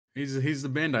He's the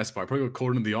Bandai spy. Probably got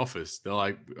called into the office. They're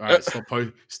like, all right,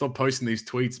 stop posting these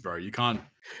tweets, bro. You can't.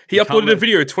 He uploaded a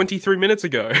video 23 minutes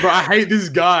ago. Bro, I hate this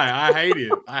guy. I hate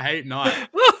him. I hate Knight.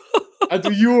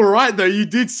 You were right though. You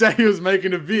did say he was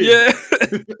making a vid. Yeah.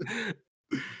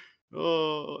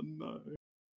 Oh no.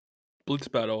 Blitz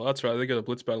battle. That's right. They got a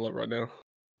blitz battle up right now.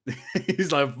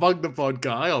 He's like, fuck the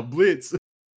podcast. I got blitz.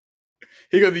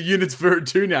 He got the units for it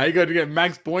too now. He got to get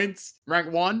max points,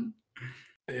 rank 1.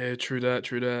 Yeah, true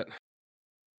that.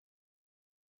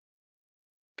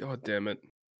 God damn it.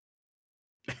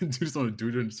 Do you just want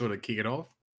to do it and sort of kick it off?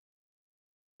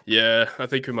 Yeah, I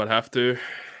think we might have to.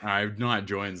 If Knight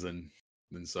joins, then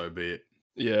so be it.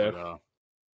 Yeah.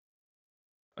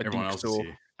 But, everyone else is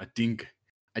here. I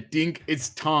think it's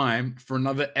time for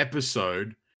another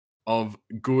episode of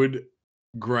Good,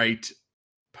 Great,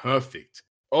 Perfect.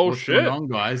 What's shit. going on,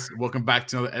 guys? Welcome back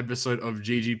to another episode of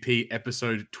GGP,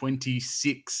 episode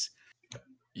 26.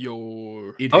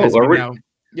 Yo. It has been now.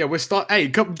 Yeah, we're starting. Hey,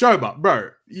 Joba,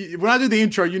 bro. When I do the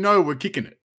intro, you know we're kicking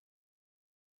it.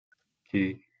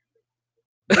 You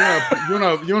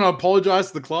wanna apologize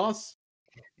to the class?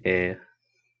 Yeah.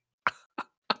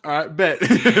 All right, bet.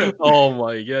 Oh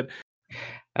my god.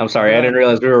 I'm sorry, I didn't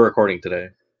realize we were recording today.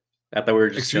 I thought we were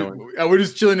just chilling. We're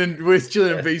just chilling in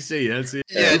VC. That's it.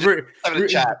 Yeah, we're having a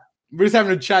chat. We're just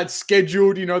having a chat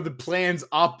scheduled, the plans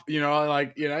up,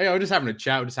 we're just having a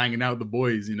chat, we're just hanging out with the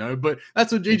boys, But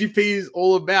that's what GGP is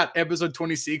all about. Episode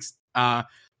 26.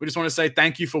 We just want to say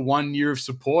thank you for 1 year of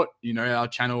support. Our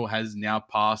channel has now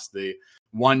passed the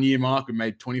 1 year mark. We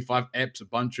made 25 eps, a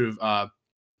bunch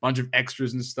of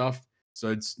extras and stuff. So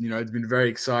it's been very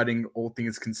exciting, all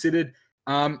things considered.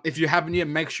 If you haven't yet,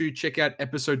 make sure you check out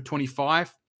episode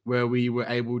 25, where we were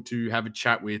able to have a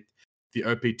chat with the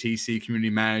OPTC community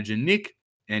manager, Nick.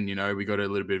 And, we got a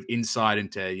little bit of insight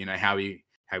into, how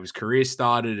his career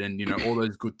started and, all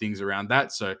those good things around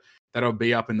that. So that'll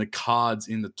be up in the cards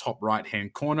in the top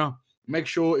right-hand corner. Make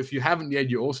sure if you haven't yet,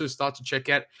 you also start to check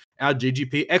out our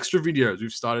GGP extra videos.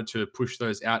 We've started to push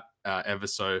those out ever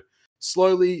so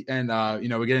slowly. And,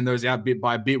 we're getting those out bit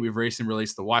by bit. We've recently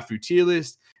released the waifu tier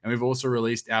list. And we've also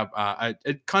released our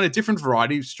a kind of different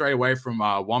variety straight away from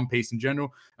One Piece in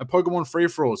general, a Pokemon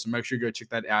free-for-all. So make sure you go check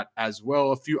that out as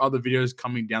well. A few other videos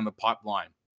coming down the pipeline.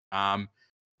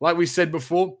 Like we said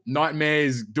before, Nightmare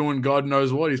is doing God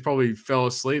knows what. He's probably fell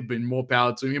asleep, but more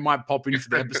power to him. He might pop in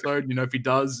for the episode. If he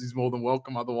does, he's more than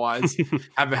welcome. Otherwise,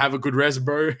 have a good rest,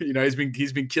 bro. He's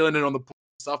been killing it on the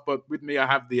stuff. But with me, I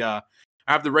have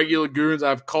the regular goons. I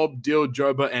have Cobb, Dill,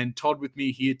 Joba, and Todd with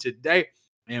me here today.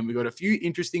 And we got a few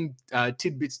interesting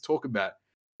tidbits to talk about.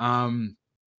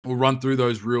 We'll run through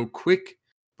those real quick.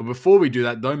 But before we do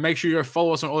that, though, make sure you go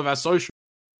follow us on all of our social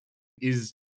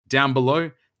is down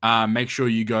below. Make sure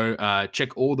you go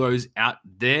check all those out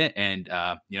there and,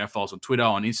 follow us on Twitter,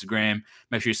 on Instagram.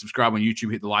 Make sure you subscribe on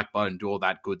YouTube, hit the like button, do all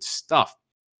that good stuff.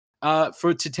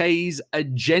 For today's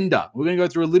agenda, we're going to go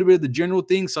through a little bit of the general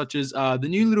things, such as the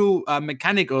new little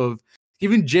mechanic of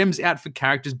giving gems out for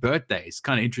characters' birthdays.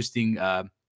 Kind of interesting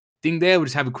thing there. We'll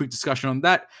just have a quick discussion on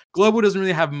that. Global doesn't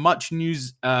really have much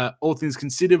news, all things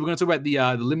considered. We're going to talk about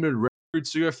the limited Red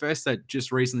Sugo Fest that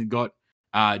just recently got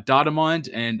data mined,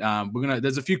 and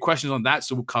there's a few questions on that,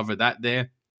 so we'll cover that there.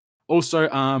 Also,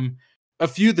 a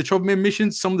few of the trouble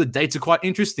missions, some of the dates are quite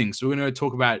interesting, so we're going to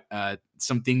talk about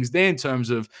some things there in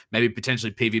terms of maybe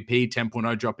potentially PvP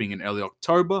 10.0 dropping in early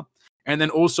October. And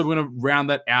then also we're going to round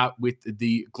that out with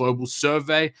the global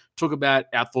survey, talk about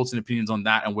our thoughts and opinions on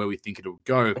that and where we think it'll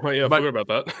go. Oh, yeah, I forgot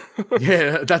about that.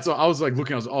 Yeah, that's what I was like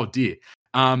looking, I was like, oh dear.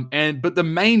 But the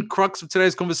main crux of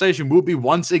today's conversation will be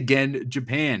once again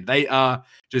Japan. They are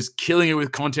just killing it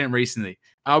with content recently.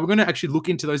 We're going to actually look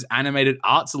into those animated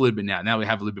arts a little bit now. Now we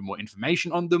have a little bit more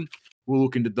information on them. We'll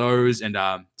look into those and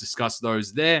discuss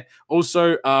those there.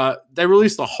 Also, they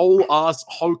released the whole ass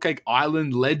Whole Cake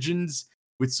Island Legends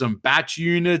with some batch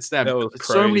units. That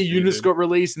so many units got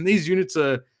released, and these units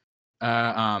are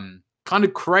kind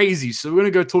of crazy. So we're going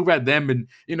to go talk about them and,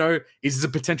 is this a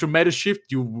potential meta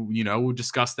shift? We'll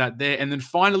discuss that there. And then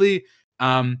finally,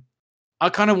 I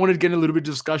kind of wanted to get a little bit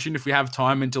of discussion if we have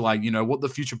time into what the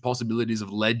future possibilities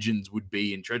of Legends would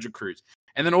be in Treasure Cruise.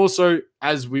 And then also,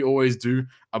 as we always do,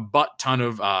 a butt ton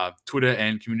of Twitter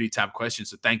and community tab questions.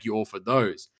 So thank you all for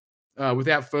those.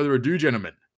 Without further ado,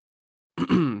 gentlemen.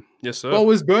 Yes, sir. What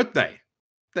was birthday?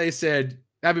 They said,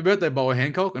 happy birthday, Boa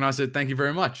Hancock. And I said, thank you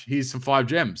very much. Here's some 5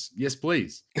 gems. Yes,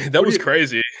 please. That was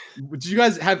crazy. Did you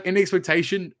guys have any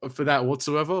expectation for that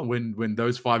whatsoever when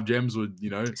those 5 gems would,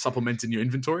 supplement in your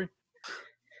inventory?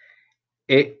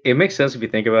 It makes sense if you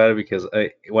think about it, because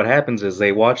what happens is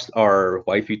they watched our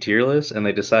waifu tier list and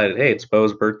they decided, hey, it's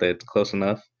Bo's birthday. It's close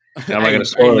enough. I'm not going to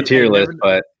spoil the tier list,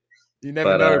 but you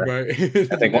never know, bro. I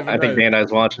think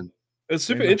Bandai's watching. It's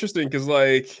super interesting because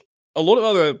like a lot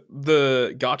of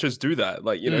the gachas do that.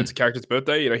 Like, it's a character's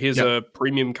birthday. Here's a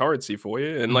premium currency for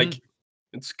you, and like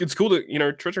it's cool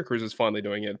that Treasure Cruise is finally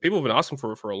doing it. People have been asking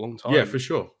for it for a long time. Yeah, for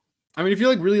sure. I mean, if you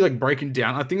like really like breaking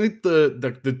down, I think like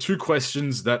the two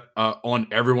questions that are on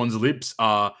everyone's lips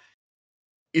are: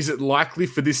 is it likely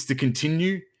for this to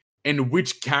continue? And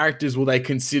which characters will they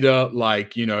consider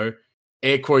like,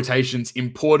 air quotations,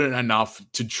 important enough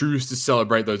to choose to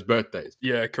celebrate those birthdays?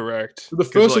 Yeah, correct. So the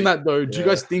first on that though, do you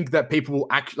guys think that people will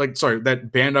actually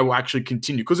that Bandai will actually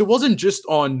continue? Because it wasn't just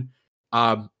on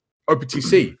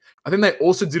OpenTC. I think they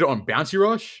also did it on Bounty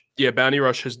Rush. Yeah, Bounty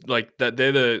Rush has like that.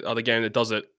 They're the other game that does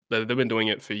it. They've been doing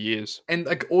it for years. And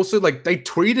like also like they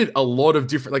tweeted a lot of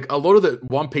different, like a lot of the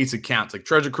One Piece accounts, like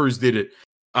Treasure Cruise did it.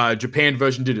 Japan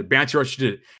version did it. Bounty Rush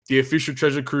did it. The official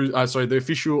Treasure Cruise, the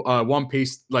official One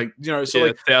Piece, so like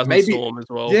maybe Storm as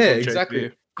well. Yeah,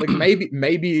 exactly. Like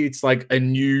maybe it's like a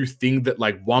new thing that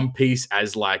like One Piece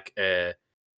as like an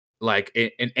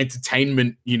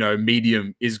entertainment,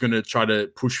 medium is gonna try to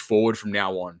push forward from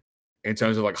now on in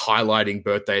terms of like highlighting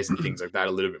birthdays and things like that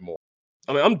a little bit more.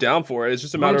 I mean, I'm down for it. It's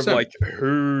just a matter 100%. Of like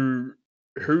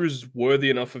who's worthy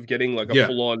enough of getting like a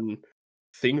full on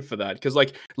thing for that, because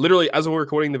like literally as we're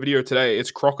recording the video today,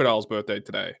 it's Crocodile's birthday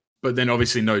today, but then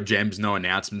obviously no gems, no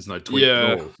announcements, no tweet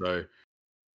at all. So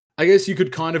I guess you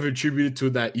could kind of attribute it to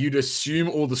that. You'd assume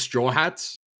all the Straw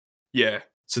Hats.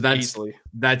 So that's easily.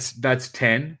 that's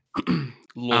 10.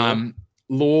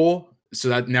 Law, so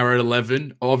that now we're at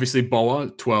 11. Obviously Boa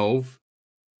 12.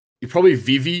 You probably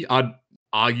Vivi, I'd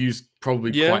argue, is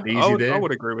probably quite easy there. I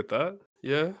would agree with that.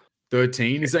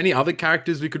 13. Is there any other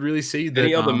characters we could really see?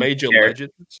 Any other major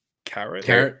legends? Carrot.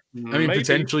 I mean, maybe.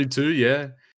 Potentially too. Yeah.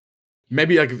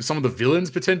 Maybe like some of the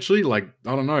villains potentially. Like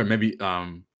I don't know. Maybe.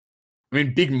 I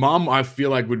mean, Big Mom. I feel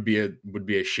like would be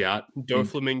a shout.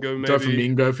 Doflamingo, maybe.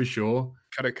 Doflamingo for sure.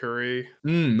 Katakuri.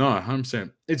 No,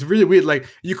 100%. It's really weird. Like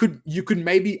you could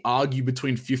maybe argue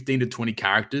between 15 to 20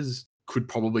 characters could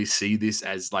probably see this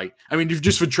as like. I mean,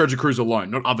 just for Treasure Cruise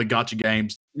alone, not other gacha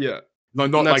games. Yeah. No,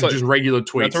 not like just regular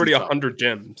tweets. That's already 100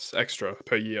 gems extra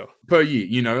per year.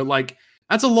 Like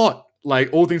that's a lot.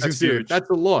 Like all things considered, that's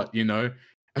a lot.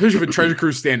 Especially for Treasure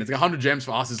Cruise standards, like 100 gems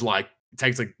for us is like it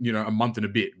takes like a month and a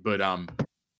bit. But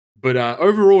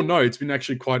overall, no, it's been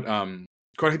actually quite. I mean,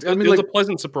 it was a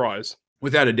pleasant surprise.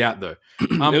 Without a doubt, though.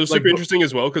 It was super interesting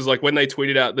as well, because like when they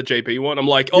tweeted out the JP one, I'm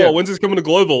like, when's this coming to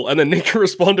global? And then Nick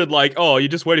responded like, you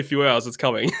just wait a few hours, it's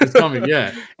coming. It's coming,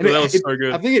 yeah. And that was so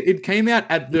good. I think it came out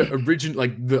at the original,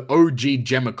 like the OG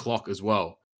Gemma clock as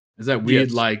well. Is that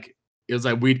weird? Like it was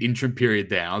like weird interim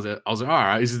period there. I was like, all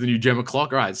right, this is the new Gemma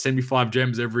clock. All right, send me 5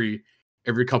 gems every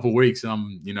couple of weeks,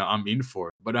 and I'm in for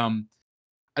it. But I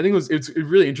think it's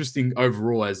really interesting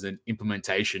overall as an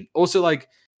implementation. Also, like.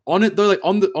 On it though, like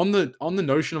on the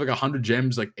notion of like 100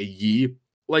 gems like a year,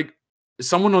 like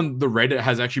someone on the Reddit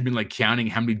has actually been like counting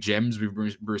how many gems we've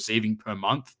been receiving per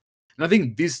month, and I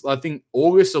think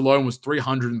August alone was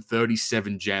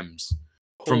 337 gems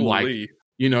from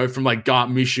from like GART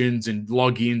missions and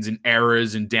logins and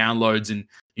errors and downloads and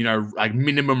like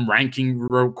minimum ranking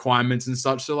requirements and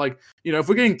such. So like if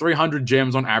we're getting 300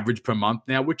 gems on average per month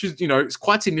now, which is it's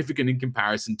quite significant in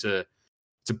comparison to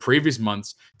previous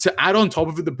months, to add on top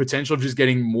of it the potential of just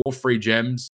getting more free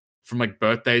gems from like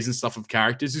birthdays and stuff of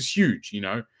characters is huge.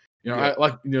 The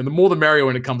more the merrier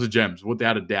when it comes to gems,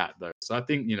 without a doubt though. So I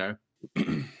think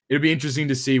it'll be interesting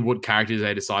to see what characters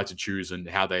they decide to choose and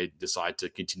how they decide to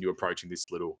continue approaching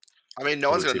this little. I mean,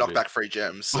 no one's gonna knock back free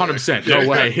gems. So. 100%, no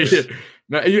way.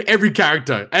 No, every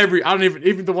character, I don't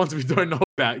even the ones we don't know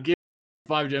about, give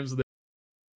 5 gems.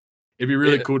 It'd be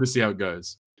really cool to see how it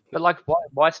goes. But like,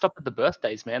 why stop at the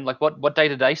birthdays, man? Like, what day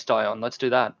did Ace die on? Let's do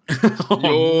that. Ace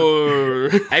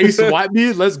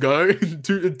Whitebeard, let's go.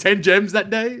 10 gems that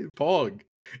day, Pog.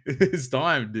 It's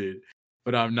time, dude.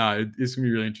 But no, it's gonna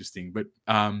be really interesting. But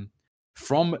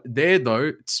from there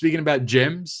though, speaking about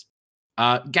gems,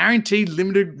 guaranteed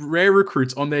limited rare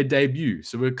recruits on their debut.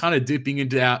 So we're kind of dipping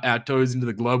into our toes into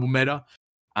the global meta.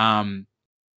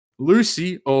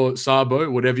 Lucy or Sabo,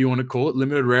 whatever you want to call it,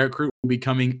 limited rare recruit will be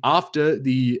coming after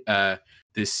the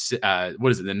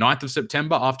 9th of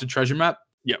September after Treasure Map.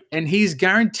 Yeah. And he's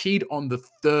guaranteed on the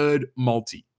 3rd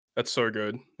multi. That's so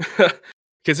good.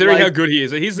 Considering how good he is.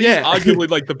 He's arguably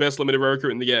like the best limited rare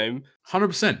recruit in the game.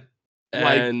 100%.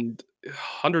 And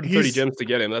 130 gems to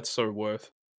get him, that's so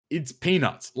worth. It's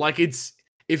peanuts. Like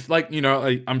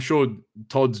I'm sure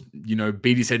Todd's,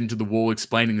 beat his head into the wall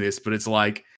explaining this, but it's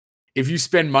like, if you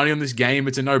spend money on this game,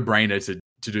 it's a no-brainer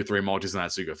to do 3 multis in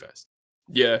that Sugo Fest.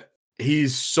 Yeah.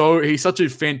 he's such a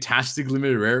fantastic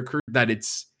limited rare recruit that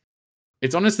it's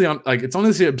honestly it's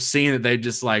honestly obscene that they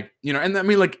just like, you know, and I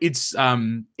mean like it's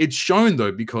shown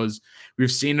though, because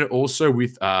we've seen it also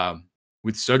with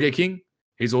Sergey King.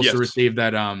 He's also received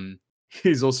that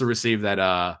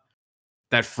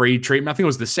that free treatment. I think it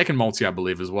was the second multi, I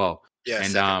believe, as well. Yeah.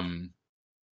 And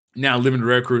now limited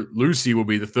rare recruit Lucy will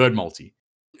be the third multi.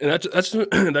 And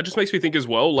that just makes me think as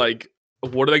well, like,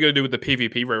 what are they going to do with the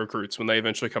PvP rare recruits when they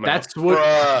eventually come out? That's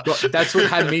what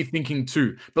had me thinking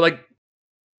too. But like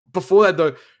before that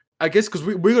though, I guess because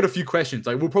we got a few questions.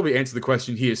 Like we'll probably answer the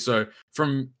question here. So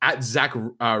from @Zach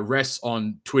Ress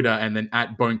on Twitter and then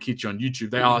 @BoneKitchen on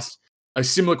YouTube, they asked a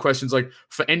similar questions like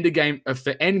for end game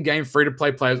free to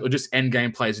play players or just end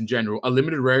game players in general, a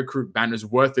limited rare recruit banner is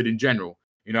worth it in general.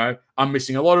 You know, I'm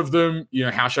missing a lot of them. You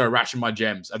know, how should I ration my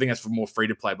gems? I think that's for more free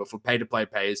to play, but for pay to play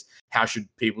players, how should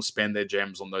people spend their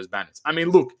gems on those banners? I mean,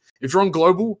 look, if you're on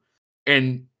global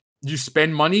and you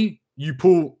spend money, you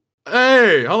pull.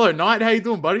 Hey, hello, Knight. How you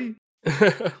doing, buddy?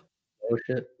 Oh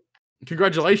shit!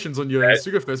 Congratulations on your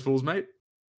Sugar Festivals, mate.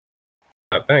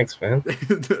 Thanks, man.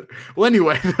 Well,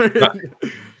 anyway, you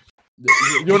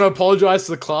want to apologize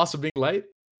to the class for being late?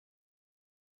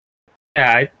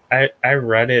 Yeah, I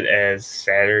read it as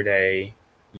Saturday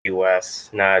US,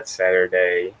 not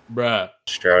Saturday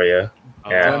Australia.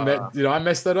 Yeah. Did I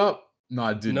mess that up? No,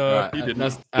 I didn't. No, you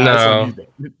didn't.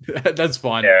 That's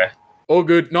fine. Yeah. All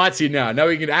good. Knight's here now. Now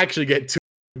we can actually get to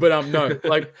it. But no,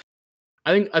 like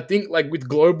I think like with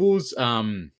globals,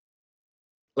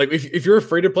 like if you're a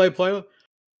free to play player,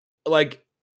 like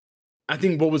I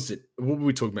think what were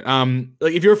we talking about?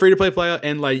 Like if you're a free to play player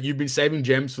and like you've been saving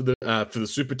gems for the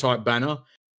super type banner,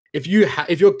 if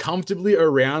you're comfortably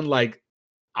around like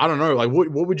I don't know, like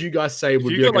what would you guys say would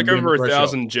be got like over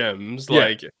 1,000 gems? Yeah.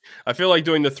 Like I feel like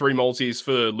doing the 3 multis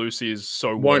for Lucy is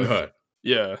so won't hurt.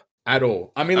 Yeah. At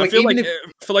all. I mean, like, I feel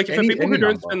like for people who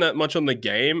don't spend that much on the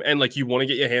game and like you want to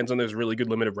get your hands on those really good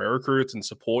limited rare recruits and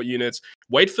support units,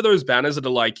 wait for those banners that are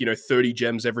like, you know, 30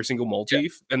 gems every single multi,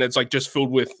 and it's like just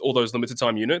filled with all those limited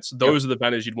time units. Those are the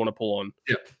banners you'd want to pull on.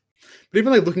 Yeah. But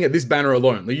even like looking at this banner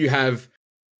alone, like you have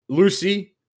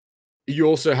Lucy, you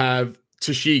also have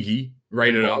Tashigi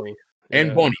rated up,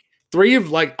 and Bonnie. 3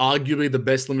 of like arguably the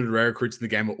best limited rare recruits in the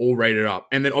game are all rated up.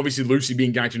 And then obviously Lucy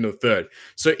being guaranteed to the third.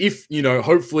 So if, you know,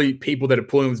 hopefully people that are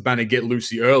pulling this banner get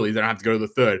Lucy early, they don't have to go to the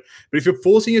third. But if you're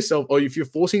forcing yourself or if you're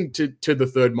forcing to the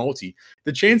third multi,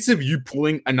 the chance of you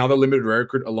pulling another limited rare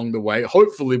recruit along the way,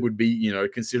 hopefully would be, you know,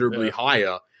 considerably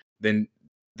higher than,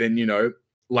 you know,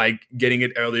 like getting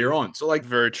it earlier on. So like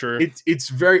very true. It's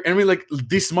very, I mean, like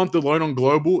this month alone on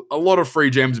global, a lot of free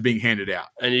gems are being handed out.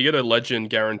 And you get a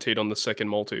legend guaranteed on the second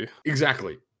multi.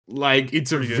 Exactly. Like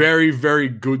it's pretty a very, very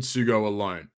good Sugo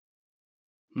alone.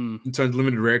 In terms of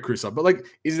limited rare recruit stuff. But like,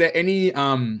 is there any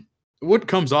what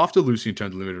comes after Lucy in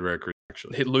terms of limited rare recruit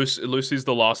actually? Lucy's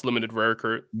the last limited rare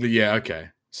recruit. Yeah, okay.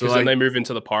 So like, then they move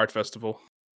into the Pirate Festival.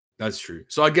 That's true.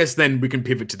 So I guess then we can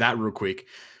pivot to that real quick.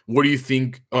 What do you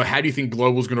think, or how do you think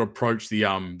Global's going to approach the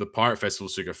Pirate Festival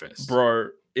Sugar Fest? Bro,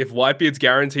 if Whitebeard's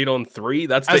guaranteed on 3,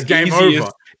 that's the game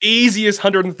easiest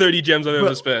 130 gems I've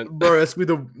ever spent. Bro, that's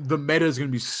the meta is going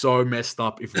to be so messed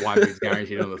up if Whitebeard's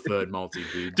guaranteed on the third multi,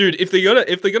 dude. Dude, if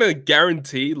they're gonna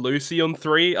guarantee Lucy on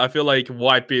 3, I feel like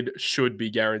Whitebeard should be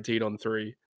guaranteed on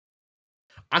 3.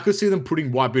 I could see them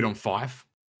putting Whitebeard on 5.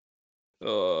 I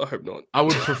hope not. I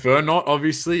would prefer not,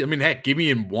 obviously. I mean, heck, give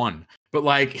me in 1. But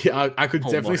like, I could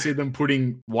definitely see them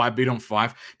putting Whitebeard on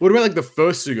 5. But what about like the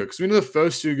first Sugo? Because we know the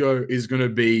first Sugo is going to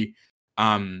be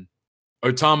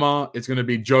Otama, it's going to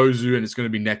be Jozu, and it's going to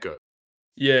be Neko.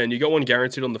 Yeah, and you got one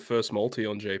guaranteed on the first multi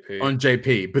on JP. On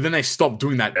JP, but then they stopped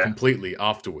doing that completely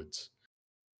afterwards.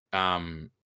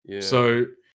 So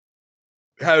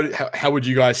how would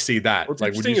you guys see that? Well, it's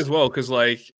like, interesting as well, because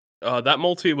like that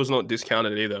multi was not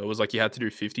discounted either. It was like you had to do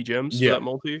 50 gems for that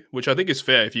multi, which I think is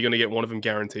fair if you're going to get one of them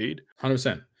guaranteed.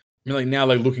 100%. I mean, like now,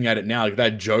 like looking at it now, like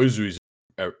that Jozu is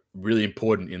really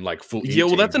important in like full. Yeah,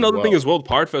 well, that's another thing as well,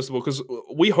 Pirate Festival, because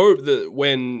we hope that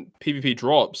when PvP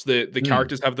drops, the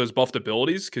characters have those buffed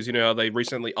abilities, because you know they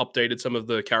recently updated some of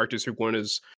the characters who weren't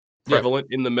as prevalent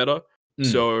in the meta.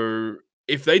 So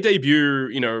if they debut,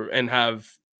 you know, and have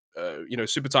you know,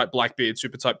 super type Blackbeard,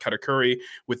 super type Katakuri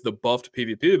with the buffed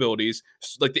PvP abilities,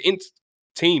 like the int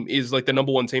team is like the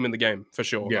number 1 team in the game for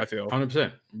sure. I feel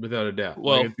 100% without a doubt.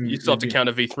 Well, like, you still have to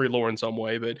counter V3 lore in some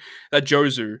way, but that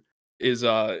Jozu is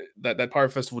that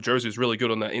Pirate Festival Jozu is really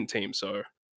good on that int team, so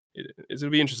it'll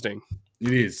be interesting.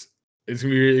 It is. It's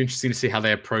gonna be really interesting to see how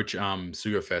they approach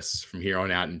Sugo Fest from here on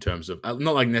out in terms of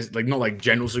not like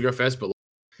general Sugo Fest, but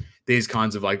these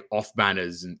kinds of like off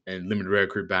banners and limited rare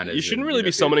recruit banners. You shouldn't really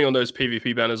be summoning on those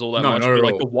PvP banners all that much, not but at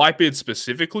like all. the Whitebeard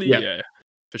specifically, yeah,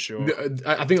 for sure.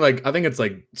 I think it's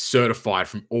like certified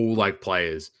from all like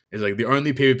players. It's like the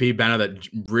only PvP banner that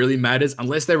really matters,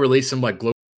 unless they release some like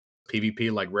global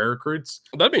PvP like rare recruits.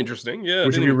 That'd be interesting, yeah.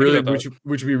 Which would be really,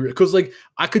 which would be because like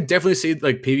I could definitely see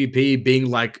like PvP being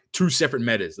like two separate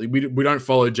metas. Like we don't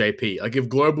follow JP. Like if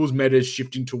global's meta is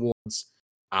shifting towards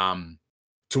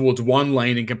one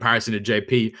lane in comparison to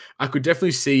JP, I could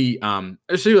definitely see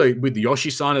especially like with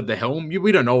Yoshi-san at the helm,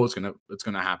 we don't know what's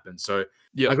gonna happen. So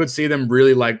I could see them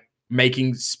really like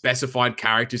making specified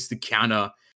characters to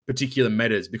counter particular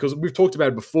metas, because we've talked about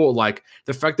it before, like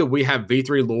the fact that we have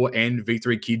V3 Law and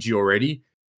V3 Kiji already,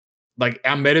 like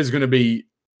our meta is going to be,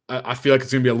 I feel like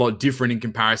it's going to be a lot different in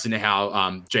comparison to how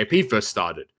JP first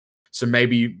started. So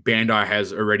maybe Bandai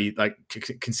has already like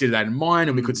considered that in mind,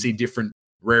 and we could see different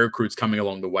rare recruits coming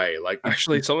along the way. Like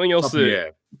actually, something else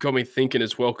that got me thinking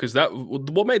as well, because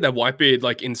what made that Whitebeard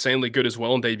like insanely good as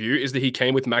well on debut is that he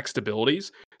came with maxed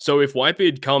abilities. So if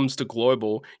Whitebeard comes to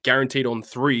global guaranteed on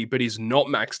 3, but he's not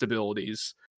maxed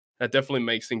abilities, that definitely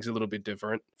makes things a little bit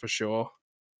different for sure.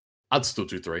 I'd still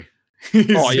do 3.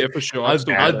 Oh yeah, for sure. I'd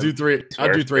do 3.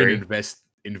 I'd do 3 and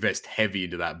invest heavy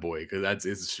into that boy, because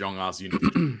it's a strong ass unit.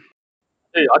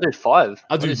 Dude, I do 5.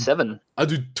 I do 7. I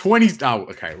do 20. Oh,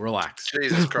 okay, relax.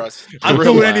 Jesus Christ. I'll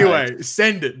do it anyway.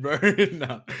 Send it, bro.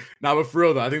 no, but for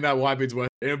real though, I think that Whitebeard's worth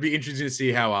it. It'll be interesting to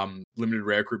see how limited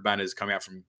rare recruit banners come out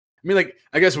from. I mean, like,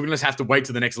 I guess we're gonna have to wait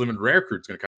till the next limited rare recruit's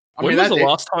gonna come. When was the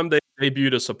last time they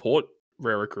debuted a support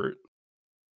rare recruit?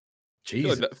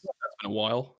 Jesus, that's been a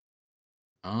while.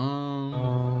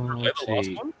 Let's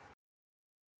see.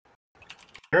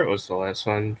 Carrot was the last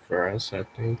one for us, I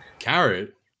think.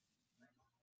 Carrot.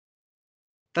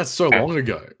 That's so long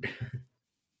ago.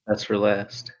 That's for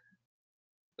last.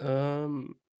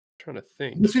 Trying to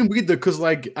think. It's been weird though, because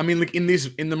like I mean, like in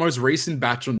the most recent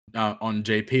batch on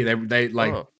JP,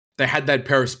 they had that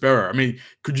Perispera. I mean,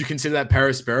 could you consider that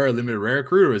Perispera a limited rare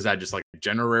recruit, or is that just like a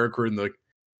general rare recruit in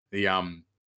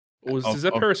does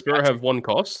that Perispera have one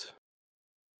cost?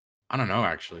 I don't know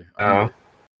actually. Oh. All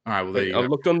right, well there you I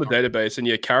looked on the database, and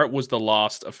yeah, Carrot was the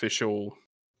last official.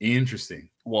 Interesting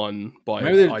one by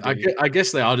I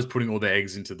guess they are just putting all their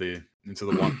eggs into the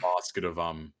one basket of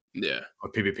of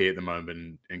PvP at the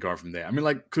moment and going from there. I mean,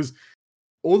 like, because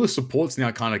all the supports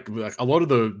now kind of like a lot of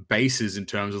the bases in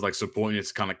terms of like support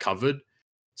units kind of covered,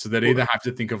 so they'd either have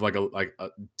to think of like a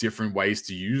different ways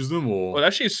to use them, or well,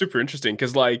 actually, it's super interesting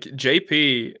because like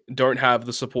JP don't have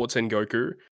the support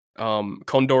Sengoku,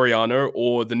 Condoriano,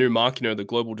 or the new Makino that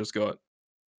Global just got,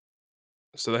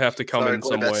 so they have to come in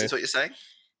some way. That's what you're saying.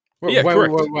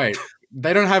 Wait.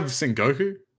 They don't have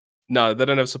Sengoku? No, they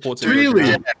don't have support Sengoku. Really?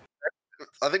 Yeah.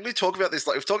 I think we talk about this.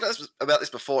 Like we've talked about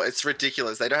this before. It's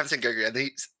ridiculous. They don't have Sengoku,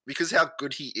 and because how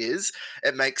good he is,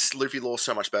 it makes Luffy Law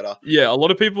so much better. Yeah, a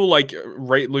lot of people like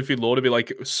rate Luffy Law to be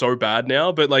like so bad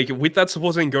now, but like with that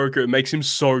support Sengoku, it makes him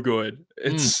so good.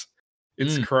 It's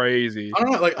crazy. I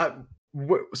don't know. Like,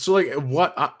 so like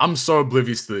what? I'm so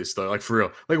oblivious to this though. Like for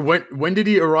real. Like when did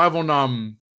he arrive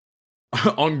on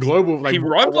global? Like he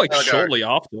arrived like shortly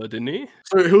after, didn't he?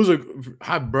 So it was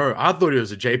bro. I thought it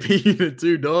was a JP unit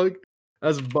too, dog.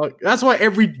 That's why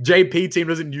every JP team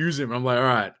doesn't use him. I'm like, all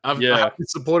right, I have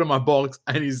his support in my box,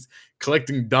 and he's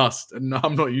collecting dust, and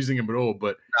I'm not using him at all.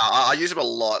 But no, I use him a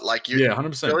lot. Like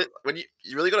 100%. Really, when you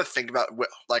really got to think about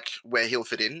where he'll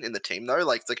fit in the team though.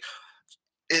 Like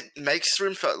it makes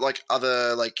room for like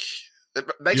other like it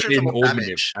makes room for more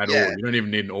damage at all. You don't even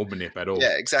need an Orb Manip at all.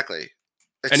 Yeah, exactly.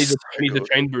 And he's a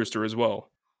chain booster as well.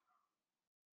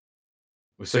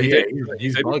 So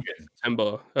he's bugging.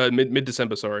 December,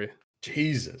 mid-December, sorry.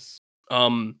 Jesus.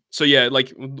 So yeah,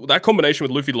 like that combination with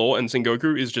Luffy Law and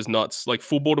Sengoku is just nuts. Like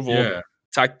full board of Orb,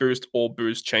 attack boost, Orb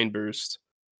boost, chain boost.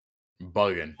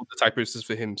 Bugging. The attack boost is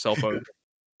for himself.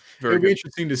 It'll be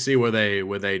interesting to see where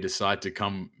they decide to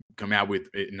come out with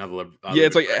another. Yeah,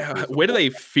 it's like where do they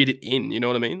fit it in? You know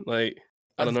what I mean? Like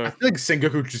I don't know. I feel like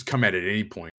Sengoku could just come out at any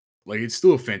point. Like it's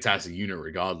still a fantastic unit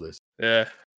regardless. Yeah.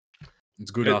 It's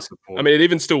good ass support. I mean, it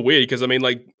even still weird because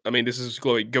this is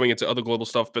going into other global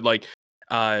stuff, but like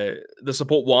the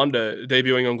support Wanda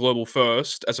debuting on global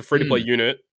first as a free to play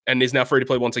unit and is now free to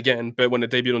play once again. But when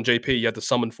it debuted on JP, you had to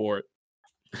summon for it.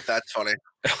 That's funny.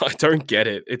 I don't get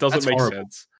it. It doesn't make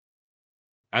sense.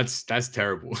 That's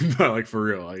terrible. No, like for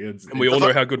real. Like and we all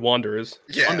know how good Wanda is.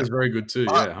 Yeah, Wanda's very good too.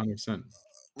 Yeah, 100%.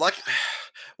 Like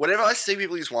whenever I see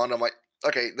people use Wanda, I'm like,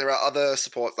 okay, there are other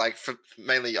supports, like,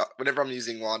 mainly, whenever I'm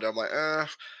using Wanda, I'm like, I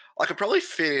could probably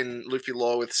fit in Luffy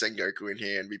Law with Sengoku in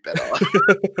here and be better.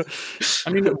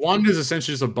 I mean, Wanda's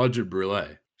essentially just a budget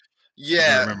brulee. If I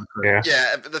Yeah, remember correctly.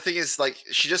 Yeah. yeah. But the thing is, like,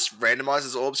 she just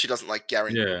randomizes orbs. She doesn't like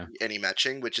guarantee Yeah. any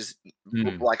matching, which is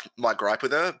Mm. like my gripe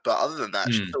with her. But other than that,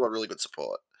 she's Mm. still a really good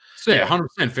support. So yeah, Yeah.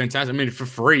 100% fantastic. I mean, for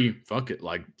free, fuck it,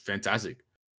 like fantastic.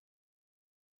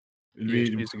 Yeah,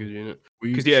 she's a good unit.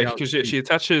 We Because shall she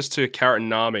attaches to Carrot and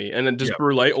Nami, and then does Yep.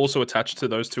 Brule also attach to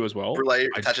those two as well? Relay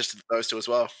I- attaches to those two as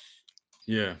well.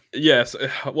 Yeah. Yes.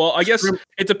 Well, I guess Rem-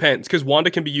 it depends because Wanda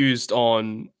can be used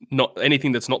on not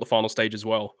anything that's not the final stage as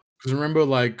well. Because remember,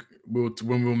 like when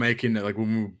we were making it, like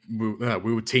when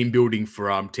we were team building for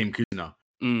Team Kuzna.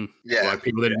 Mm, Yeah, Like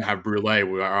people that didn't have Brule, we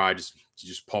were all right,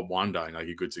 just pop Wanda and like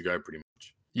you're good to go pretty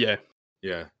much. yeah,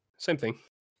 Yeah. same thing.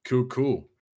 Cool.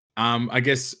 I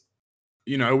guess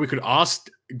we could ask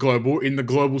global in the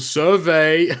global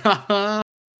survey.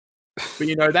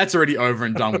 But that's already over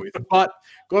and done with. But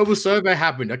global survey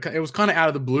happened. It was kind of out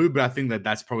of the blue, but I think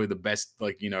that's probably the best,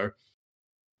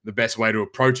 the best way to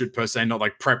approach it per se, not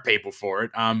like prep people for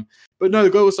it. But no, the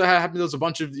global survey happened. There was a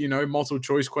bunch of multiple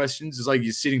choice questions. It's like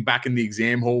you're sitting back in the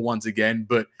exam hall once again,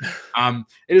 but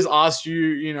it has asked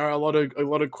you, a lot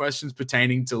of questions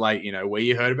pertaining to where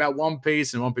you heard about One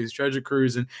Piece and One Piece Treasure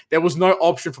Cruise, and there was no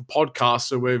option for podcasts,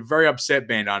 so we're very upset,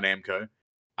 Bandai Namco.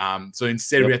 So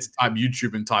instead we had to type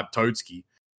YouTube and type Toadski.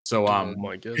 So Oh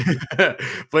my god.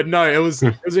 but no, it was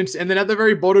interesting. And then at the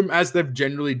very bottom, as they've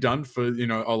generally done for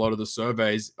a lot of the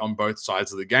surveys on both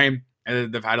sides of the game,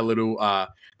 and they've had a little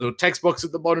text box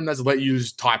at the bottom that's let you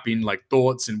just type in like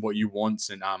thoughts and what you want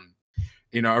and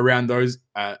around those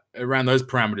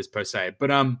parameters per se.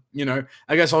 But I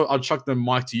guess I'll chuck the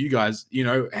mic to you guys.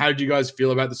 How did you guys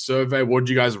feel about the survey? What did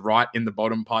you guys write in the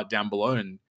bottom part down below?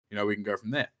 And we can go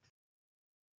from there.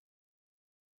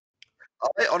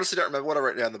 I honestly don't remember what I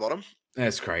wrote down the bottom.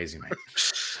 That's crazy, mate.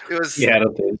 It was. Yeah, I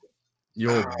don't think.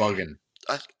 You're bugging.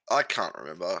 I can't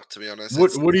remember, to be honest.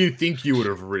 What do you think you would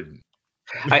have written?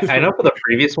 I know for the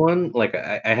previous one, like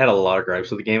I had a lot of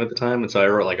gripes with the game at the time, and so I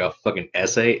wrote like a fucking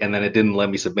essay, and then it didn't let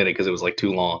me submit it because it was like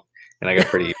too long, and I got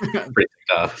pretty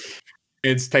ticked off.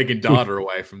 It's taking data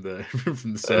away from the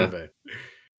survey.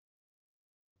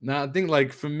 No, I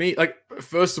think for me,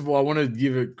 first of all, I want to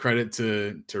give a credit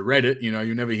to Reddit.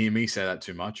 You never hear me say that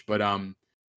too much, but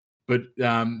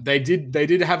they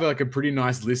did have a pretty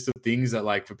nice list of things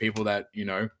that for people that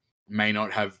may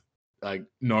not have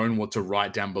known what to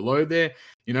write down below there.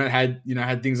 It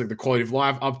had things like the quality of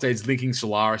life updates, linking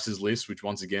Solaris's list, which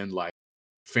once again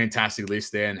fantastic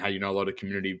list there, and had a lot of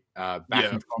community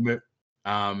backing from it.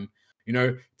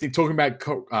 Talking about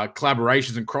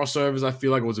collaborations and crossovers, I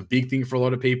feel like it was a big thing for a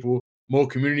lot of people. More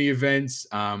community events,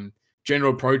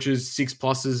 general approaches,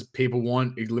 6+s people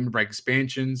want, limit break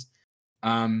expansions.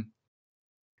 And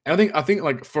I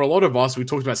think for a lot of us, we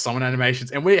talked about summon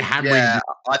animations, and we're hammering. Yeah,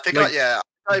 I think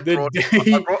I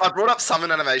brought up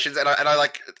summon animations, and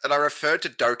I referred to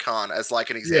Dokkan as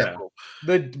an example.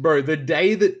 The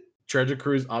day that Treasure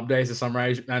Cruise updates the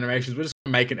summon animations, we're just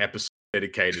gonna make an episode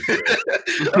dedicated to it.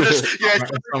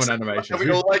 Summon animations.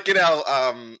 We all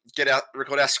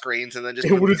record our screens, and then just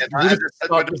doing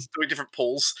different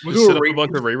pulls. We'll set up a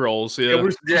bunch of rerolls. Yeah,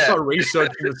 we'll start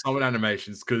researching the summon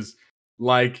animations because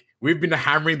we've been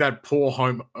hammering that poor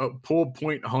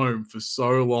point home for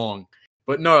so long.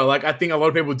 But no, I think a lot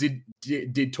of people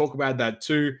did talk about that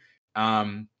too.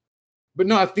 But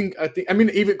no, I mean,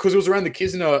 even because it was around the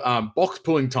Kizuna box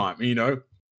pulling time,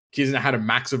 Kizuna had a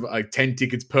max of 10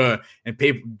 tickets per, and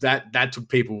people that took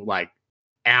people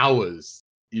hours,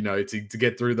 to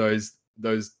get through those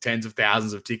tens of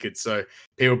thousands of tickets. So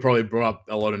people probably brought up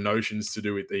a lot of notions to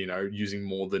do with using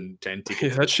more than 10 tickets.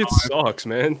 Yeah, that shit sucks,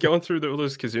 man. Going through all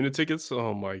those Kizuna tickets.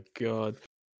 Oh my god.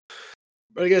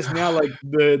 But I guess now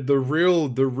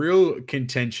the real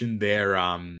contention there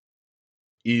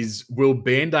is, will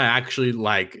Bandai actually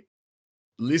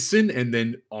listen, and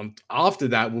then after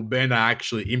that will Bandai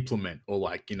actually implement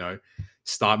or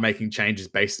start making changes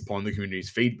based upon the community's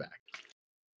feedback?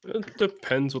 It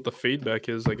depends what the feedback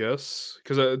is, I guess,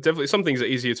 because definitely some things are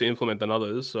easier to implement than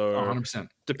others. So 100%.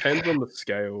 Depends on the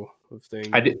scale of things.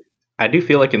 I do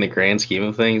feel like in the grand scheme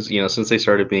of things, since they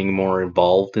started being more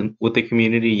involved with the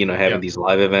community, having these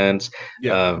live events,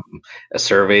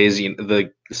 surveys,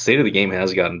 the state of the game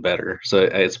has gotten better. So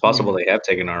it's possible they have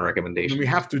taken our recommendations. We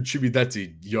have to attribute that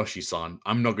to Yoshi-san.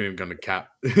 I'm not even going to cap.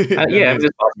 Yeah, it's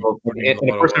possible.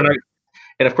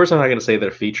 And of course, I'm not going to say their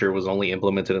feature was only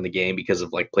implemented in the game because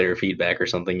of player feedback or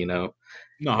something. No,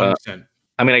 100%.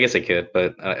 I mean, I guess it could,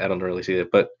 but I don't really see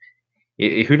it. But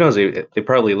who knows? They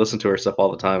probably listen to our stuff all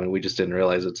the time, and we just didn't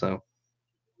realize it. So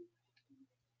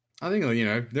I think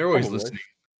they're always listening.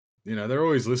 They're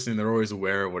always listening. They're always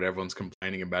aware of what everyone's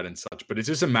complaining about and such. But it's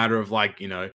just a matter of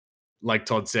like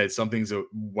Todd said, some things are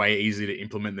way easier to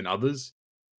implement than others.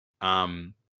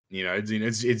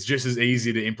 It's just as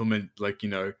easy to implement, like,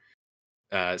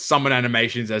 summon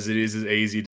animations as it is as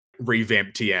easy to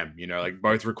revamp TM. Like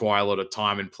both require a lot of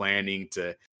time and planning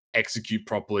to execute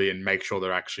properly and make sure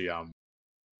they're actually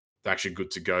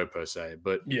good to go per se.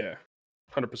 But yeah,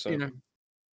 100%.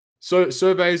 So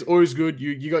surveys always good.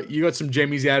 You got some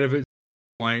jemmies out of it,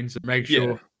 Wayne. So make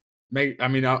sure. I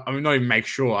mean, not even make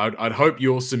sure. I'd hope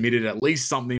you all submitted at least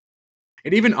something.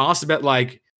 It even asked about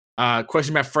like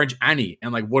question about French Annie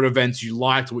and like what events you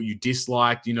liked, what you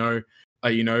disliked.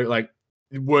 Like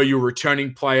were you a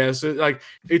returning player? So like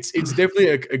it's definitely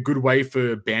a good way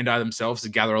for Bandai themselves to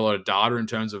gather a lot of data in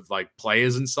terms of like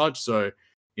players and such. So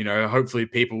hopefully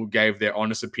people gave their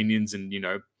honest opinions and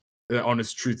the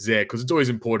honest truths there, because it's always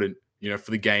important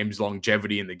for the game's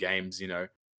longevity and the game's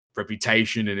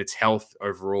reputation and its health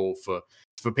overall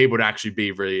for people to actually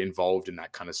be really involved in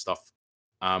that kind of stuff.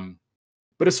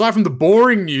 But aside from the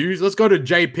boring news, let's go to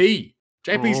JP.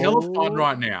 JP's hella fun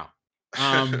right now.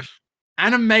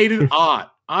 Animated art.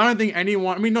 I don't think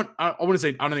anyone, I mean, not, I want to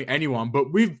say I don't think anyone, but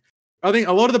I think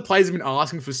a lot of the players have been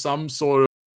asking for some sort of,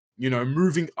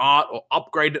 moving art or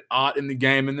upgraded art in the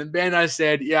game. And then Bandai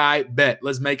said, yeah, I bet,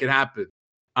 let's make it happen.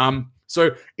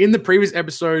 So in the previous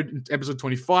episode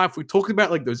 25, we talked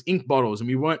about like those ink bottles, and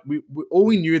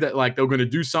we knew that like they were going to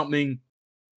do something,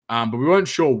 but we weren't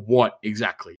sure what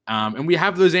exactly. And we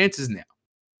have those answers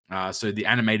now. So the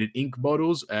animated ink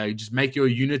bottles, you just make your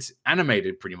units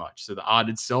animated pretty much. So the art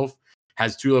itself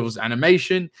has 2 levels of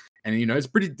animation, and it's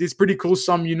pretty cool.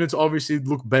 Some units obviously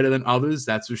look better than others,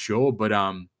 that's for sure. But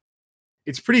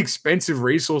it's pretty expensive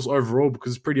resource overall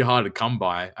because it's pretty hard to come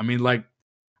by. I mean, like,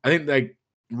 I think like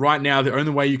right now the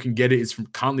only way you can get it is from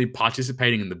currently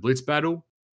participating in the Blitz battle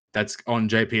that's on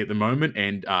JP at the moment,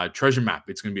 and Treasure Map.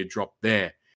 It's going to be a drop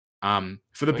there.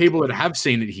 For the people that have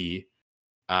seen it here,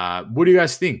 what do you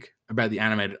guys think about the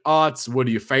animated arts? What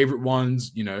are your favorite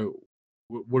ones?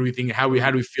 What do we think? How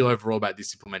do we feel overall about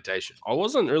this implementation? I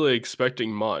wasn't really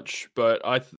expecting much, but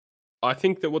I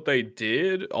think that what they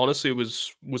did, honestly,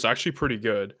 was actually pretty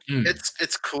good.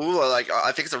 It's cool. Like,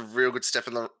 I think it's a real good step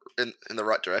in the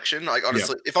right direction. Like,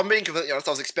 honestly, if I'm being completely honest,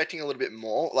 I was expecting a little bit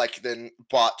more. Like,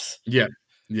 but yeah,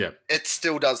 it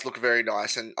still does look very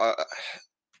nice, and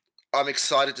I'm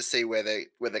excited to see where they're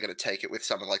going to take it with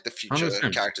some of like the future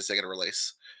 100%. characters they're going to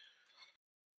release.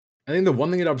 I think the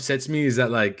one thing that upsets me is that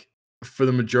like for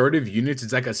the majority of units,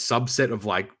 it's like a subset of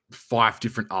like 5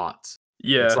 different arts.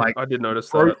 Yeah, it's like I did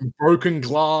notice that. Broken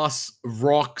glass,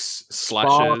 rocks,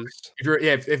 slashes.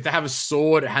 If they have a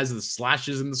sword, it has the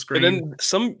slashes in the screen. And then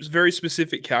some very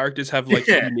specific characters have like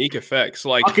unique effects.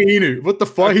 Like Akainu, what the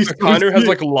fuck? Akainu has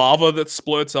like lava that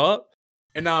splurts up.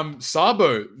 And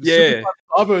Sabo, yeah,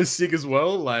 Sabo is sick as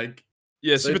well. Like,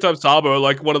 yeah, Super Type Sabo,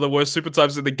 like one of the worst Super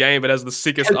Types in the game, but has the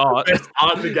sickest art. The best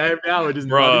art in the game now. It is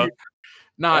bruh.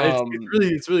 No,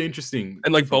 it's really interesting.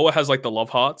 And like Boa has like the love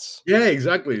hearts. Yeah,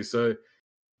 exactly. So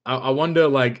I wonder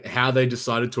like how they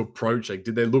decided to approach. Like,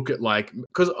 did they look at like,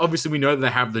 because obviously we know that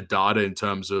they have the data in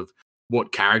terms of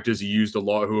what characters are used a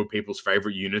lot, who are people's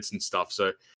favorite units and stuff.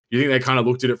 So you think they kind of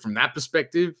looked at it from that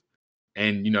perspective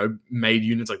and made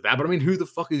units like that? But I mean, who the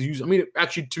fuck is using? I mean,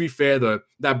 actually, to be fair though,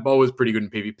 that Boa is pretty good in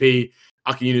PvP.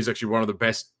 Akainu is actually one of the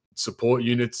best support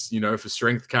units, for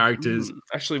strength characters.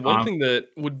 Actually, one thing that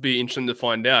would be interesting to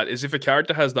find out is if a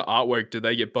character has the artwork, do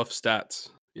they get buff stats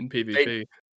in PvP?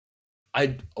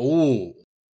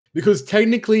 Because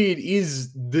technically it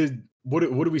is the what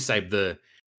do we say, the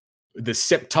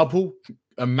septuple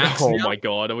max. Oh my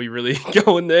god, are we really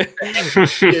going there? It's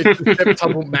the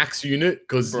septuple max unit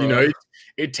because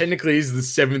it technically is the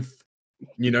 7th.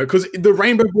 Because the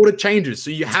rainbow border changes, so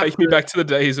you have take me back to the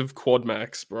days of quad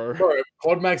max, bro.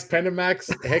 Quad max, pentamax,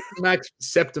 hexamax,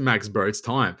 septamax, bro. It's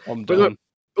time. I'm done.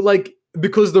 But like,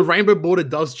 because the rainbow border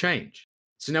does change,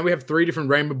 so now we have 3 different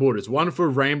rainbow borders: one for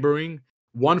rainbowing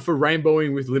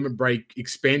with limit break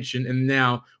expansion, and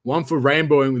now one for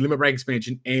rainbowing with limit break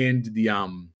expansion and the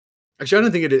Actually, I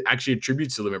don't think it actually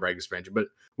attributes to limit break expansion, but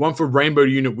one for rainbow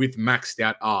unit with maxed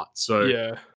out art. So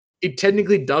yeah. It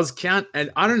technically does count,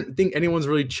 and I don't think anyone's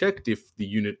really checked if the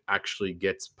unit actually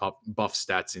gets buff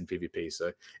stats in PvP.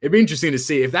 So it'd be interesting to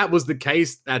see if that was the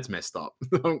case. That's messed up.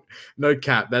 No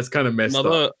cap. That's kind of messed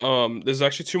up. There's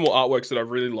actually 2 more artworks that I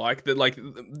really like. That like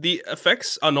the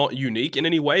effects are not unique in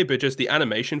any way, but just the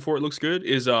animation for it looks good.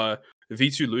 Is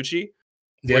V2 Lucci,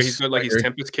 where he's got like his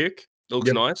Tempest kick. It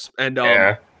looks nice, and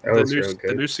yeah,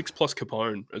 the new 6+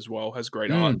 Capone as well has great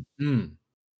art.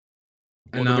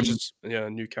 And which is a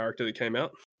new character that came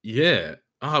out. Yeah.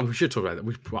 We should talk about that.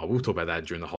 We'll talk about that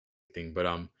during the whole thing. But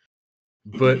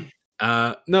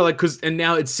No, like and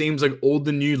now it seems like all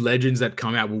the new legends that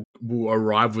come out will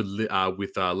arrive with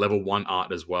level 1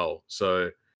 art as well. So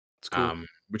It's cool.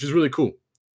 which is really cool.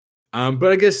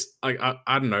 But I guess I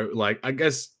don't know. Like I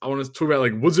guess I want to talk about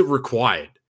like was it required?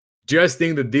 Do you guys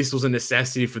think that this was a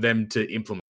necessity for them to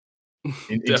implement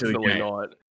into the Definitely game?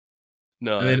 not.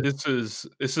 No, And then-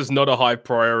 this is not a high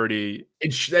priority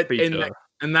feature.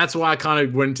 And that's why I kind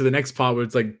of went to the next part where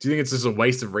it's like, do you think it's just a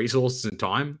waste of resources and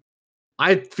time?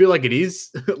 I feel like it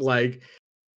is. Like,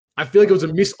 I feel like it was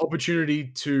a missed opportunity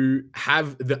to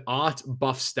have the art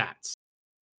buff stats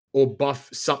or buff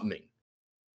something.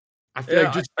 I feel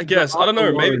like I guess I don't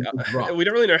know. Maybe we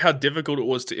don't really know how difficult it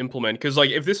was to implement because, like,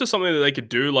 if this is something that they could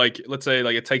do, like, let's say,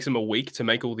 like, it takes them a week to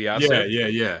make all the assets.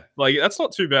 Yeah. Like, that's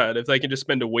not too bad if they can just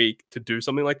spend a week to do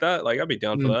something like that. Like, I'd be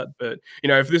down for that. But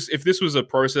if this was a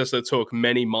process that took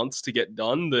many months to get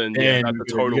done, then yeah, that's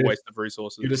a total waste of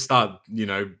resources. You just start,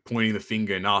 pointing the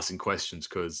finger and asking questions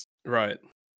because right.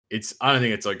 I don't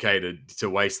think it's okay to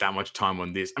waste that much time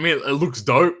on this. I mean, it looks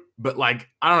dope, but like,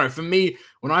 I don't know. For me,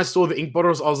 when I saw the ink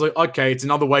bottles, I was like, okay, it's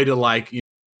another way to like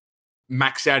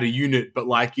max out a unit. But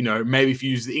like, maybe if you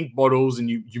use the ink bottles and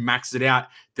you max it out,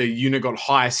 the unit got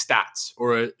higher stats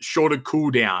or a shorter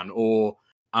cooldown, or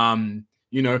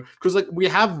because like we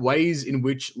have ways in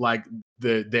which like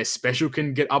their special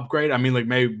can get upgraded. I mean, like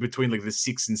maybe between like the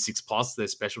 6 and 6+, their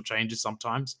special changes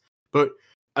sometimes, but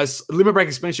as Limit Break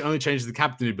expansion only changes the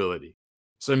captain ability.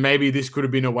 So maybe this could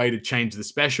have been a way to change the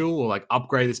special or like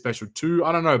upgrade the special too.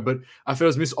 I don't know, but I feel it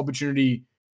was a missed opportunity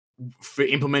for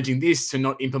implementing this to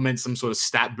not implement some sort of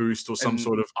stat boost or some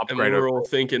sort of upgrade. And we're all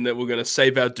thinking that we're going to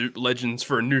save our dupe legends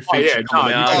for a new feature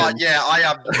coming out.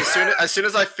 I as soon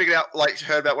as I figured out, like,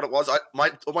 heard about what it was, all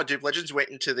my dupe legends went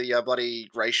into the bloody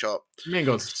Ray shop. Man,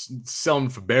 got selling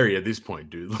for berry at this point,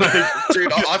 dude. Like,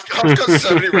 dude, I've got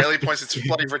so many rally points. It's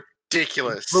bloody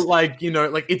ridiculous. But like,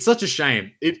 it's such a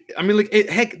shame.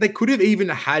 Heck, they could have even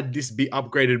had this be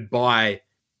upgraded by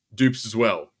dupes as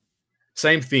well.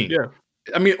 Same thing. Yeah.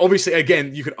 I mean, obviously,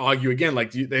 again, you could argue again,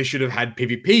 like they should have had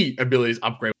PvP abilities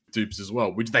upgrade with dupes as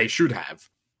well, which they should have.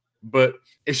 But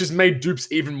it's just made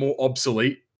dupes even more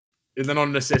obsolete. And they're not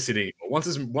a necessity anymore.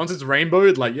 Once it's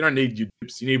rainbowed, like you don't need your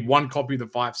dupes. You need one copy of the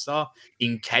 5-star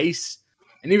in case.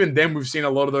 And even then, we've seen a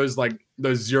lot of those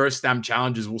those 0 stamp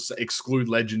challenges will exclude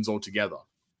legends altogether.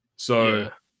 So,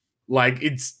 like,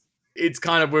 it's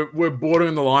kind of we're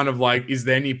bordering the line of like, is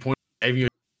there any point of saving?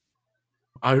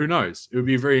 Who knows? It would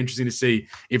be very interesting to see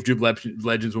if Dupe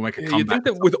Legends will make a comeback. You think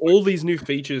that with all these new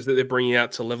features that they're bringing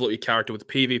out to level up your character with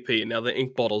PvP and now the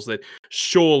ink bottles, that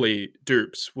surely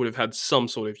dupes would have had some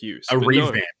sort of use. A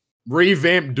revamp. No.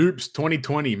 Revamp dupes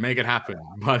 2020. Make it happen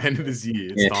by the end of this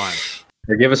year. It's time.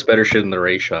 Or give us better shit in the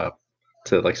Ray shop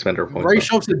to like spend our points. Ray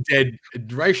shops are dead.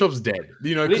 Ray shop's dead.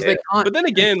 Because they can't. But then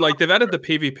again, like they've added the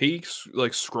PvP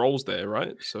like scrolls there,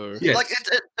 right? So like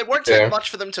it won't take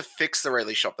much for them to fix the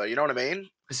Ray shop, though. You know what I mean?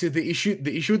 See, the issue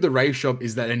with the Ray shop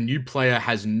is that a new player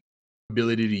has no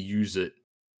ability to use it.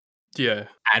 Yeah,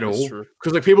 at all.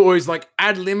 Because like people always like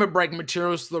add limit break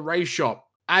materials to the Ray shop.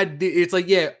 It's like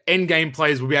end game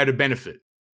players will be able to benefit.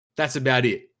 That's about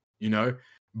it,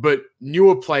 But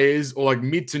newer players or like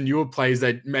mid to newer players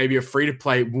that maybe are free to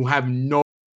play will have no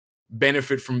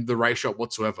benefit from the Ray shop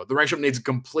whatsoever. The Ray shop needs a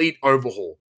complete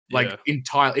overhaul.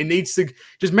 It needs to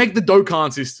just make the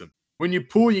Dokkan system. When you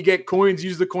pull, you get coins,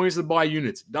 use the coins to buy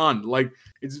units. Done. Like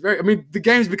the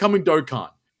game's becoming Dokkan.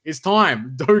 It's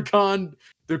time. Dokkan,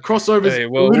 the crossovers. Hey,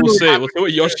 well, we'll see. We'll see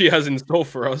what Yoshi has in store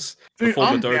for us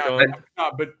before the Dokkan.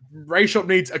 But Ray shop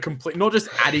needs a complete, not just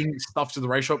adding stuff to the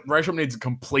Ray shop. Ray shop needs a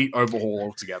complete overhaul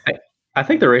altogether. I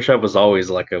think the Ray shop was always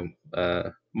like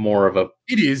a more of a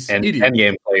end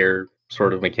game player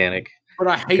sort of mechanic. But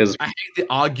I hate the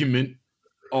argument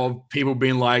of people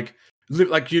being like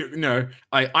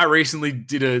I recently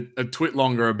did a tweet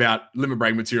longer about limit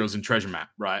break materials and treasure map,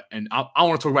 right? And I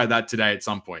want to talk about that today at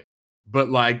some point. But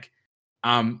like,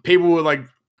 people were like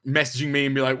messaging me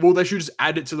and be like, well, they should just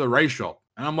add it to the Ray shop.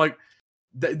 And I'm like,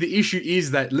 the issue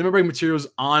is that limit break materials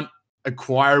aren't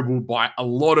acquirable by a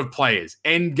lot of players,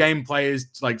 end game players,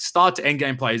 like start to end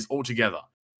game players altogether,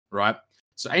 right?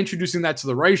 So introducing that to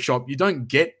the Ray shop, you don't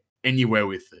get anywhere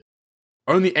with it.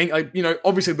 Only,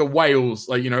 obviously the whales,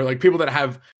 like people that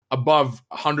have above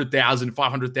 100,000,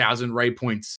 500,000 Ray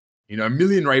points, a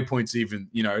million Ray points even,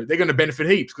 they're going to benefit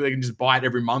heaps because they can just buy it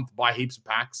every month, buy heaps of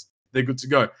packs. They're good to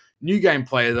go. New game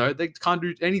player, though, they can't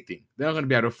do anything. They're not going to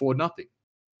be able to afford nothing.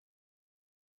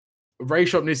 Ray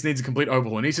shop needs a complete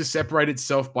overhaul. It needs to separate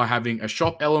itself by having a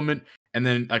shop element and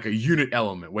then like a unit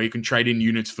element where you can trade in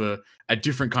units for a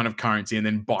different kind of currency and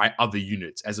then buy other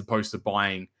units as opposed to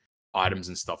buying items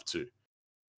and stuff too.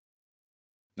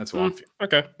 That's what I'm feeling.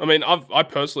 Okay. I mean, I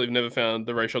personally have never found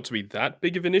the race shot to be that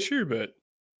big of an issue, but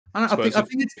I think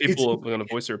it's people are going to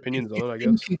voice their opinions on it. I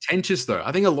guess contentious though.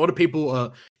 I think a lot of people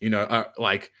are, are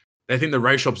like they think the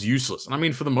race shop's useless, and I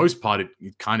mean for the most part, it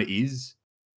kind of is.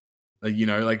 Like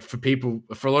like for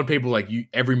a lot of people, like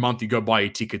every month you go buy your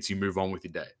tickets, you move on with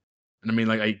your day. And I mean,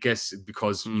 like I guess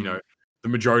because the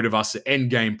majority of us are end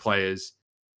game players.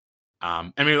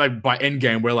 I mean, like by end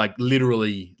game, we're like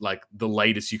literally like the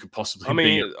latest you could possibly. I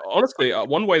mean, honestly,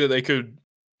 one way that they could,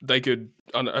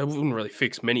 I wouldn't really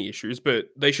fix many issues, but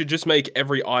they should just make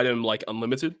every item like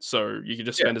unlimited, so you can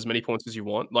just spend as many points as you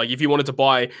want. Like if you wanted to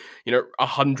buy,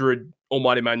 100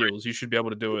 Almighty Manuals, you should be able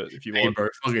to do it if you want. Bro,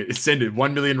 okay, send it.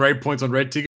 1 million raid points on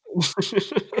red tickets.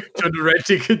 200 red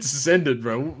tickets, send it,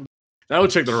 bro. That'll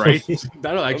check the rates.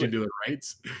 That'll actually do the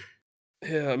rates.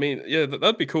 Yeah, I mean, yeah,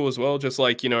 that'd be cool as well. Just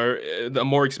like, a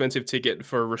more expensive ticket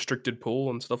for a restricted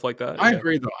pool and stuff like that. I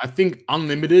agree, though. I think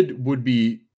unlimited would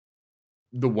be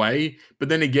the way, but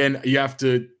then again, you have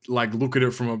to like look at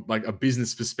it from a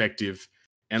business perspective,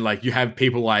 and like you have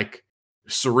people like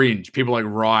Syringe, people like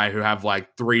Rye who have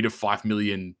like 3 to 5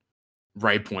 million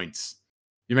raid points.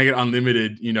 You make it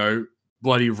unlimited,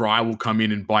 bloody Rye will come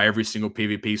in and buy every single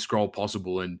PvP scroll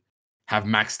possible and have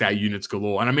maxed out units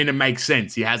galore. And I mean, it makes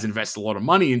sense. He has invested a lot of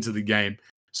money into the game,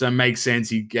 so it makes sense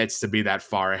he gets to be that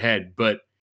far ahead. But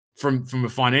from a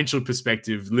financial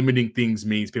perspective, limiting things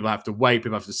means people have to wait,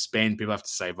 people have to spend, people have to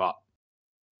save up.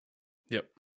 Yep.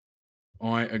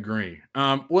 I agree.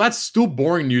 Well, that's still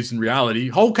boring news in reality.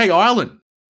 Whole Cake Island.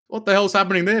 What the hell's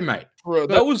happening there, mate? Bro,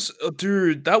 that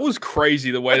was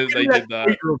crazy the way that they did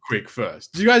that. Real quick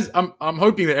first. Did you guys, I'm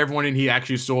hoping that everyone in here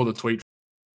actually saw the tweet.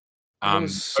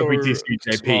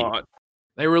 Smart.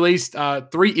 They released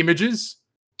 3 images.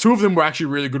 2 of them were actually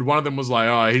really good. One of them was like,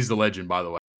 oh, he's the legend, by the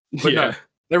way. But no,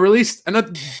 they released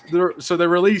they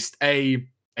released a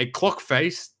clock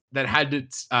face that had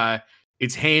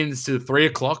its hands to 3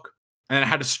 o'clock, and it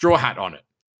had a straw hat on it.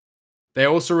 They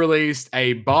also released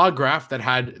a bar graph that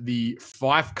had the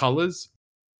 5 colors,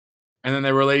 and then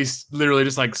they released literally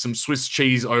just like some Swiss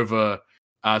cheese over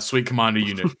Sweet Commander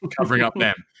unit covering up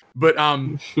them. But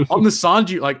on the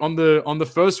Sanji, like on the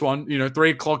first one, 3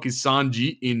 o'clock is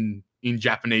Sanji in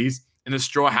Japanese, and the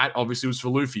straw hat obviously was for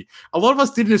Luffy. A lot of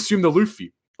us didn't assume the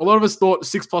Luffy. A lot of us thought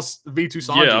 6+ V2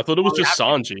 Sanji. Yeah, I thought it was just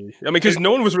Sanji. I mean, because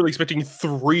no one was really expecting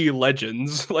 3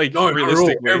 legends. Like, no,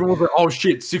 realistically, everyone was like, "Oh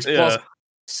shit,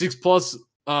 6+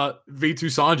 V2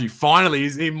 Sanji. Finally,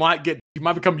 he might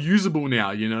become usable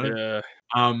now." Yeah.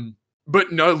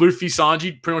 But no, Luffy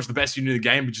Sanji, pretty much the best unit in the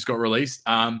game, which just got released.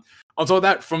 On top of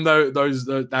that, from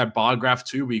that bar graph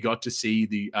too, we got to see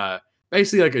the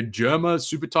basically like a Germa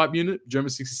super type unit, Germa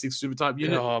 66 super type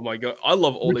unit. Oh my god, I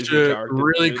love all these new characters.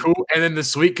 Really cool. And then the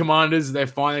Sweet Commanders, they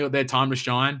finally got their time to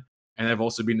shine, and they've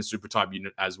also been a super type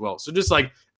unit as well. So just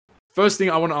like first thing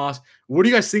I want to ask, what do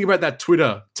you guys think about that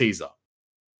Twitter teaser?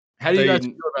 How do you guys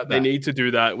feel about that? They need to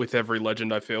do that with every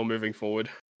legend, I feel, moving forward.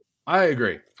 I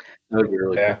agree. That would be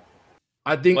really cool.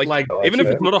 I think like even if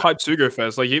it's not a hype Sugo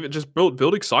fest, like even just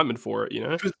build excitement for it,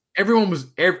 Because everyone was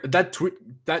that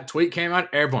tweet came out,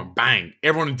 everyone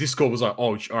in Discord was like,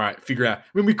 "Oh, all right, figure it out." I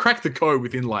mean, we cracked the code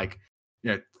within like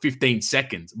 15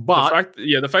 seconds. But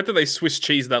the fact that they Swiss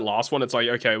cheese that last one, it's like,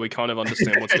 okay, we kind of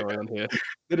understand what's going on here.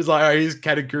 It is like, his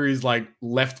category is like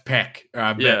left pec.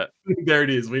 There it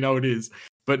is. We know it is.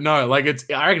 But no, like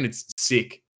I reckon it's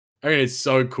sick. I reckon it's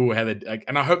so cool how they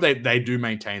and I hope they do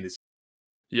maintain this.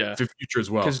 Yeah, for future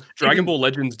as well. Because Dragon Ball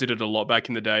Legends did it a lot back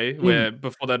in the day, where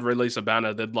before they'd release a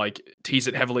banner, they'd like tease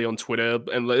it heavily on Twitter,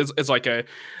 and it's like a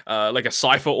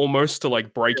cipher almost to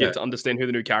like break it to understand who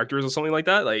the new character is or something like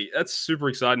that. Like that's super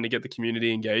exciting to get the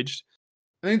community engaged.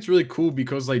 I think it's really cool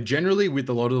because like generally with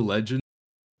a lot of the Legends,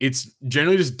 it's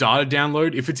generally just data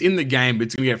download. If it's in the game,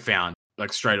 it's gonna get found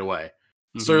like straight away.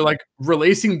 Mm-hmm. So like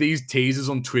releasing these teasers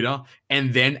on Twitter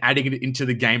and then adding it into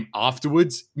the game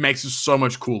afterwards makes it so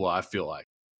much cooler. I feel like.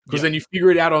 Because then you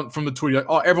figure it out from the Twitter. Like,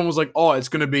 oh, everyone was like, "Oh, it's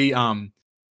going to be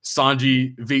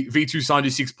Sanji V2 Sanji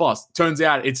 6+." Turns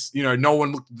out it's no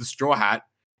one looked at the straw hat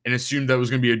and assumed that it was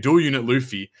going to be a dual unit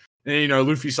Luffy. And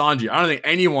Luffy Sanji. I don't think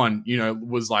anyone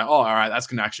was like, "Oh, all right, that's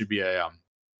going to actually be a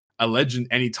legend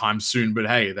anytime soon." But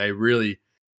hey, they really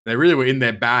were in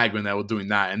their bag when they were doing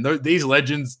that. And these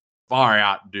legends far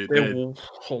out, dude.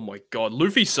 Oh my god,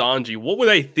 Luffy Sanji. What were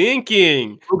they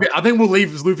thinking? Okay, I think we'll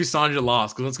leave Luffy Sanji to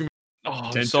last because that's going to.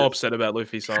 Oh, I'm so upset about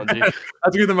Luffy Sanji. That's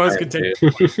gonna be the most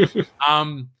contentious.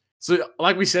 So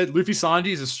like we said, Luffy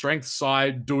Sanji is a strength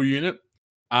side dual unit.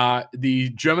 The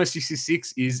Germa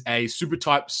 66 is a super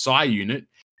type Psy unit,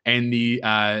 and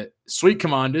the Sweet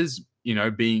Commanders,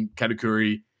 being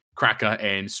Katakuri, Cracker,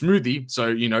 and Smoothie. So,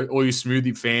 you know, all you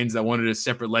Smoothie fans that wanted a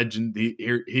separate legend,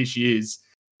 here she is.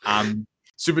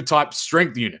 Super type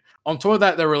strength unit. On top of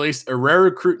that, they released a rare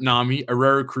recruit Nami, a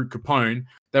rare recruit Capone.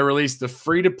 They released the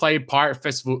free-to-play Pirate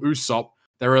Festival Usopp.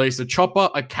 They released a Chopper,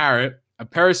 a Carrot, a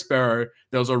Perospero.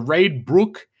 There was a Raid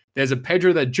Brook. There's a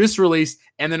Pedro that just released,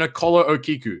 and then a Kolo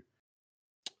Okiku.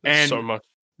 And so much.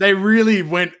 They really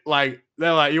went like,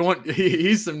 they're like,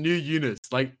 here's some new units.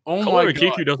 Like, oh Kolo my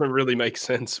Okiku god. doesn't really make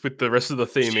sense with the rest of the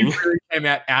theming. She really came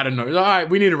out of nowhere. All right,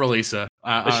 we need to release her.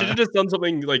 They should have just done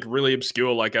something like really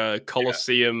obscure, like a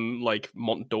Colosseum, like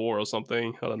Mont d'Or or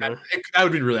something. I don't know. That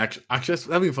would be really actually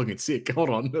that'd be fucking sick. Hold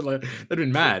on, like, that'd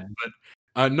been mad.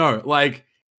 But no, like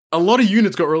a lot of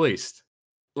units got released.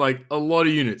 Like a lot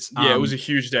of units. Yeah, it was a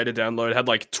huge data download. It had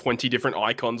like 20 different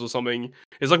icons or something.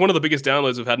 It's like one of the biggest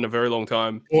downloads we've had in a very long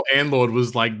time. Well, Andlord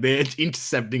was like there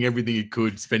intercepting everything he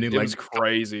could, spending It like was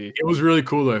crazy. It was really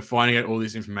cool though, finding out all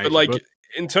this information. But like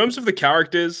in terms of the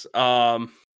characters,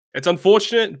 it's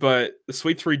unfortunate, but the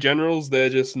Sweet 3 Generals, they're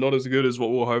just not as good as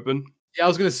what we were hoping. Yeah, I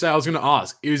was gonna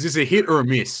ask, is this a hit or a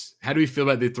miss? How do we feel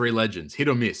about the 3 legends? Hit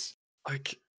or miss?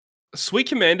 Like Sweet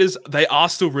Commanders, they are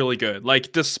still really good.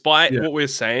 Like, despite what we're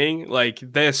saying, like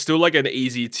they're still like an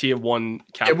easy tier 1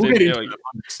 captain. Yeah, we'll get into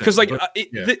because like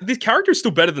this character is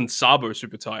still better than Sabo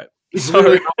super type. It's So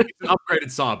really it's an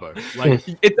upgraded Sabo. Like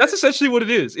that's essentially what it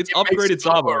is. It's upgraded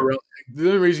Sabo. The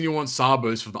only reason you want Sabo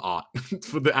is for the art,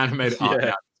 for the animated art.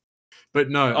 Yeah. But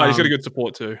no, he's got a good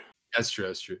support too. That's true.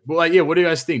 That's true. But like, yeah, what do you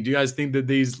guys think? Do you guys think that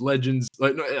these legends,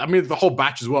 like, I mean, the whole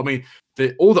batch as well? I mean,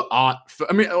 all the art.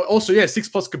 Also, yeah, 6+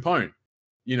 Capone.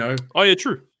 You know. Oh yeah,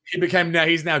 true.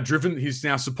 He's now driven. He's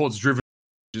now supports driven.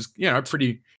 Just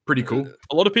pretty cool.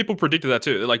 A lot of people predicted that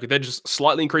too. Like they just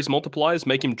slightly increase multipliers,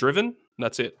 make him driven.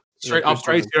 That's it. Straight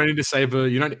upgrades. You don't need to save a.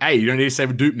 You don't need to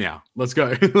save a dupe now. Let's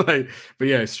go. But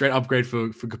yeah, straight upgrade for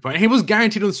Capone. He was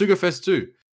guaranteed on Sugafest too.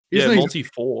 He's multi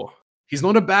 4. He's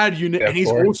not a bad unit, Yeah, and he's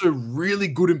 4. also really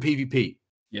good in PvP.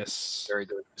 Yes, very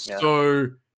good. Yeah. So,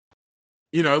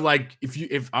 you know, like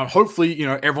if hopefully, you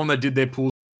know, everyone that did their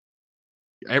pools,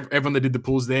 everyone that did the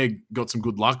pools there got some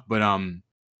good luck. But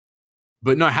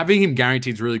no, having him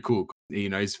guaranteed is really cool. You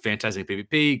know, he's fantastic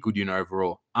PvP, good unit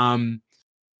overall.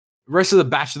 Rest of the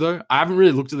batch though, I haven't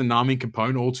really looked at the Nami and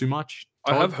Capone all too much.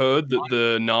 I have heard that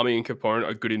the Nami and Capone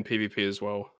are good in PvP as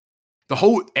well.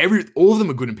 All of them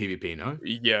are good in PvP, no?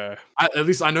 Yeah. At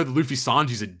least I know that Luffy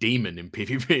Sanji's a demon in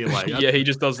PvP. Like, yeah, he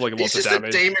just does like lots of damage.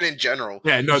 He's just a demon in general.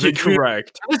 Yeah, no, you're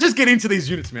correct. Let's just get into these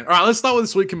units, man. All right, let's start with the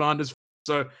Sweet Commanders.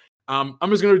 So, I'm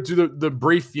just going to do the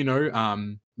brief, you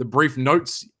know, the brief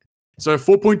notes. So,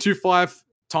 4.25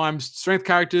 times strength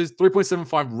characters,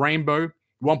 3.75 rainbow,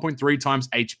 1.3 times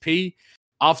HP.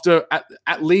 After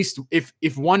at least if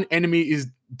one enemy is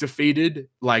defeated,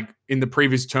 like in the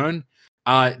previous turn,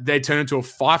 they turn into a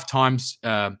 5 times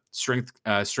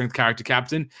strength character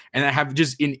captain, and they have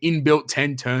just an inbuilt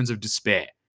 10 turns of despair.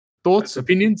 Thoughts,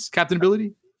 opinions, captain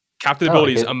ability? Captain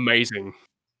ability is amazing.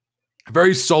 A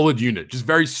very solid unit, just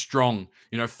very strong.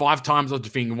 You know, 5 times of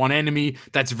defeating one enemy.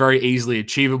 That's very easily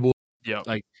achievable. Yeah,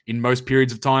 like in most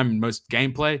periods of time, in most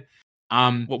gameplay.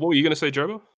 What were you gonna say,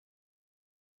 Jobo?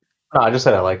 No, I just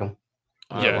said I like him.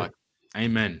 Yeah.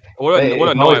 Amen. What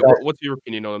a Knight? What's your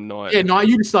opinion on Knight? Yeah, Knight,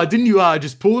 you decide. Didn't you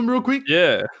just pull him real quick?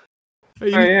 Yeah. Oh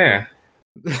yeah.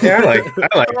 Yeah, I like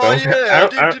Oh them.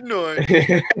 yeah, didn't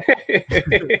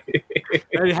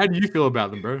I? How do you feel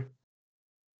about them, bro?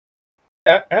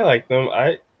 I like them.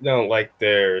 I don't like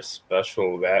their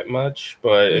special that much,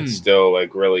 but it's still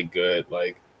like really good.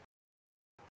 Like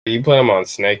you put them on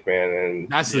Snake Man, and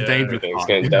that's the dangerous everything's part.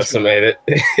 gonna decimate it.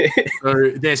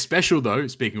 So their special, though,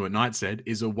 speaking of what Knight said,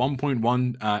 is a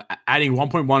 1.1, adding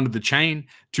 1.1 to the chain,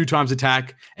 2 times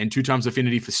attack, and 2 times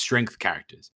affinity for strength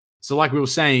characters. So, like we were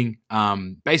saying,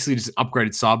 basically just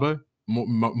upgraded Sabo,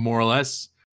 more or less.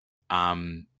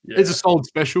 It's a solid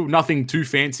special, nothing too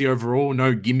fancy overall,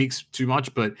 no gimmicks too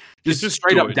much, but just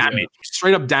straight up damage,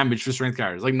 straight up damage for strength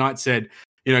characters. Like Knight said,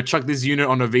 you know, chuck this unit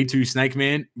on a V2 Snake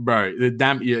Man, bro.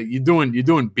 You're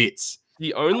doing bits.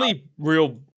 The only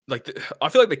real I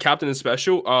feel like the captain and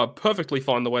special are perfectly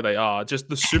fine the way they are. Just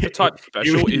the super type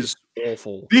special is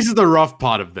awful. This is the rough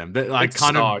part of them that like It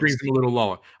kind of sucks. brings them a little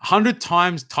lower. 100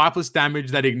 times typeless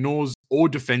damage that ignores all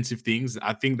defensive things.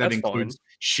 I think that That's includes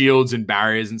fine. shields and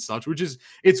barriers and such, which is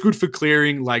it's good for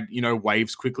clearing like you know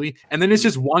waves quickly. And then it's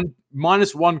just -1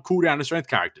 cooldown to strength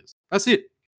characters. That's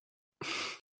it.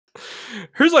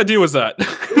 Whose idea was that?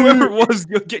 Whoever it was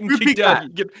getting Who kicked picked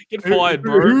out, get fired,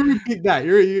 bro. Who picked that?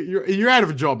 You're out of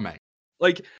a job, mate.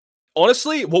 Like,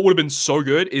 honestly, what would have been so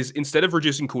good is instead of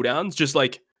reducing cooldowns, just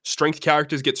like strength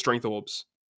characters get strength orbs.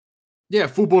 Yeah,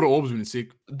 full border orbs would have been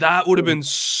sick. That would have been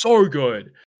so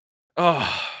good.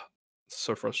 Oh,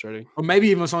 so frustrating. Or maybe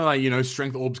even something like,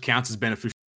 strength orbs counts as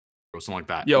beneficial or something like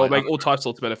that. Yeah, or like, make all type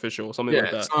slots beneficial or something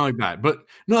like that. Something like that. But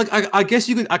no, like I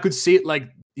guess I could see it like,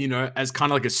 as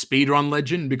kind of like a speedrun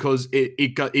legend because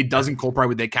it does incorporate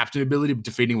with their captain ability of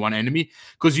defeating one enemy.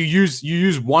 Because you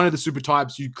use one of the super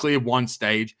types, you clear one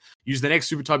stage. Use the next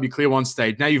super type, you clear one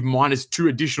stage. Now you've minus 2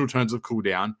 additional turns of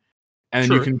cooldown. And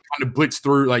then you can kind of blitz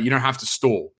through, like you don't have to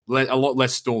stall. A lot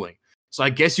less stalling. So I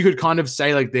guess you could kind of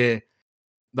say like they're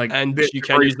like, and they're you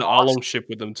can very use the fast. Arlong ship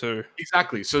with them too.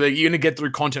 Exactly. So that you're gonna get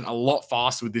through content a lot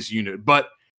faster with this unit, but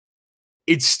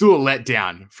it's still a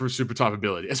letdown for a super type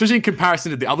ability, especially in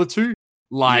comparison to the other two.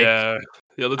 Like, yeah,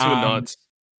 the other two are nuts.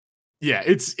 Yeah,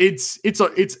 it's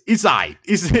I.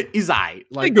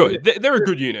 Like, They're good. They're a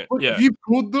good unit. If Yeah. you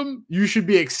pulled them, you should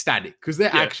be ecstatic because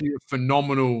they're Yeah. actually a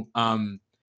phenomenal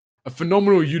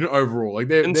unit overall. Like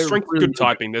they're strength really good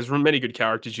typing. There's many good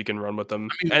characters you can run with them,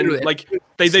 I mean, and literally, like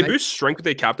they Snake- boost strength with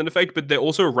their captain effect, but they're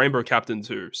also a rainbow captain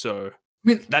too. So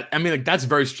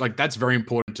that's very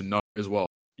important to know as well.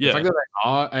 The yeah, fact that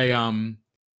they are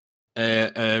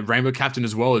a rainbow captain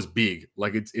as well is big.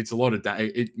 Like it's a lot of that.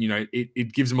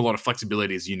 It gives them a lot of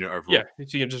flexibility as a unit overall. yeah.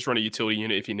 You can just run a utility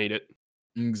unit if you need it.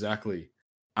 Exactly.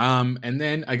 And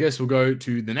then I guess we'll go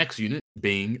to the next unit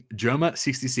being Germa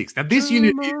 66. Now this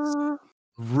unit is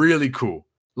really cool.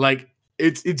 Like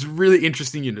it's really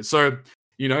interesting unit. So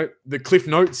the cliff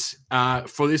notes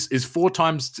for this is 4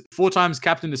 times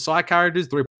captain to side characters,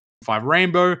 3.5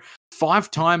 rainbow,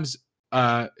 5 times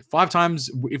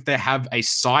if they have a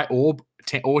sight orb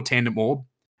or tandem orb.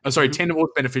 Tandem orb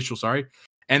beneficial, sorry.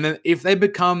 And then if they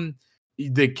become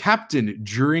the captain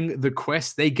during the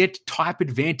quest, they get type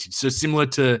advantage. So similar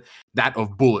to that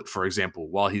of Bullet, for example,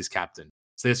 while he's captain.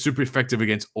 So they're super effective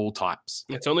against all types.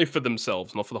 It's only for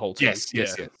themselves, not for the whole team.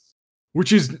 Yes.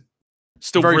 Which is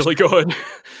still very really good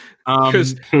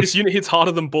because Um, this unit hits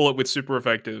harder than Bullet with super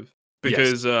effective.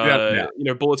 Because Yeah.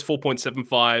 Bullet's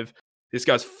 4.75. This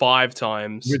guy's 5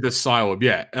 times. with the Psyorb,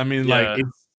 yeah. I mean, Yeah. like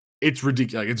it's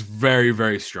ridiculous. Like, it's very,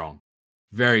 very strong.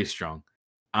 Very strong.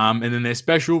 And then their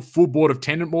special full board of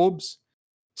tandem orbs.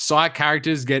 Side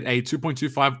characters get a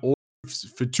 2.25 orbs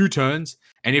for 2 turns,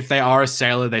 and if they are a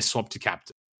sailor, they swap to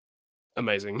captain.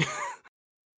 Amazing.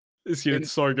 This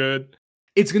unit's so good.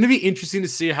 It's going to be interesting to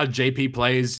see how JP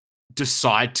players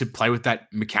decide to play with that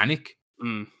mechanic.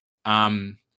 Mm.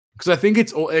 Because I think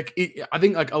it's all like I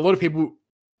think like a lot of people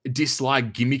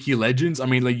dislike gimmicky legends. I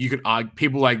mean, like you could argue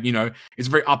people like it's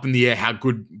very up in the air how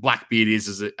good Blackbeard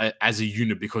is as a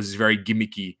unit because he's very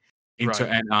gimmicky.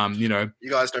 And you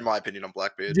guys know my opinion on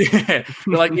Blackbeard. Yeah,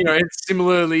 but like it's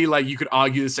similarly like you could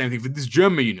argue the same thing for this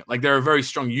German unit. Like they're a very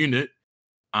strong unit.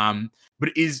 But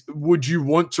would you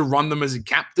want to run them as a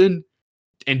captain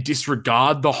and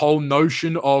disregard the whole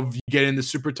notion of getting the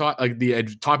super type, like the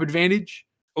type advantage?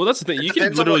 Well, that's the thing. It You can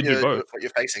depends on literally do both. what you're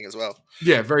facing as well.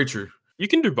 Yeah, very true. You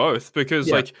can do both because,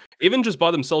 Yeah. like, even just by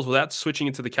themselves without switching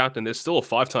into the captain, there's still a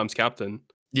 5 times captain.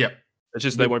 Yeah. It's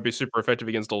just they won't be super effective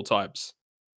against all types.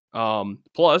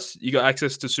 Plus, you got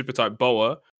access to super type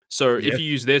Boa. So Yeah. if you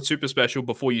use their super special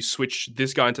before you switch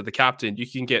this guy into the captain, you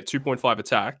can get 2.5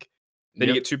 attack. Then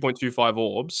you get 2.25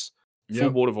 orbs, full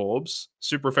board of orbs,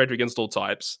 super effective against all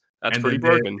types. That's And pretty then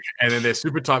broken. And then their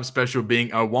super type special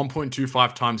being a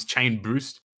 1.25 times chain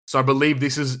boost. So I believe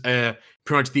this is pretty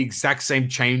much the exact same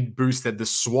chain boost that the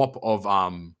swap of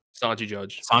Sanji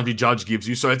Judge. Sanji Judge gives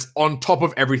you. So it's on top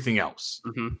of everything else.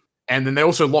 Mm-hmm. And then they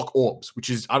also lock orbs, which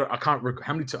is I can't recall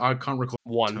how many. I can't recall.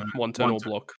 One turn orb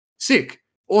block. Sick,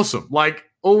 awesome. Like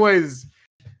always,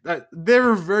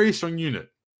 they're a very strong unit.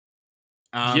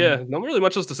 Yeah, not really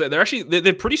much else to say.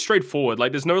 They're pretty straightforward.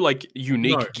 Like there's no like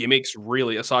unique gimmicks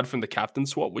really, aside from the captain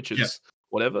swap, which is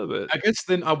whatever. But I guess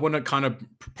then I want to kind of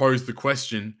propose the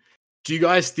question: do you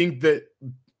guys think that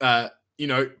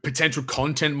potential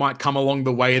content might come along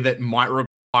the way that might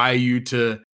require you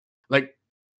to like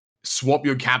swap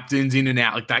your captains in and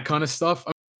out, like that kind of stuff?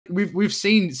 I mean, we've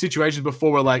seen situations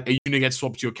before where like a unit gets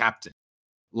swapped to your captain.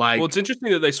 Like, well, it's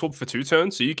interesting that they swap for 2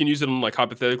 turns, so you can use it on like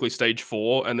hypothetically stage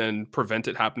 4 and then prevent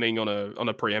it happening on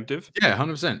a preemptive. Yeah,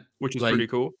 100%. Which is like, pretty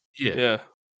cool. Yeah.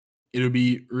 It'll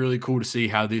be really cool to see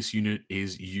how this unit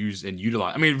is used and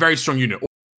utilized. I mean, very strong unit.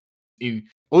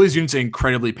 All these units are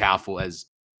incredibly powerful as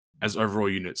overall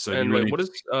units. So and wait, what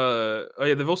is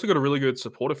they've also got a really good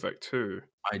support effect too.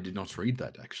 I did not read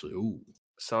that actually. Ooh.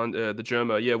 The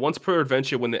Germa, once per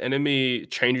adventure, when the enemy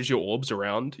changes your orbs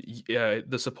around,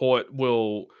 the support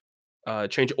will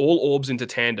change all orbs into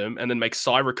tandem and then make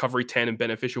Psy recovery tandem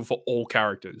beneficial for all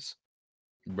characters.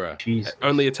 Bruh. Jesus.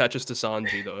 Only attaches to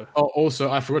Sanji though. Oh, also,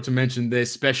 I forgot to mention their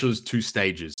special is 2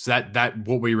 stages. So that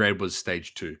what we read was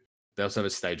stage 2. They also have a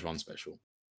stage 1 special.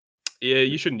 Yeah,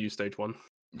 you shouldn't use stage 1.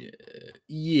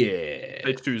 Yeah.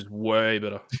 Stage 2 is way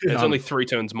better. It's only 3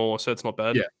 turns more, so it's not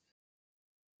bad. Yeah.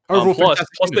 Overall, plus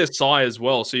fantastic there's Psy as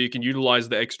well, so you can utilize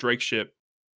the X-Drake ship.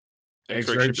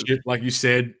 X-Drake ship, like you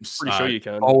said. Pretty sure you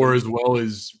can. Boa as well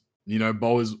is,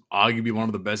 Boa is arguably one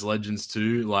of the best legends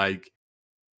too. Like,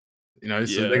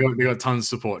 so they got tons of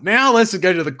support. Now let's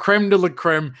go to the creme de la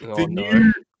creme,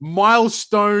 new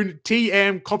milestone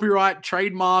TM copyright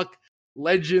trademark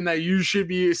legend that you should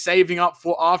be saving up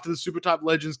for after the Super Type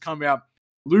Legends come out.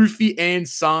 Luffy and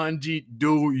Sanji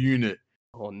dual unit.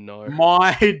 Oh no.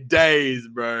 My days,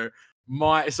 bro.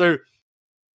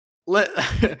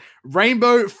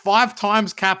 Rainbow 5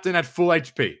 times captain at full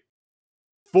HP.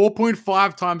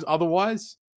 4.5 times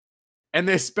otherwise. And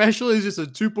their special is just a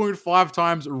 2.5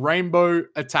 times rainbow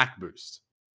attack boost.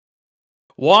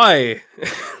 Why?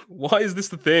 Why is this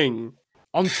the thing?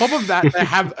 On top of that, they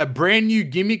have a brand new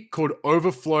gimmick called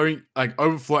overflow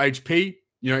HP,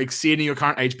 exceeding your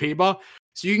current HP bar.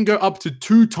 So you can go up to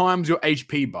 2 times your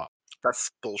HP bar.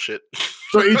 That's bullshit.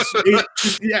 So that's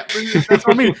what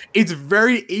I mean. It's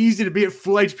very easy to be at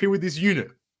full HP with this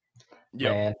unit. Yeah.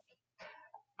 Man,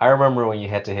 I remember when you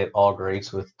had to hit all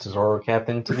greats with Tesoro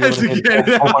Captain to be able to hit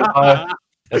 4.5.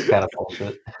 That's kind of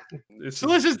bullshit. So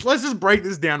let's just break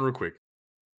this down real quick.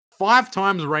 5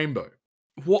 times rainbow.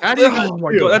 What? How do you Oh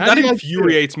my feel? god, How that do you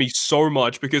infuriates me so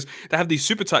much because they have these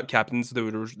super type captains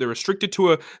that they're restricted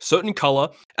to a certain color,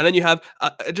 and then you have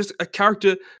just a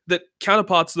character that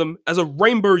counterparts them as a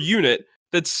rainbow unit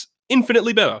that's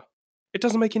infinitely better. It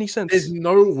doesn't make any sense. There's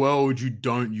no world you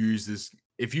don't use this.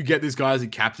 If you get this guy as a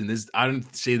captain, I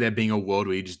don't see there being a world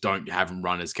where you just don't have him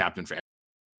run as captain forever.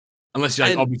 Unless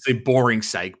you're obviously boring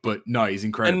sake, but no, he's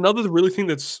incredible. And another really thing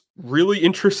that's really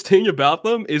interesting about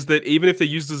them is that even if they're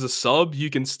used as a sub, you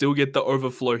can still get the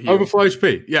overflow heal. Overflow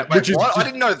HP, yeah. Wait, what? I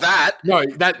didn't know that.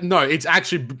 No, it's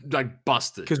actually like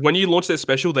busted. Because when you launch their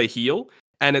special, they heal,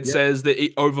 and it says that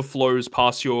it overflows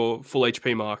past your full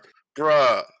HP mark.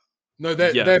 Bruh. No,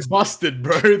 they're busted,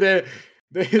 bro. They're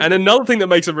And another thing that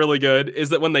makes them really good is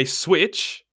that when they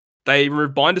switch, they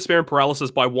remove Bind, Despair, and Paralysis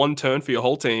by 1 turn for your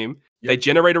whole team. They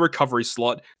generate a recovery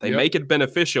slot. They make it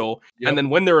beneficial. And then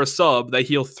when they're a sub, they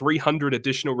heal 300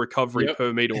 additional recovery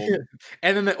per meter.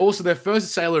 And then also their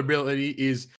first sailor ability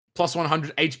is plus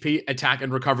 100 HP attack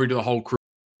and recovery to the whole crew.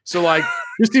 So like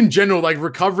just in general, like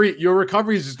your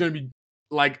recovery is just going to be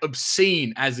like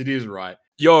obscene as it is, right?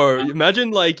 Yo, imagine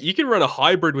like you can run a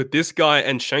hybrid with this guy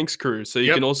and Shanks crew, so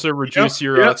you can also reduce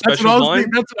your special line.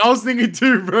 That's what I was thinking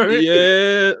too, bro.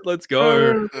 Yeah, let's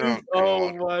go.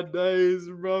 Oh my days,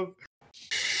 bro.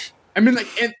 I mean, like,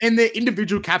 and their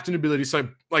individual captain abilities. So,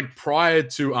 like, prior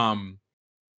to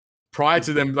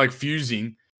them like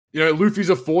fusing, Luffy's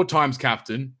a 4 times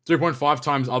captain, 3.5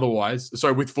 times otherwise.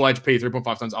 Sorry, with full HP,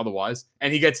 3.5 times otherwise,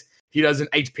 and he does an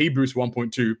HP boost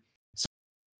 1.2.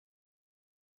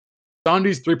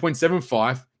 Sanji's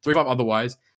 3.75, 3.5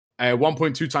 otherwise,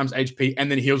 1.2 times HP, and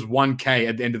then heals 1k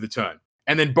at the end of the turn.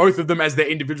 And then both of them, as their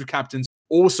individual captains,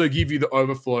 also give you the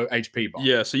overflow HP bar.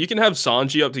 Yeah, so you can have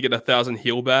Sanji up to get 1,000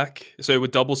 heal back. So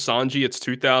with double Sanji, it's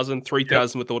 2,000,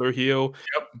 3,000 with auto heal.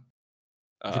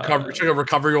 Yep.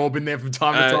 Recovery orb in there from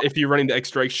time to time. If you're running the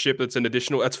X-Drake ship, that's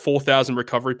 4,000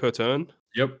 recovery per turn.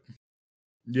 Yep.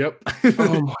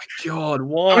 Oh my god,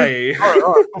 why?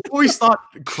 All right. Before we start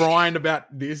crying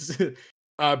about this,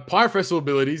 Pyre Festival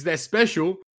abilities, they're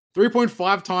special.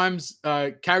 3.5 times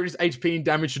characters' HP and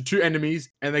damage to 2 enemies,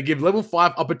 and they give level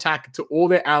 5 up attack to all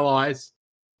their allies.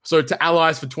 So to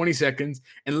allies for 20 seconds,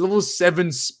 and level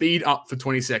 7 speed up for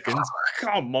 20 seconds. Oh,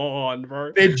 come on,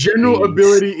 bro. Their general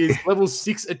ability is level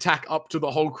 6 attack up to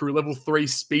the whole crew, level 3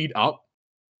 speed up.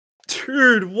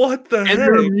 Dude, what the heck?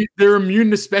 And they're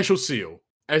immune to special seal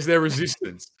as their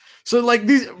resistance. So like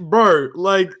these, bro,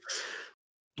 like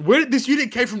where did this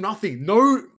unit came from? Nothing.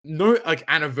 No like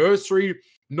anniversary.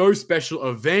 No special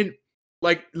event,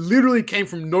 like literally came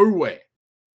from nowhere.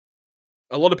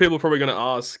 A lot of people are probably going to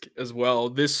ask as well.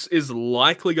 This is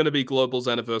likely going to be Global's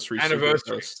anniversary.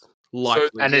 Likely.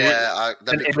 So, and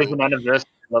it was an anniversary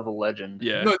level legend.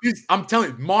 Yeah. No, I'm telling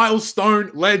you,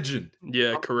 milestone legend.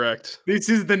 Yeah, correct. This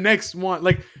is the next one.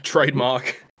 Like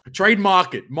trademark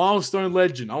it. Milestone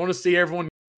legend. I want to see everyone.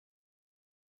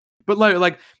 But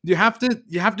like you have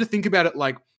to think about it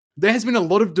like. There has been a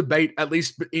lot of debate, at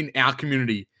least in our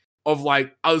community, of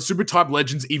like, are the super type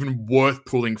legends even worth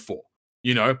pulling for?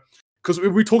 Because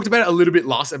we talked about it a little bit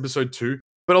last episode too.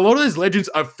 But a lot of those legends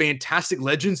are fantastic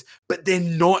legends, but they're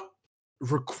not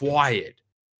required.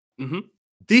 Mm-hmm.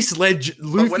 This legend,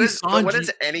 Luffy But Sanji. when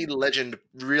has any legend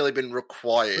really been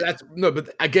required?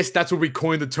 But I guess that's what we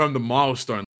coined the term the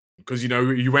milestone, because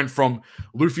you went from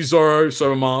Luffy Zoro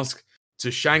Sober Mask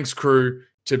to Shanks crew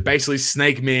to basically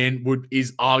Snake Man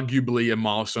is arguably a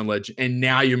milestone legend, and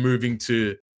now you're moving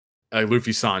to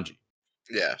Luffy Sanji.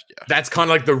 Yeah. That's kind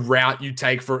of like the route you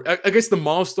take for. I guess the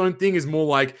milestone thing is more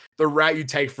like the route you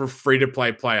take for a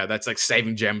free-to-play player that's like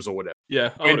saving gems or whatever. Yeah,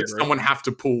 and does someone have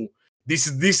to pull? This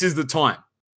is the time.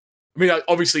 I mean,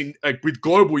 obviously, like with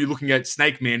global, you're looking at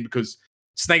Snake Man because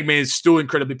Snake Man is still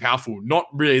incredibly powerful. Not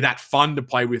really that fun to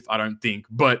play with, I don't think,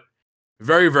 but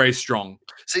very, very strong.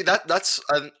 See, that's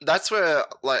where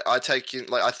like I take in,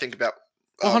 like I think about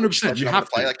 100%. You have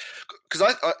to play, like,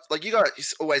 because I like you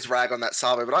guys always rag on that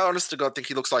Sabo, but I honest to God think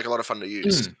he looks like a lot of fun to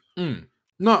use.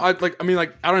 No, I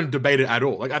don't debate it at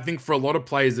all. Like, I think for a lot of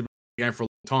players that have been game for a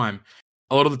long time,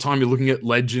 a lot of the time you're looking at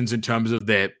legends in terms of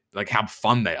their like how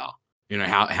fun they are.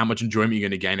 How much enjoyment you're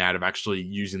going to gain out of actually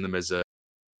using them as a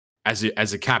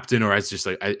captain or as just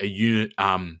like a unit.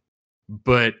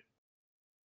 But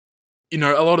a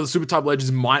lot of the super type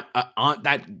legends aren't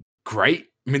that great.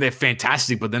 I mean, they're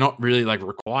fantastic, but they're not really like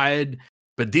required.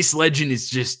 But this legend is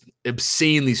just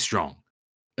obscenely strong,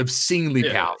 obscenely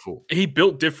powerful. He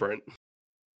built different.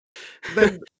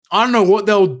 I don't know what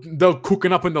they're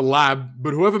cooking up in the lab,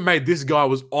 but whoever made this guy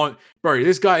was on. Bro,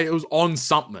 this guy was on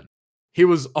something. He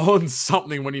was on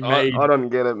something when he made. I don't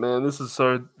get it, man. This is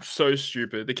so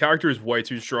stupid. The character is way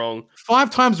too strong. 5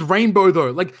 times rainbow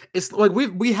though. Like it's like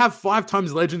we have 5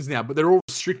 times legends now, but they're all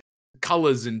strict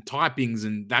colors and typings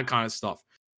and that kind of stuff.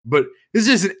 But this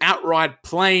is an outright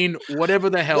plain whatever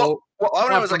the hell. Well, I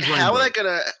know is like how are they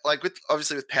gonna like with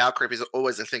power creep is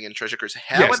always a thing in Treasure Cruise.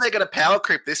 How are they gonna power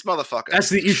creep this motherfucker? That's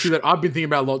the issue that I've been thinking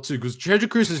about a lot too, because Treasure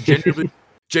Cruise has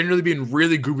generally been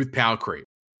really good with power creep.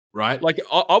 Right, like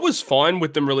I was fine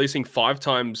with them releasing 5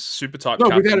 times super type. No,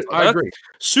 I agree.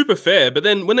 Super fair, but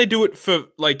then when they do it for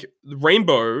like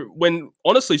Rainbow, when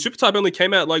honestly super type only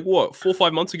came out like what 4 or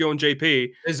 5 months ago on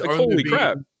JP, like, holy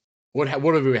crap! What have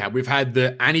we had? We've had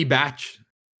the Annie batch,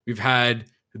 we've had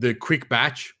the Quick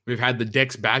batch, we've had the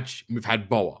Dex batch, and we've had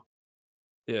Boa.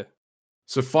 Yeah,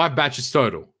 so 5 batches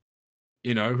total.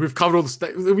 We've covered all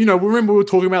the. Remember we were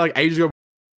talking about like ages ago,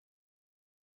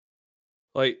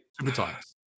 like super types.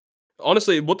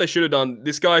 Honestly, what they should have done,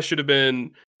 this guy should have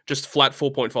been just flat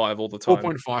 4.5 all the time.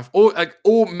 4.5.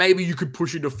 Or maybe you could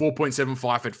push it to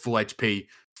 4.75 at full HP,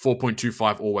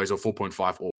 4.25 always, or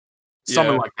 4.5 always.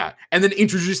 Something like that. And then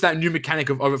introduce that new mechanic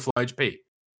of overflow HP.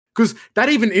 Because that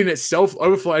even in itself,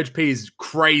 overflow HP is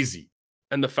crazy.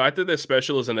 And the fact that their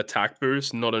special is an attack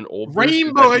boost, not an orb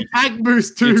Rainbow boost. attack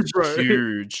boost too, bro.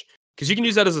 Huge. Because you can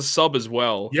use that as a sub as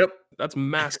well. Yep. That's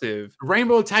massive.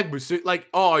 Rainbow attack boost. So, like,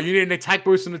 you need an attack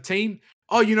boost on the team?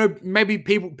 Maybe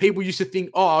people used to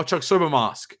think, I'll chuck Sober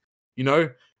Mask. You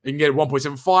can get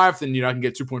 1.75, then, I can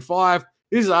get 2.5.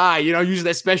 This is, use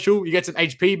their special. You get some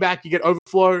HP back, you get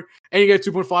overflow, and you get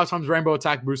 2.5 times rainbow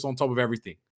attack boost on top of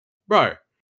everything. Bro,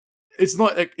 it's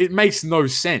not, it makes no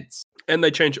sense. And they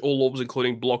change all orbs,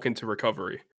 including block into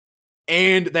recovery.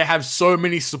 And they have so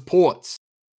many supports.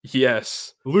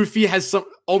 Yes. Luffy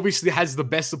obviously has the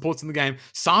best supports in the game.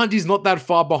 Sanji's not that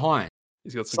far behind.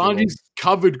 He's got some Sanji's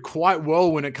covered quite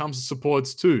well when it comes to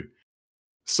supports too.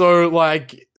 So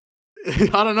like, I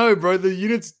don't know, bro. The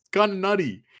unit's kind of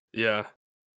nutty. Yeah.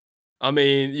 I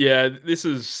mean, yeah, this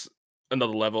is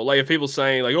another level. Like if people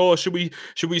saying like, should we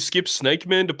skip Snake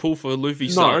Man to pull for Luffy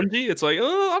Sanji? It's like,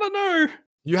 I don't know.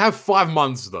 You have 5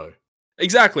 months though.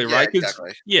 Exactly, right?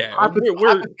 Exactly. Yeah.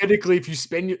 Hypothetically, if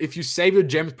you save your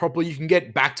gems properly, you can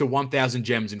get back to 1,000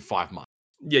 gems in 5 months.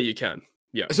 Yeah, you can.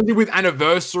 Yeah. Especially with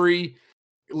anniversary,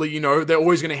 they're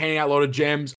always going to hand out a lot of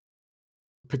gems.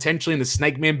 Potentially in the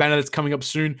Snake Man banner that's coming up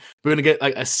soon, we're going to get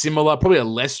like a similar, probably a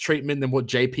less treatment than what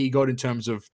JP got in terms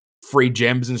of free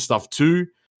gems and stuff too.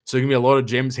 So there's going to be a lot of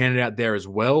gems handed out there as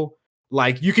well.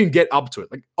 Like you can get up to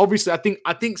it. Like obviously, I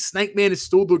think Snake Man is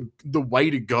still the way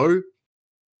to go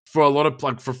for a lot of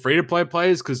for free to play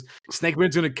players, because Snake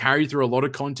Man's going to carry through a lot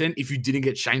of content if you didn't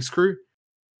get Shanks crew.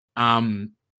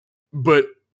 But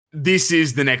this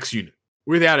is the next unit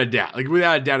without a doubt. Like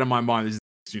without a doubt in my mind, this is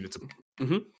the next unit.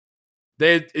 Mm-hmm.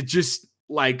 It's just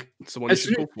like it's the one you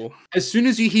should pull for. As soon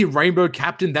as you hear Rainbow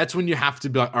Captain, that's when you have to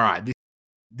be like, all right,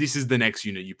 this is the next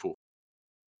unit you pull.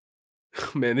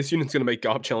 Man, this unit's going to make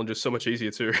Garp challenges so much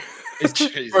easier too.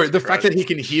 Bro, the fact that he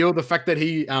can heal, the fact that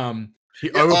he actually,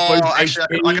 I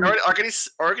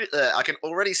can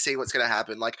already see what's gonna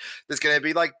happen. Like, there's gonna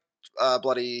be like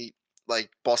bloody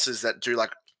like bosses that do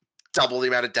like double the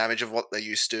amount of damage of what they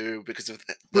used to because of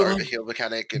the But, overheal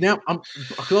mechanic. And, Now, I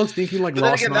was thinking like but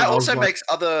then last again, night. that I was also like, makes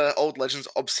other old legends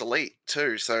obsolete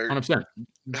too. So 100%.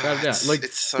 Without a doubt. Like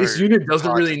it's so this unit doesn't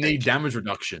hard to really need think. damage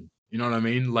reduction. You know what I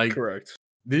mean? Like Correct.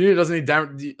 the unit doesn't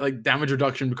need damage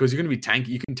reduction because you're going to be tanky.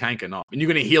 You can tank enough, and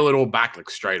you're going to heal it all back like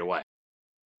straight away.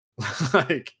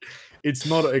 Like it's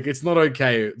not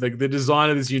okay. Like the design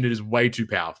of this unit is way too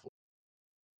powerful.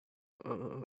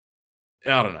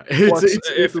 I don't know.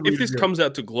 If this comes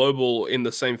out to global in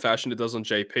the same fashion it does on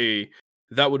JP,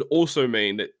 that would also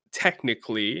mean that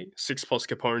technically 6+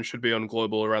 Capone should be on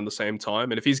global around the same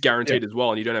time. And if he's guaranteed as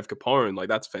well and you don't have Capone, like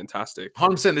that's fantastic.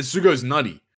 100%. The Sugo's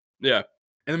nutty. Yeah.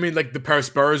 And I mean, like the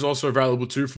Perispero is also available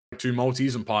too for like 2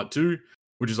 multis in part 2,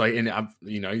 which is like, and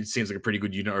it seems like a pretty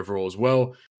good unit overall as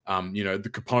well. The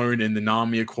Capone and the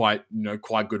Nami are quite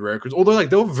good rare cards. Although like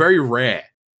they were very rare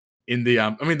in the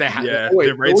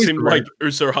the raid seemed like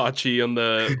Usohachi on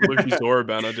the Luffy Zoro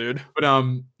banner, dude. But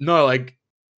no, like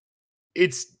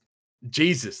it's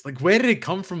Jesus. Like where did it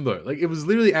come from though? Like it was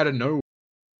literally out of nowhere.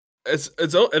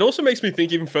 It also makes me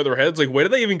think even further ahead. It's like, where do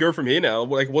they even go from here now?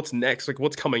 Like, what's next? Like,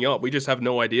 what's coming up? We just have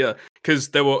no idea because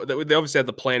they obviously had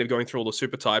the plan of going through all the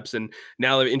super types, and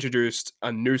now they've introduced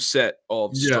a new set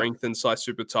of strength and size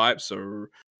super types. So,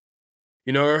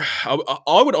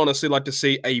 I would honestly like to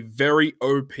see a very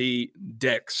OP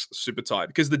Dex super type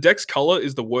because the Dex color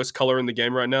is the worst color in the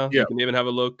game right now. You can even have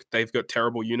a look. They've got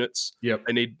terrible units. They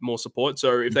need more support.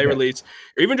 So if they release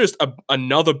even just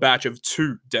another batch of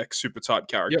 2 Dex super type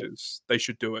characters, they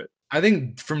should do it. I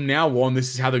think from now on,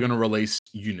 this is how they're going to release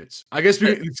units. I guess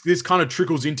this kind of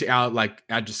trickles into our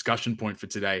discussion point for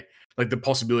today, like the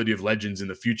possibility of legends in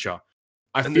the future.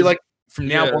 I feel like from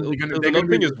now on, the other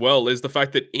thing as well is the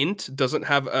fact that Int doesn't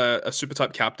have a super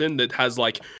type captain that has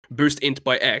like boost Int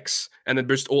by X and then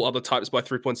boost all other types by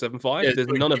 3.75. There's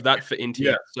none of that for Int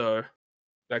yet, so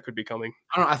that could be coming.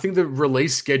 I think the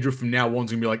release schedule from now on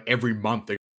is going to be like every month,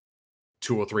 they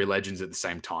 2 or 3 legends at the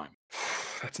same time.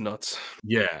 That's nuts.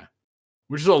 Yeah,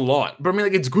 which is a lot. But I mean,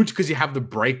 like it's good because you have the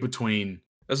break between.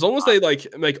 As long as they like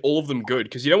make all of them good,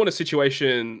 because you don't want a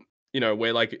situation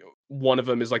where like one of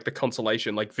them is like the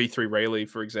consolation, like V3 Rayleigh,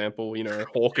 for example,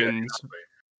 Hawkins.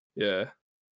 Yeah.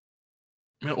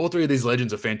 I mean, all 3 of these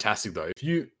legends are fantastic though. If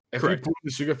you put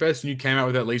the Sugar Fest and you came out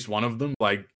with at least one of them,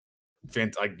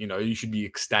 you should be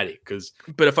ecstatic because.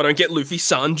 But if I don't get Luffy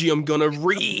Sanji, I'm gonna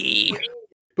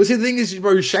But see, the thing is,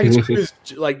 bro, Shanks crew is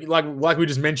like we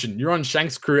just mentioned. You're on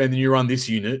Shanks crew and then you're on this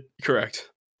unit. Correct.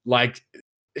 Like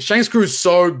Shanks crew is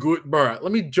so good, bro.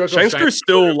 Let me joke. Shanks crew is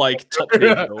still like top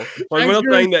tier. Like we're not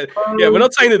saying that. We're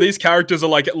not saying that these characters are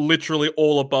like literally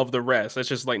all above the rest. It's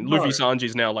just like Luffy Sanji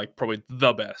is now like probably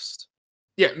the best.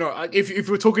 Yeah, no. If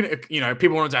we're talking,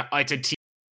 people want to say it's a tier.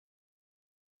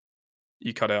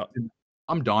 You cut out.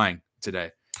 I'm dying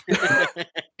today.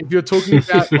 If you're talking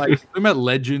about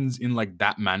legends in like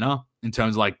that manner, in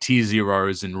terms of like tier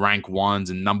 0s and rank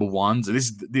 1s and number 1s,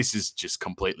 this is just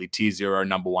completely tier 0,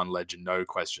 number 1 legend, no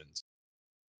questions.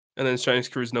 And then Shanks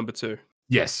Crew's number 2.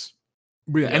 Yes.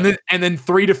 Yeah. And then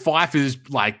 3 to 5 is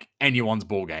like anyone's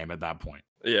ball game at that point.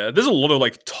 Yeah, there's a lot of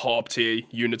like top tier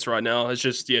units right now. It's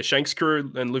just Shanks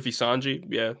Crew and Luffy Sanji.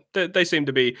 Yeah, they seem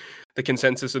to be the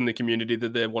consensus in the community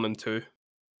that they're 1 and 2.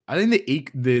 I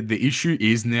think the issue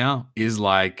is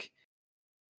like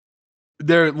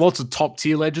there are lots of top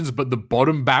tier legends, but the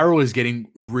bottom barrel is getting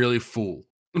really full.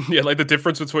 Yeah, like the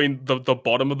difference between the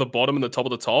bottom of the bottom and the top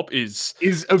of the top is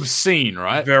obscene,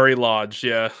 right? Very large,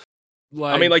 yeah.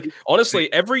 I mean, like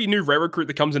honestly, every new rare recruit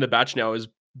that comes in a batch now is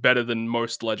better than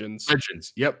most legends.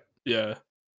 Yep. Yeah.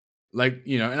 Like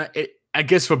and I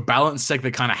guess for balance sake,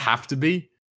 they kind of have to be.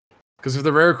 Because if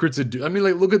the rare recruits are,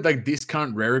 look at like this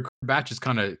current rare recruit batch is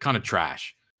kind of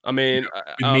trash. I mean,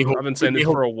 I've been saying this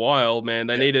for a while, man.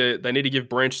 They need to give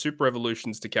branch super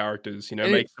evolutions to characters.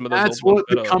 Make some of those. That's what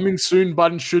the coming soon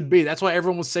button should be. That's why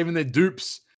everyone was saving their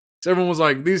dupes. So everyone was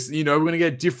like, "This, we're gonna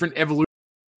get different evolution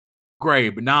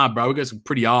grade." But nah, bro, we got some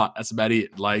pretty art. That's about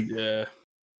it. Like, yeah,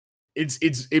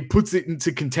 it puts it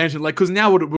into contention. Like, because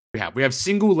now what do we have? We have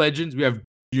single legends, we have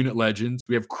unit legends,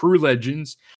 we have crew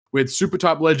legends. We had super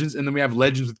type legends, and then we have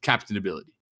legends with captain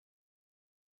ability.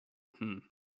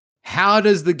 How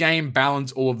does the game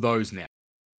balance all of those now?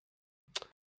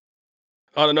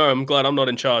 I don't know. I'm glad I'm not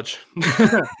in charge.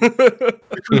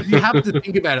 Because you have to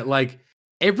think about it. Like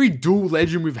every dual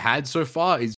legend we've had so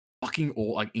far is fucking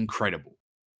all like incredible.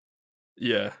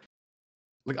 Yeah.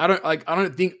 Like I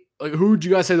don't think who would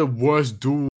you guys say the worst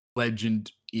dual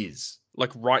legend is?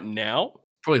 Like right now?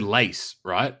 Probably Lace,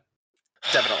 right?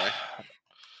 Definitely.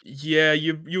 Yeah,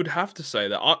 you would have to say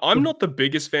that. I'm not the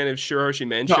biggest fan of Shiroshi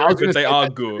No, I Mancherry, was gonna but they say are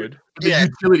that. good. The Yeah.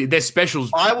 utility, their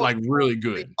specials, I will- like really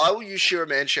good. I will use Shiro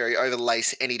Mancherry over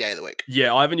Lace any day of the week.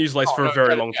 Yeah, I haven't used Lace Oh, for no, a very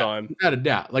without a long time. Without a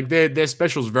doubt, like their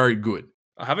specials very good.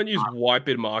 I haven't used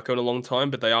Whitebeard Marco in a long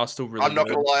time, but they are still really I'm not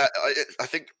good. gonna lie. I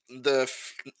think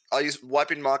I use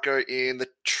Wiping Marco in the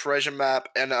treasure map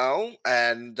NL,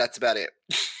 and that's about it.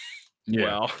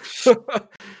 Wow.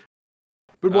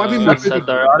 But wiping That Marco, That said,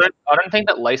 though, I don't think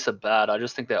that Lace are bad. I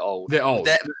just think they're old. they're old.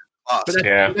 That- But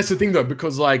that's the thing though,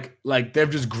 because like they've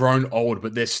just grown old,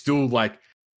 but they're still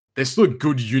a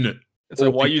good unit. So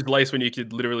why use Lace when you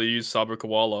could literally use Sabra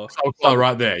Koala? Oh,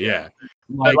 right there, yeah.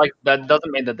 But like that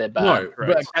doesn't mean that they're bad. No,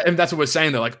 correct. but and that's what we're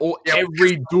saying. Though, like Yeah,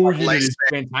 every dual unit Lace is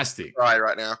fantastic.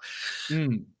 right now.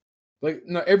 Like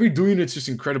no, every dual unit is just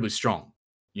incredibly strong.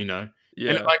 You know,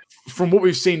 Yeah. and like from what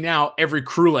we've seen now, every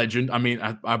crew legend. I mean,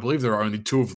 I believe there are only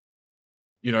 2 of them.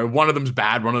 You know, one of them's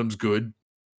bad, one of them's good.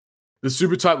 The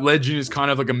super type legend is kind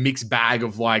of like a mixed bag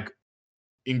of like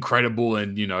incredible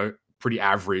and pretty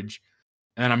average.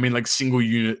 And I mean, like single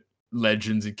unit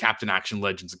legends and captain action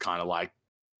legends are kind of like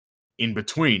in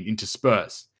between,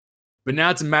 interspersed. But now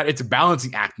it's a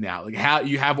balancing act now. Like how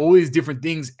you have all these different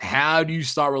things. How do you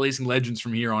start releasing legends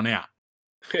from here on out?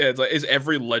 Yeah, it's like, is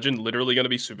every legend literally going to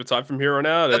be super type from here on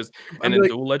out? And a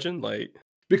dual legend? Like,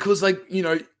 because like,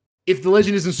 if the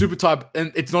legend isn't super type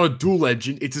and it's not a dual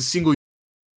legend, it's a single.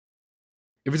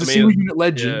 If it's a single unit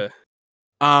legend,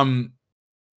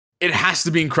 it has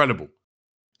to be incredible.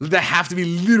 They have to be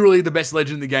literally the best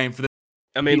legend in the game for the.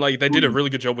 I mean, like they did a really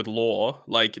good job with Law,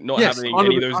 like not having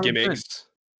any of those gimmicks.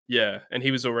 Yeah, and he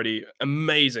was already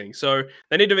amazing. So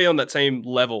they need to be on that same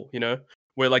level,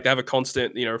 where like they have a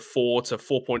constant, 4 to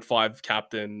 4.5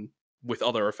 captain with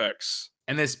other effects.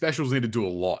 And their specials need to do a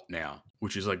lot now,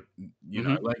 which is like,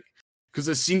 like because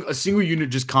a single unit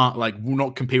just can't will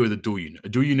not compare with a dual unit. A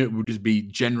dual unit would just be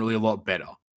generally a lot better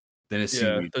than a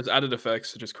single unit. Those added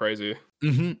effects are just crazy.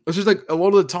 It's just like a lot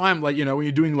of the time, like when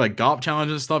you're doing like Garp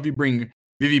challenges and stuff, you bring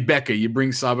Vivi Becker, you bring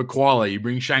Cyber Koala, you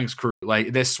bring Shanks Crew.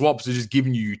 Like their swaps are just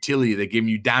giving you utility, they're giving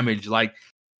you damage. Like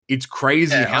it's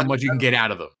crazy how much you can get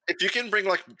out of them. If you can bring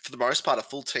for the most part a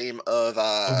full team of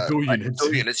dual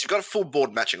units, you've got a full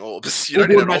board matching orbs. You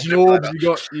don't matching orbs.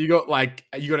 You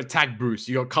got attack boost.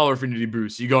 You got color affinity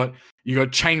boost. You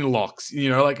got chain locks.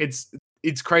 Like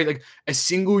it's crazy. Like a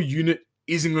single unit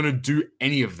isn't going to do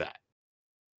any of that.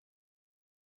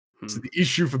 So the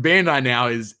issue for Bandai now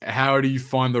is how do you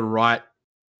find the right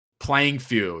playing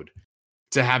field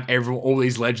to have all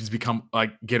these legends become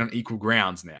get on equal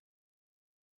grounds now.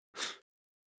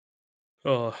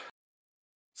 Oh,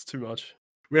 it's too much.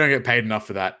 We don't get paid enough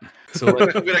for that. So we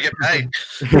don't get paid.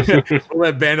 We'll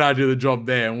let Bandai do the job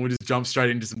there, and we'll just jump straight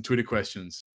into some Twitter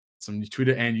questions. Some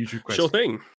Twitter and YouTube questions. Sure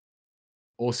thing.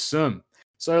 Awesome.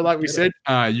 So like we said,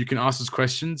 you can ask us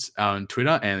questions on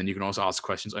Twitter, and then you can also ask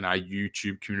questions on our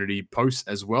YouTube community posts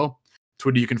as well.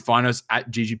 Twitter, you can find us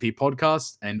at GGP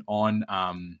Podcast, and on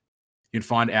you can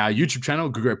find our YouTube channel,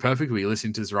 Google It Perfect, where you're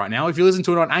listening to this right now. If you listen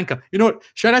to it on Anchor, you know what?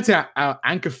 Shout out to our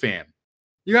Anchor fam.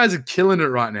 You guys are killing it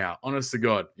right now, honest to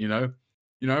God.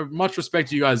 Much respect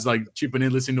to you guys chipping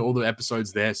in, listening to all the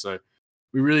episodes there. So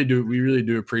we really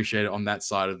do appreciate it on that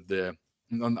side of the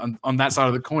on that side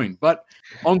of the coin. But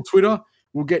on Twitter,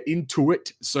 we'll get into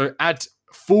it. So at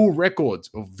Full Records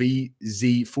or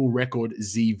VZ Full Record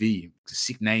ZV,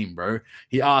 sick name, bro.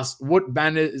 He asked, what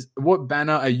banner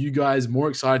are you guys more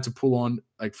excited to pull on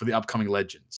for the upcoming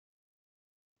Legends?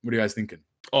 What are you guys thinking?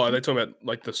 Oh, are they talking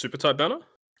about the super type banner?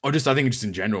 Or I think just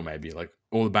in general, maybe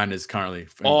all the banners currently.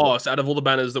 So out of all the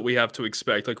banners that we have to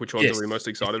expect, which ones are we most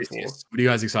excited for? Yes. What are you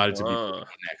guys excited to be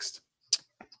next?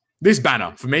 This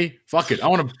banner for me, fuck it. I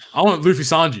want Luffy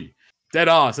Sanji. Dead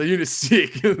ass. That unit's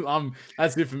sick.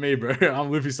 That's it for me, bro.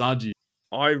 I'm Luffy Sanji.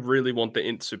 I really want the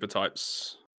Int super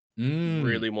types.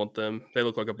 Really want them. They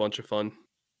look like a bunch of fun.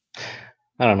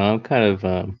 I don't know. I'm kind of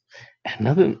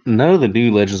none of the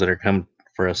new legends that are coming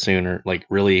for us soon are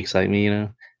really excite me.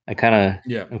 I'm kind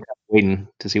of waiting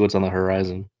to see what's on the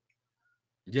horizon.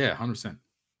 Yeah, 100%.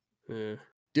 Yeah.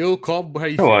 Dill Cobb, how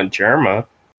you feel? On Germa.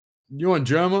 You want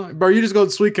Germa? Bro, you just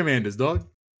got Sweet Commanders, dog.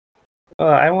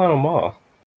 I want them all.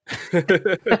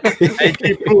 Hey,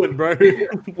 keep going, bro.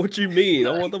 What you mean?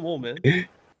 I want them all, man.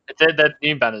 That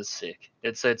new banner's sick.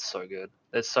 It's so good.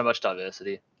 There's so much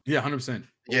diversity. Yeah, 100%.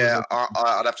 Yeah,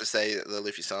 I'd have to say the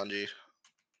Luffy Sanji.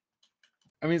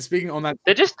 I mean, speaking on that,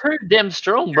 they're just too damn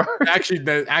strong, bro.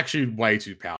 They're actually way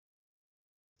too powerful.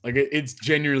 It's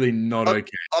genuinely not okay.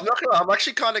 I'm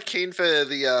actually kind of keen for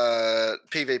the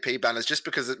PvP banners just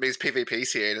because it means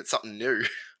PvP's here and it's something new.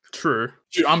 True.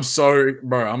 Dude, I'm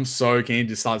so keen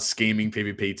to start scheming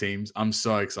PvP teams. I'm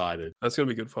so excited. That's gonna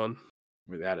be good fun.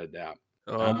 Without a doubt.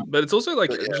 But it's also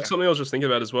like but yeah. something I was just thinking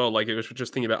about as well. Like I was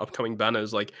just thinking about upcoming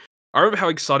banners. Like I remember how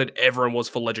excited everyone was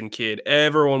for Legend Kid.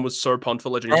 Everyone was so pumped for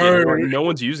Legend Kid. Like, no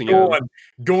one's using it.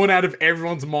 Going out of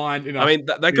everyone's mind. I mean,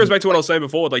 that goes back to what I was saying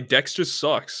before. Like Dex just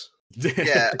sucks.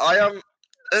 Yeah,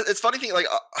 it's funny thing. Like,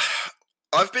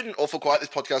 I've been awful quiet this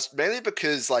podcast mainly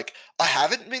because like I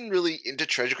haven't been really into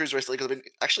Treasure Cruise recently because I've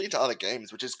been actually into other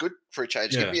games, which is good for a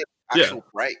change. Give me an actual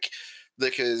break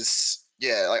because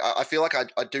like I feel like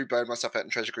I do burn myself out in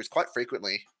Treasure Cruise quite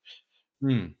frequently.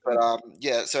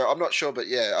 But so I'm not sure, but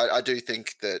I do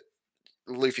think that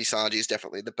Luffy Sanji is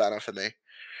definitely the banner for me.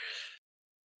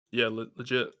 Yeah,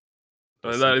 legit.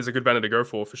 That is a good banner to go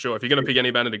for sure. If you're gonna pick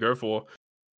any banner to go for,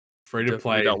 free to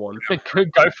play that one. Go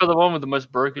for the one with the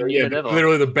most broken unit ever.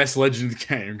 Literally the best legend in the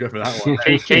game. Go for that one.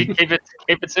 keep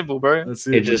it simple, bro. That's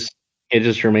It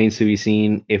just remains to be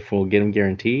seen if we'll get them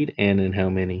guaranteed and in how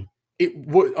many.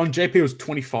 On JP it was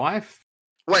 25.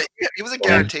 Wait, he was a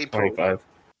guaranteed 25.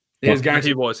 He was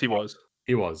guaranteed. He was.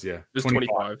 Yeah, It was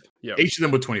 25. Yeah, each of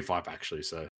them were 25 actually.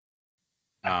 So,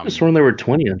 I just sworn there were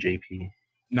 20 on JP.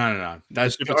 No.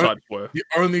 That's the types were. The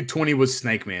only 20 was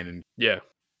Snake Man, and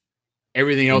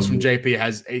everything else from JP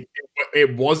has it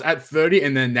was at 30,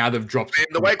 and then now they've dropped. I mean,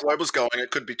 the way Global's going,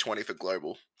 it could be 20 for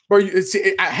Global. Bro,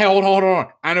 hold on.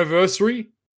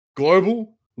 Anniversary,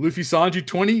 Global, Luffy Sanji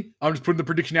 20. I'm just putting the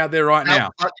prediction out there right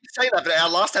now. You say that, but our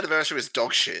last anniversary was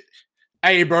dog shit.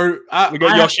 Hey, bro. We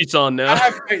got Yoshi-san now.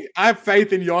 I have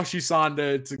faith in Yoshi-san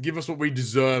to give us what we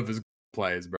deserve as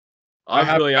players, bro. I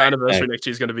have feeling our anniversary next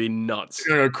year is going to be nuts. It's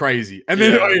going to go crazy. And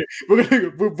then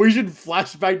we should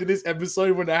flash back to this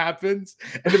episode when it happens.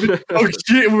 And then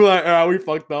shit, we're like, we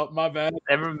fucked up. My bad.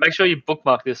 Make sure you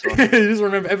bookmark this one. Just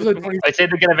remember, episode 20. It's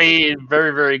either going to be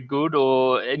very, very good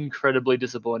or incredibly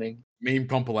disappointing. Meme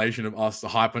compilation of us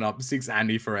hyping up 6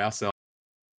 Andy for ourselves.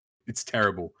 It's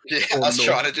terrible. Yeah, I was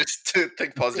trying to just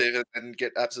think positive and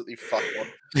get absolutely fucked on.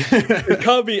 It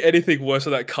can't be anything worse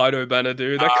than that Kaido banner,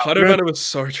 dude. That Kaido banner was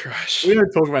so trash. We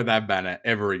don't talk about that banner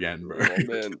ever again, bro. Oh,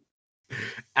 man.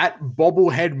 At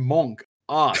Bobblehead Monk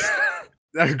asked,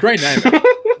 great name.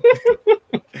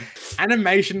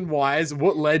 Animation-wise,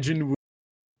 what legend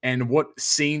and what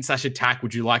scene/attack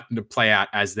would you like them to play out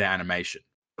as their animation?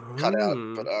 Cut out,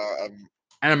 but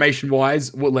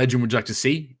animation-wise, what legend would you like to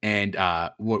see, and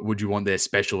what would you want their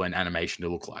special and animation to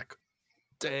look like?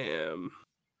 Damn.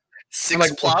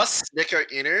 6 plus Neko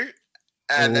Inu,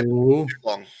 and then Long.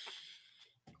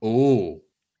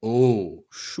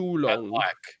 Shulong.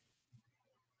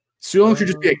 Sulong should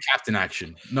just be a captain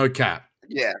action, no cap.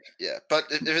 Yeah. But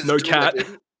if it's no cat,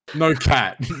 no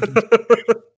cat.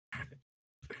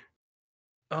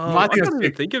 I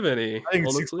can't think of any. I think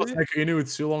 6 plus Neko Inu with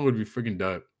Sulong would be freaking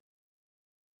dope.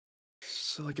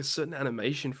 So like a certain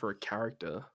animation for a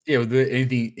character. Yeah, with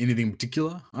anything in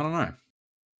particular? I don't know.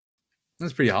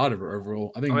 That's pretty hard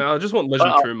overall. I just want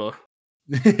Legend Kuma.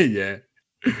 Yeah.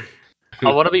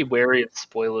 I want to be wary of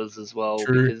spoilers as well.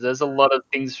 True. Because there's a lot of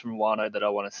things from Wano that I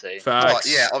want to see.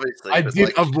 Facts. Yeah, obviously. I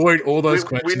did avoid all those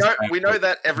questions. We know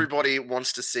that everybody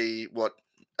wants to see what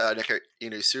Neko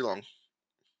Inu Sulong.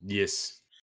 Yes.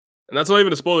 And that's not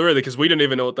even a spoiler either, because we don't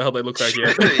even know what the hell they look like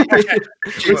yet.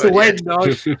 It's a wait,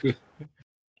 dog.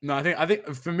 No, I think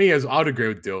for me, I would agree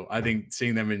with Dill. I think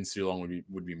seeing them in Sulong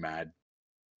would be mad.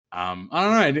 I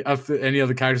don't know any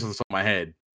other characters off the top of my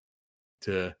head.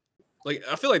 I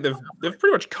feel like they've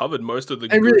pretty much covered most of the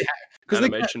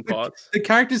animation parts. The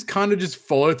characters kind of just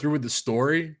follow through with the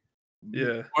story.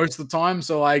 Yeah, most of the time.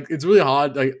 So it's really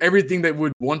hard. Like everything that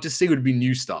would want to see would be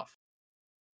new stuff.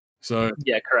 So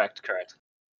yeah, correct.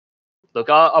 Look,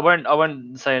 I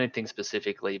won't say anything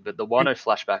specifically, but the Wano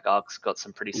flashback arc's got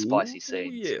some pretty spicy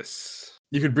scenes. Yes,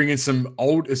 you could bring in some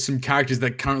characters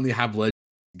that currently have legends.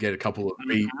 Get a couple of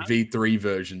V3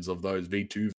 versions of those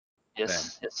V2.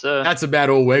 Yes, sir. That's about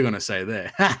all we're gonna say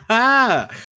there.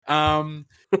 At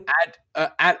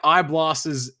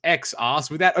iBlasters X asks,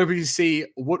 without OPC,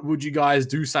 what would you guys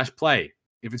do /play?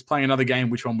 If it's playing another game,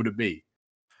 which one would it be?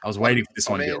 I was waiting for this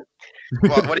one.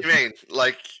 What do you mean?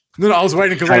 Like, no, I was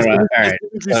waiting because you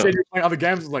said you're playing other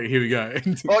games. I was like, here we go.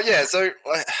 Oh yeah. So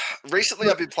recently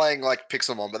I've been playing like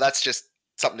Pixelmon, but that's just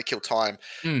something to kill time.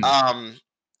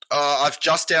 I've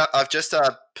just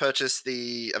purchased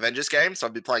the Avengers game, so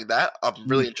I've been playing that. I'm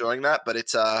really enjoying that, but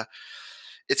it's got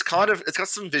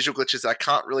some visual glitches. I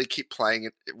can't really keep playing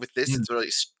it with this. It's really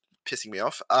pissing me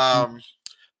off.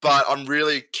 but I'm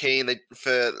really keen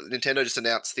for Nintendo just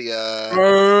announced the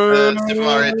Super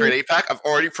Mario 3D pack. I've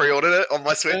already pre-ordered it on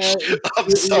my Switch. I'm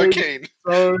so keen.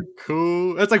 So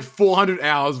cool. That's like 400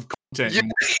 hours of content.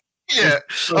 Yeah.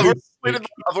 I've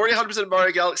already 100%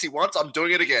 Mario Galaxy once. I'm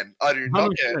doing it again. I do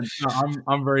not care. No,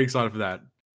 I'm very excited for that.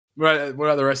 What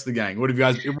about the rest of the gang? What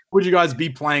would you guys be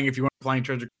playing if you weren't playing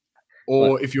Treasure?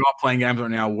 Or if you are playing games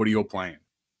right now, what are you playing?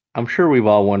 I'm sure we've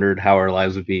all wondered how our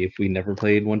lives would be if we never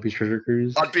played One Piece Treasure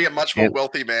Cruise. I'd be a much more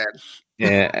wealthy man.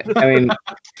 Yeah, I mean,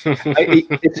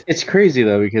 it's crazy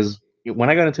though, because when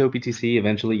I got into OPTC,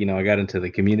 eventually, I got into the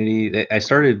community. I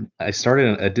started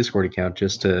a Discord account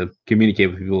just to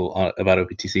communicate with people about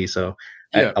OPTC. So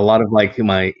a lot of like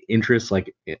my interests,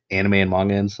 like anime and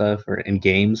manga and stuff, or in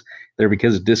games, they're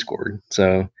because of Discord.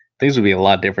 So things would be a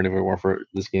lot different if it weren't for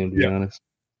this game, to be honest.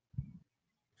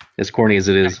 As corny as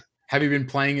it is. Have you been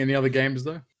playing any other games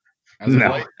though?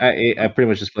 No, I pretty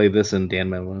much just played this and Dan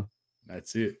Memo.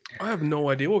 That's it. I have no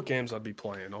idea what games I'd be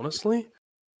playing, honestly.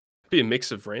 It'd be a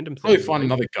mix of random things. Probably find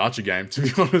another gacha game, to be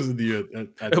honest with you.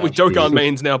 We Dokkan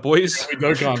mains now, boys. We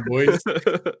Dokkan, boys.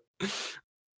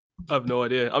 I have no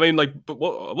idea. I mean, like, but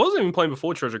I wasn't even playing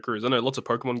before Treasure Cruise. I know lots of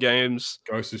Pokemon games.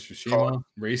 Ghost of Tsushima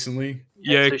recently.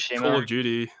 Yeah, Tsushima. Call of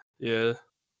Duty. Yeah.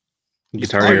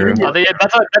 Guitar Hero. That's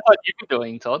what you've been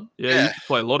doing, Todd. Yeah, you can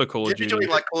play a lot of Call of Duty. You'd be doing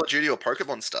like Call of Duty or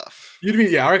Pokemon stuff.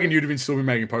 I reckon you'd have been still been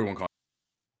making Pokemon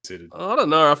content. I don't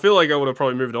know. I feel like I would have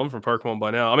probably moved on from Pokemon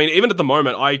by now. I mean, even at the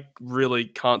moment, I really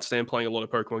can't stand playing a lot of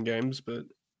Pokemon games, but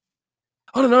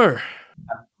I don't know.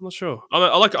 I'm not sure.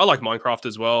 I like Minecraft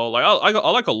as well. Like I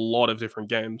like a lot of different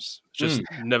games. Just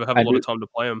never have a lot of time to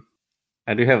play them.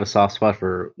 I do have a soft spot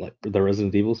for like the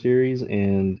Resident Evil series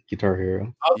and Guitar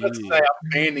Hero. I was about to say I'm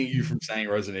banning you from saying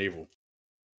Resident Evil,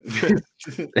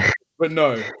 but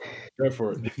no, go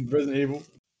for it. Resident Evil.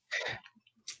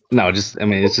 No, it's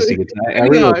just a good time. I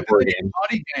really like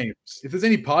party games. If there's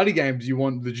any party games you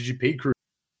want the GGP crew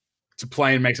to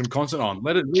play and make some content on,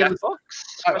 let it. Jackbox.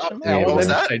 What was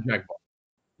that? Jackbox.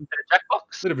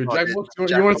 Little bit Jackbox.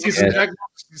 You want to see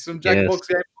some Jackbox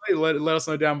gameplay? Let us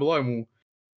know down below, and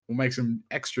we'll make some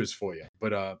extras for you.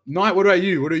 But Knight, what about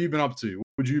you? What have you been up to? What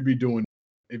would you be doing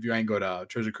if you ain't got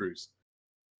Treasure Cruise?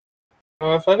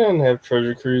 If I didn't have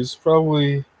Treasure Cruise,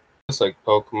 probably just like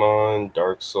Pokemon,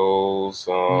 Dark Souls.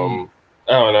 I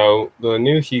don't know. The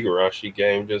new Higurashi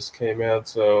game just came out,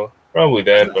 so probably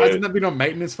that. Hasn't that been on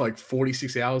maintenance for like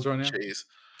 46 hours right now? Jeez.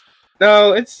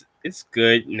 No, it's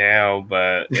good now,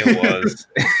 but it was.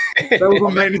 That was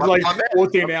on maintenance like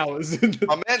 14 hours.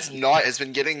 My man's Knight has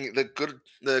been getting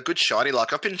the good shiny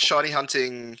luck. I've been shiny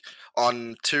hunting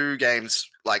on 2 games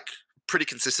like pretty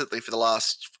consistently for the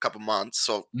last couple months.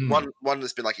 So one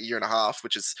has been like a year and a half,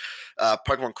 which is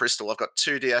Pokemon Crystal. I've got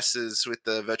 2 DSs with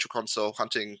the Virtual Console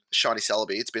hunting shiny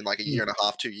Celebi. It's been like a year and a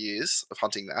half, 2 years of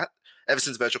hunting that ever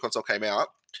since Virtual Console came out.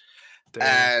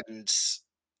 Damn. And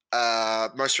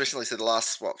most recently, so the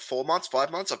last 5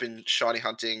 months, I've been shiny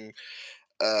hunting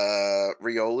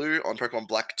Riolu on Pokemon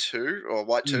Black 2 or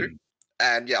White 2.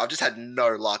 And yeah, I've just had no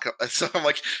luck. So I'm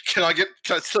like, can I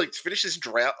like finish this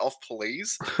drought off,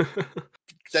 please?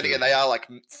 Then again, they are like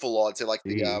full odds. They're like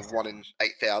the 1 in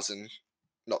 8,000,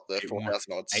 not the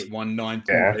 4,000 odds.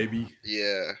 8192, baby.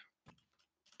 Yeah.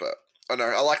 But I know,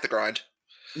 I like the grind.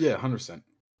 Yeah, 100%. I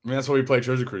mean, that's why we play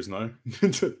Treasure Cruise, no?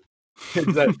 It's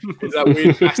that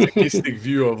weird masochistic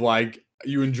view of like,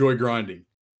 you enjoy grinding.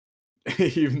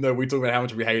 Even though we talk about how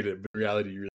much we hate it, but in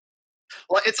reality, you really.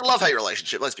 Like, it's a love-hate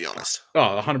relationship, let's be honest.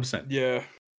 Oh, 100%. Yeah.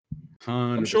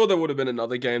 100%. I'm sure there would have been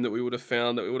another game that we would have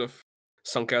found that we would have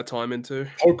sunk our time into.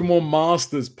 Pokemon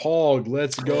Masters, Pog,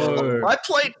 let's go. I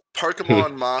played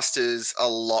Pokemon Masters a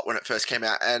lot when it first came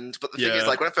out, but the thing is,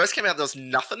 like, when it first came out, there was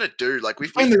nothing to do. Like,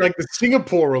 we've playing like the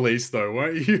Singapore release, though,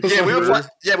 weren't you? Yeah, we were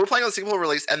playing on the Singapore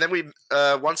release, and then we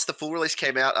once the full release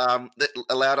came out, that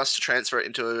allowed us to transfer it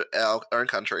into our own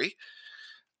country.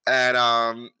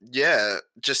 And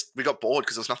we got bored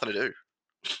because there was nothing to do.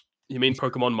 You mean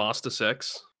Pokemon Master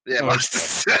Sex? Yeah, Master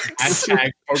Sex. Hashtag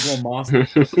Pokemon Master.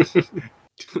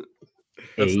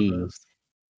 That's the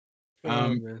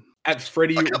best. At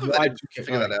Freddy, I can't believe I didn't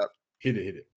figure that out. Hit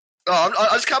it. Oh,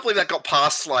 I just can't believe that got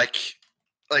past like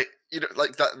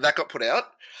that got put out.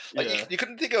 Like you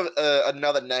couldn't think of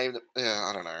another name.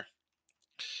 I don't know.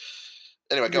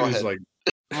 Anyway, go ahead. Like,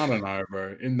 I don't know,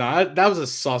 bro. That was a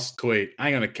sus tweet. I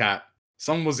ain't gonna cap.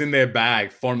 Someone was in their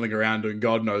bag fondling around doing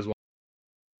God knows what.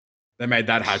 They made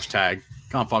that hashtag.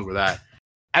 Can't fuck with that.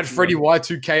 At Freddy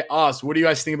Y2K asks, what do you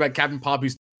guys think about Captain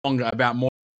Papi's longer about more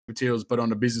materials, but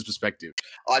on a business perspective?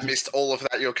 I missed all of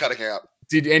that you're cutting out.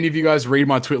 Did any of you guys read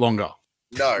my tweet longer?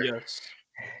 No. Yes.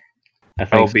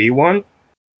 LB one?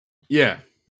 Yeah.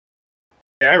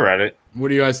 Yeah, I read it. What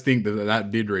do you guys think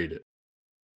that did read it?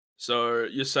 So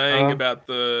you're saying about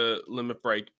the limit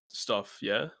break stuff,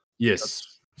 yeah?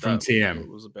 Yes, from What TM. it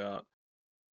was about.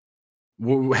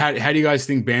 How do you guys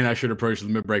think Bandai should approach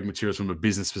limit break materials from a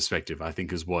business perspective? I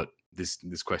think is what this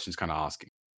question is kind of asking.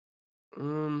 I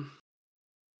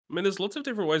mean, there's lots of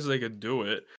different ways they could do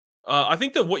it. I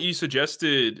think that what you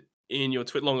suggested in your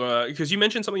tweet longer, because you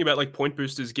mentioned something about like point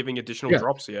boosters giving additional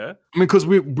drops, yeah? I mean, because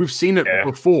we've seen it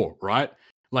before, right?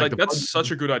 Like that's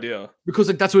such a good idea. Because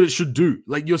like that's what it should do.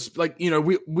 Like you're like, you know,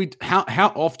 we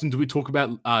how often do we talk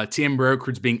about TM rare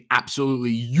recruits being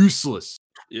absolutely useless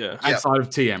outside of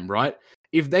TM, right?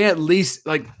 If they at least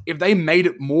like if they made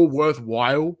it more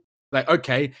worthwhile, like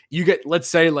okay, you get, let's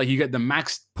say like you get the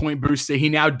max point booster, he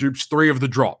now dupes 3 of the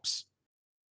drops.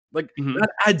 Like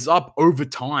that adds up over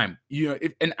time. You know,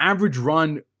 if an average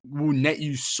run will net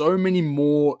you so many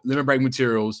more limit break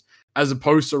materials as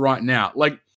opposed to right now.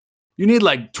 Like you need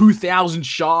like 2,000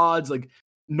 shards, like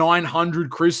 900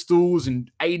 crystals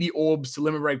and 80 orbs to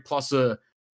limit break plus a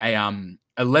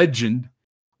legend.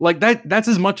 Like that's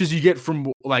as much as you get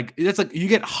from like, that's like you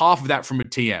get half of that from a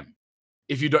TM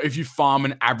if you farm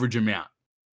an average amount.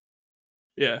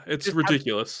 Yeah, it's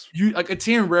ridiculous. You like a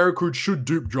TM rare recruit should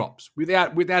dupe drops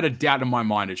without a doubt in my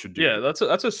mind. It should do. Yeah, that's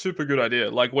a super good idea.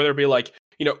 Like whether it be like,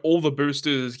 you know, all the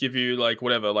boosters give you like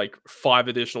whatever, like 5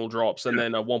 additional drops, and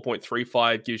then a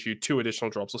 1.35 gives you 2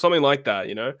 additional drops or something like that.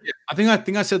 You know. Yeah. I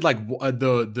think I said like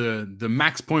the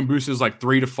max point booster is like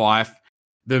 3 to 5.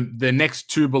 The next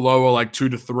 2 below are like 2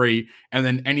 to 3, and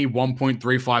then any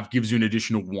 1.35 gives you an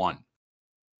additional 1.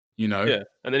 You know? Yeah.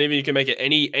 And then even you can make it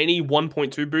any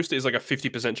 1.2 booster is like a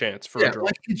 50% chance for a drop.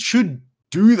 Like it should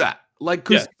do that. Like,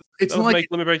 because it's not like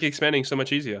make limit break expanding so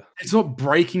much easier. It's not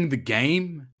breaking the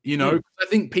game, you know. I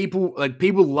think people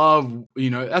love,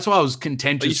 you know, that's why I was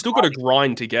contentious. But you still got to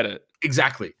grind to get it.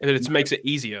 Exactly. And it makes it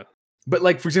easier. But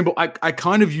like, for example, I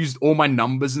kind of used all my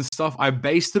numbers and stuff. I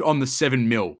based it on the 7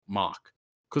 mil mark.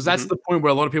 Because that's the point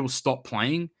where a lot of people stop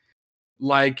playing.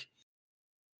 Like,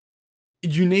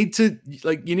 you need to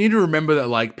remember that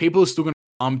like people are still going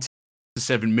to farm to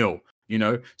 7 mil, you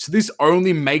know. So this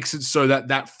only makes it so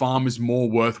that farm is more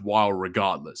worthwhile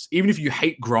regardless. Even if you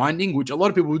hate grinding, which a lot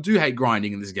of people do hate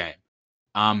grinding in this game.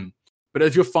 But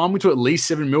if you're farming to at least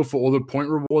 7 mil for all the point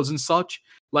rewards and such,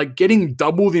 like getting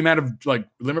double the amount of like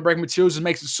limit break materials just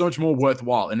makes it so much more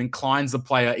worthwhile and inclines the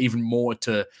player even more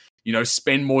to, you know,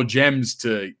 spend more gems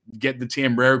to get the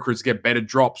TM rare recruits, get better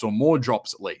drops or more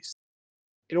drops at least.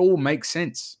 It all makes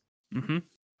sense.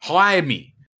 Hire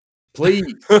me,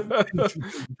 please. No,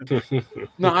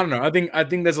 I don't know. I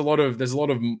think there's a lot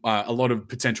of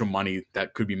potential money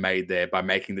that could be made there by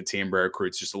making the TM rare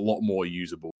recruits just a lot more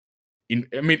usable.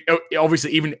 I mean,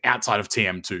 obviously, even outside of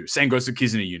TM too. Same goes to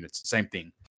Kizuna units. Same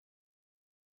thing.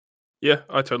 Yeah,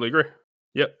 I totally agree.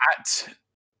 Yep.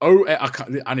 I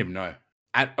don't even know.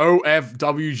 At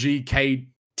OFWGK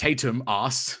Tatum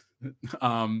asks,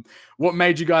 what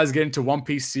made you guys get into One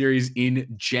Piece series in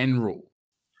general?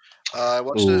 I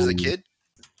watched it as a kid,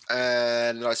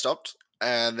 and then I stopped.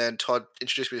 And then Todd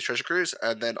introduced me to Treasure Cruise,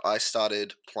 and then I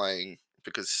started playing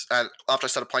and after I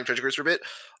started playing Treasure Cruise for a bit,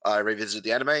 I revisited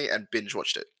the anime and binge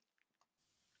watched it.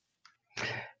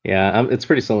 Yeah, it's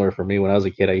pretty similar for me. When I was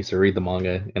a kid, I used to read the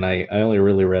manga, and I only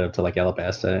really read up to like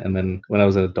Alabasta, and then when I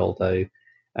was an adult, I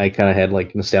kind of had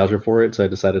like nostalgia for it, so I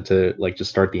decided to like just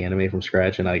start the anime from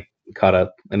scratch, and I caught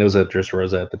up. And it was at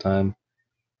Dressrosa at the time,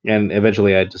 and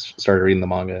eventually I just started reading the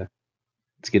manga.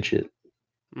 It's good shit.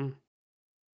 You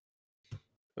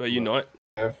know it.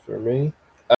 For me,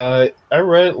 I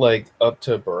read like up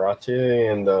to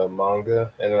Baratie in the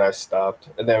manga, and then I stopped.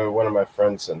 And then one of my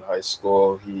friends in high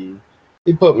school, he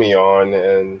put me on,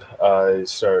 and I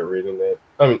started reading it.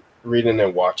 I'm reading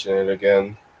and watching it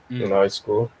again in high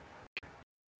school.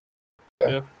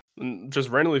 Yeah, and just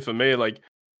randomly for me, like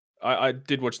I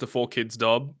did watch the 4Kids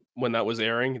dub when that was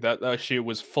airing. That shit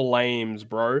was flames,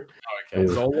 bro. Okay,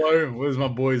 Zolo, where's my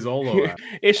boy Zolo at?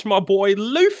 It's my boy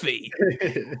Luffy.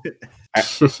 I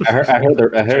heard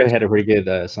it had a pretty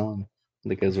good song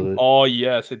that goes with it. Oh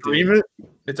yes, it did. It?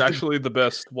 It's actually the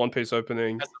best One Piece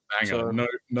opening. That's a banger.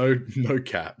 No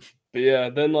cap. But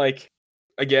yeah, then like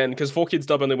again, because 4Kids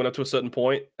dub only went up to a certain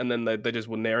point, and then they just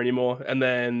weren't there anymore. And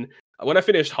then when I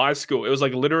finished high school, it was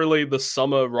like literally the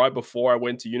summer right before I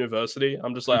went to university.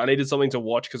 I'm just like, I needed something to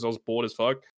watch because I was bored as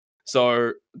fuck.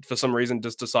 So for some reason,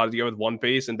 just decided to go with One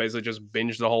Piece and basically just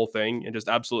binged the whole thing and just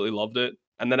absolutely loved it.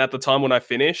 And then at the time when I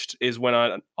finished is when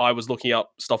I was looking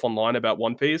up stuff online about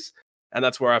One Piece. And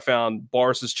that's where I found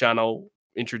Boris's channel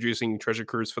introducing Treasure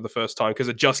Cruise for the first time because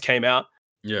it just came out.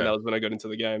 Yeah. And that was when I got into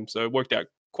the game. So it worked out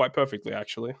quite perfectly,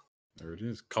 actually. There it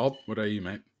is. Cobb, what are you,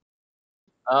 mate?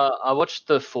 I watched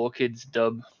the 4Kids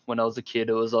dub when I was a kid.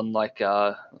 It was on like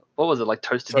what was it, like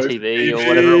Toasted Toasted TV or TV.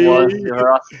 whatever it was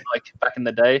for us, like back in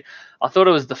the day. I thought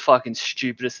it was the fucking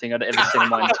stupidest thing I'd ever seen in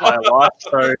my entire life.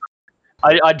 So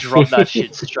I dropped that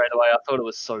shit straight away. I thought it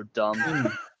was so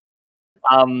dumb.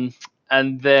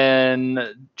 And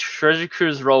then Treasure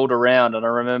Cruise rolled around, and I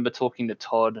remember talking to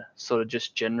Todd sort of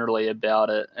just generally about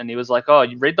it, and he was like, "Oh,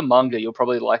 you read the manga, you'll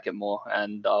probably like it more,"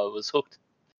 and I was hooked.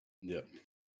 Yeah.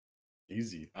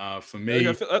 Easy. For me,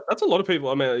 I feel that's a lot of people.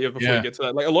 I mean, before we get to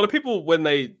that, like a lot of people when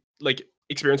they like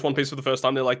experience One Piece for the first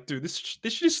time, they're like, "Dude, this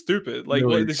shit is stupid. Like,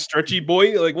 Really? what, this stretchy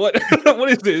boy, like, what, what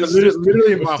is this?"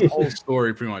 literally my whole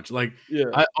story, pretty much. Like, Yeah.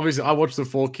 I watched the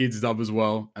 4Kids dub as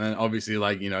well, and then obviously,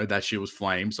 like, that shit was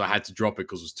flame, so I had to drop it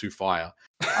because it was too fire.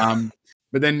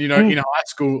 But then in high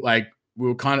school, like,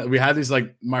 we had this,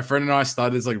 like, my friend and I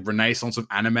started this like renaissance of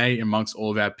anime amongst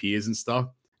all of our peers and stuff.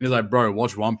 And he's like, "Bro,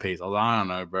 watch One Piece." I was like, "I don't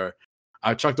know, bro."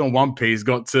 I chucked on One Piece,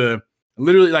 got to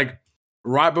literally like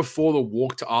right before the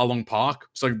walk to Arlong Park.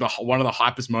 It's like one of the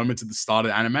hypest moments at the start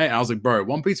of the anime. And I was like, "Bro,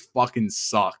 One Piece fucking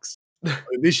sucks. Like,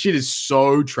 this shit is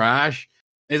so trash."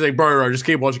 And he's like, bro, just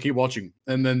keep watching.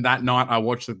 And then that night I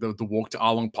watched the walk to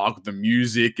Arlong Park with the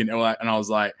music and all that. And I was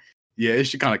like, yeah, this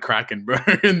shit kind of cracking, bro.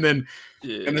 and then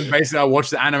basically I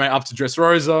watched the anime up to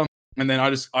Dressrosa. And then I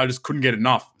just couldn't get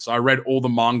enough. So I read all the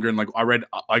manga and like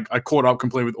I caught up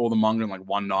completely with all the manga in like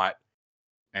one night.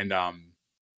 And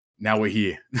now we're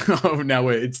here.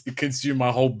 It consumed my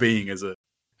whole being as a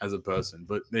person.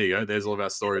 But there you go. There's all of our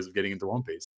stories of getting into One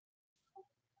Piece.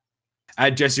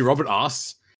 Jesse Robert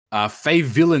asks, fave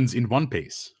villains in One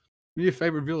Piece. Who are your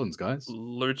favorite villains, guys?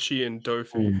 Lucci and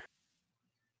Dofi.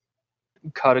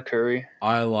 Katakuri.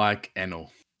 I like Enel.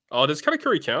 Oh, does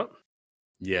Katakuri count?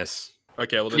 Yes.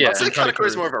 Okay, well then I'd say Katakuri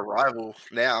is more of a rival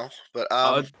now, but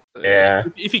yeah.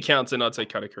 If he counts, then I'd say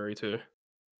Katakuri too.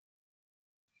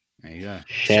 There you go.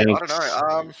 Shanks. I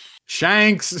don't know.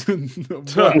 Shanks.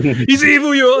 He's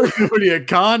evil, you. What are you,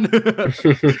 Khan?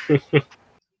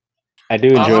 I do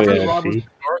enjoy that.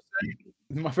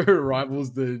 My favorite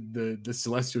rivals, the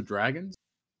Celestial Dragons.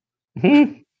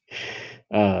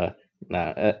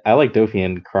 Nah, I like Dofi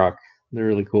and Croc. They're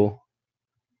really cool.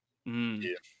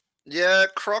 Yeah,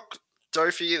 Croc,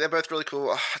 Dofi, they're both really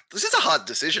cool. This is a hard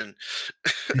decision.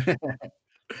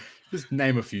 Just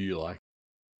name a few you like.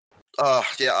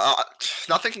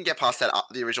 Nothing can get past that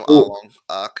the original Arlong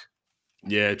arc.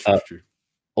 Yeah, true.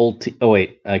 Oh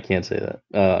wait, I can't say that.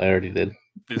 I already did.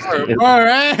 All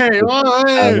right.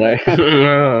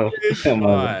 Come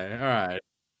on. All right.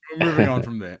 We're moving on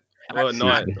from there. What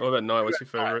about Knight? What's your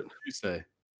favorite? You say.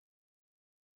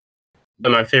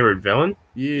 My favorite villain?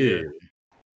 Yeah,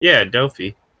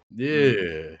 Dofi.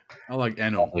 Yeah. I like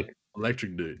Enel,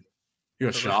 electric dude. You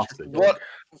got shafted. What?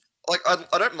 Like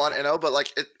I don't mind NL, but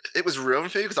like it was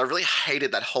ruined for me because I really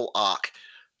hated that whole arc.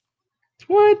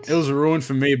 What? It was ruined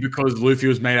for me because Luffy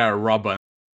was made out of rubber.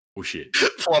 Bullshit.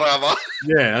 Whatever.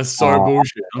 Yeah, that's so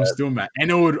bullshit. I'm still mad. I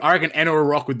reckon Enel would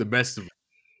rock with the best of them.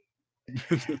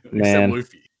 Except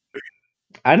Luffy.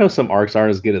 I know some arcs aren't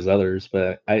as good as others,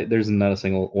 but there's not a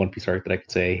single One Piece arc that I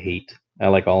could say I hate. I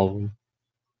like all of them.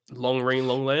 Long Rain,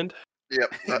 Long Land.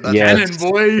 Yep. Canon,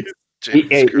 boy.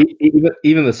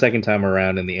 Even the second time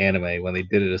around in the anime when they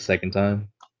did it a second time.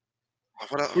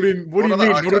 What do you mean?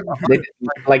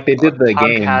 They did the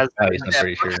game. I'm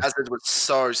pretty sure. Hazard was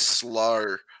so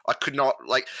slow. I could not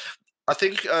I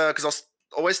think because I was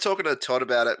always talking to Todd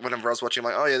about it whenever I was watching.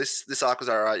 I'm like, oh yeah, this arc was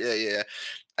alright. Yeah.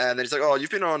 And then he's like, oh, you've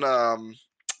been on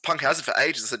Punk Hazard for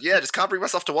ages. I said, yeah, just can't bring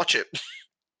myself to watch it.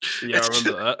 Yeah, I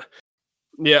remember that.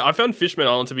 Yeah, I found Fishman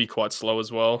Island to be quite slow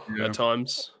as well at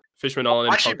times. Fishman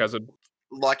Island and Punk Hazard.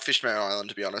 Like Fishman Island,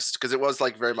 to be honest, because it was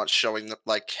like very much showing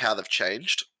like how they've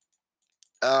changed.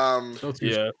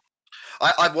 Yeah.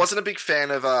 I wasn't a big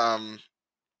fan of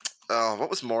what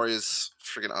was Moria's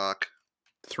friggin' arc?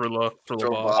 Thriller Bark.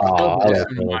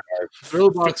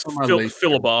 Thriller Bark's on my list.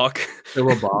 Filler Bark.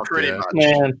 Filler Bark, pretty much.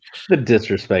 Man, the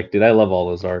disrespect, dude. I love all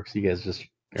those arcs. You guys just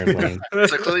are lame.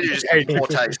 So clearly you just have more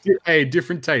taste. Hey,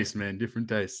 different taste, man. Different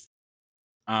taste.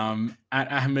 At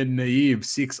Ahmed Naib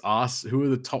 6 asks, who are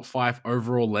the top 5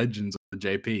 overall legends of the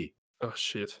JP? Oh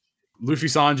shit. Luffy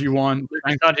Sanji 1.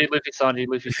 Luffy Sanji.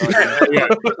 Luffy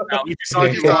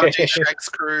Sanji, Shanks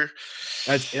crew.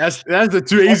 That's the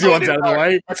two easy ones out of the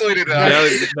way. That's all you need to know.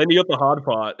 Then you got the hard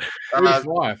part.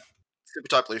 Super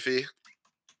type Luffy.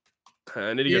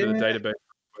 I need to go to the database.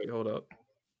 Wait, hold up.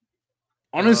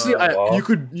 Honestly,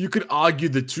 you could argue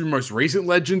the two most recent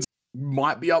legends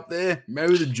might be up there.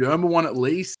 Maybe the German one at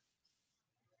least.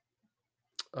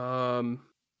 I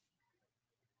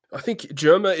think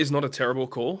Germa is not a terrible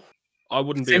call. I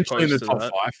wouldn't be Essentially in opposed the to top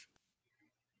that. 5.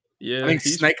 Yeah, I think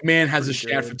he's Snake Man has a pretty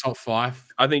shout good. for top 5.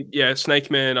 I think Snake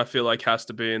Man. I feel like has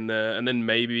to be in there, and then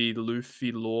maybe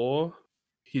Luffy Law.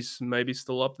 He's maybe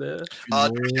still up there.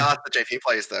 The JP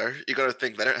players though. You got to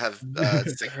think they don't have.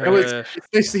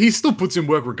 He still puts in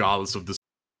work regardless of this.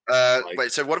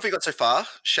 Wait, so what have we got so far?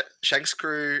 Shanks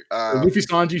crew, Luffy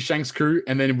Sanji, Shanks crew,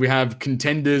 and then we have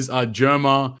contenders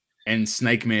Germa and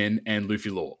Snake Man and Luffy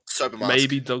Law. Sober Mask.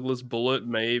 Maybe Douglas Bullet.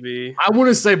 Maybe I want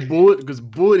to say Bullet because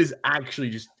Bullet is actually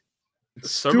just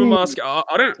Sober Mask. I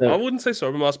don't. I wouldn't say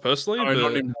Sober Mask personally. No, not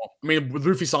but anymore. I mean,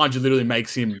 Luffy Sanji literally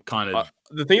makes him kind of.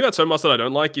 the thing about Sober Mask that I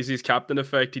don't like is his captain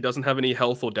effect. He doesn't have any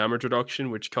health or damage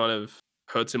reduction, which kind of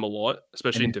hurts him a lot,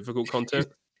 especially in difficult content.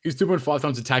 His 2.5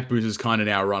 times attack boost is kind of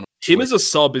now run. Him as a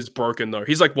sub is broken though.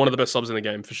 He's like one of the best subs in the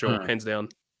game for sure, hands down.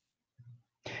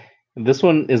 This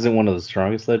one isn't one of the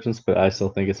strongest legends, but I still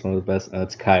think it's one of the best.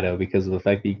 It's Kaido because of the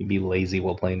fact that you can be lazy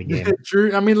while playing the game.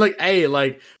 True. I mean,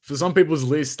 like for some people's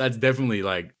list, that's definitely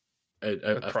like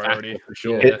a priority for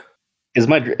sure. Is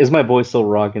my boy still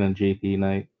rocking on JP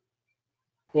night?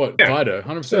 What Kaido?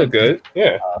 100%. So good.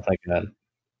 Yeah. Thank God.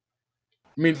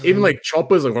 I mean, even like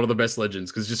Chopper's like one of the best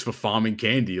legends because just for farming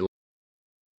candy,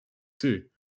 too.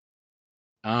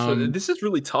 So this is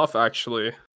really tough,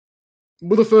 actually.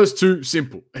 Well, the first two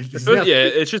simple. It's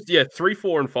just 3,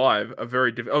 4, and 5 are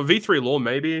very difficult. V3 Law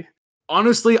maybe.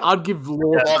 Honestly, I'd give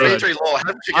Law. V3 Law. I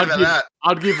haven't forget about that.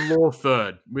 I'd give Law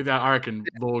third. Without, I reckon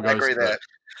Law goes. I agree there.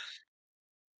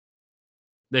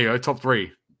 There you go, top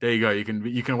 3. There you go.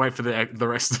 You can wait for the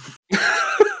rest of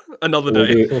another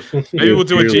day. Maybe we'll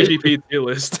do a GGP tier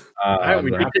list.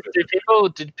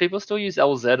 Did people still use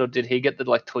LZ, or did he get the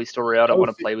like Toy Story I don't want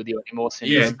to play with you anymore?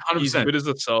 Yeah, he's good as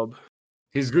a sub.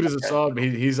 He's good as a sub.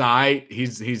 He's alright.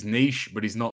 He's niche, but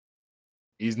he's not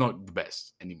the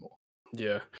best anymore.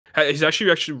 Yeah, he's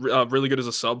actually really good as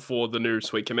a sub for the new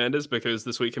Sweet Commanders because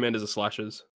the Sweet Commanders are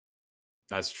slashers.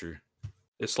 That's true.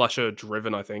 They're slasher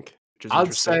driven, I think.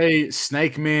 I'd say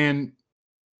Snake Man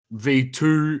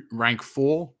V2 rank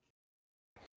 4.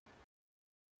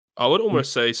 I would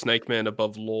almost say Snake Man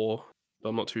above Law, but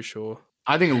I'm not too sure.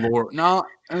 I think Law. No,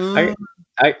 I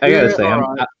gotta say,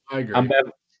 I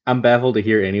agree. I'm baffled to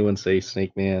hear anyone say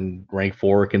Snake Man rank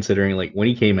 4, considering like when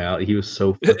he came out, he was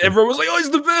so. Everyone was like, "Oh,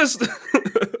 he's the best."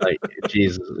 Like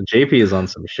Jesus, JP is on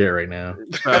some shit right now.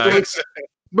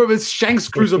 But it's Shanks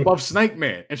Crew's above Snake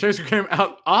Man, and Shanks Crew came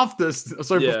out after,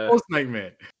 before Snake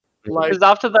Man. Like because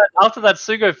after that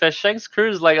Sugo Fest, Shanks Crew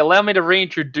is like, allow me to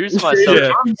reintroduce myself.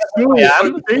 Yeah. I'm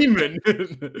still a demon.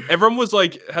 Everyone was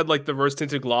like, had like the rose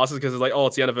tinted glasses because it's like, oh,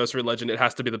 it's the anniversary legend, it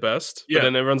has to be the best. Yeah. But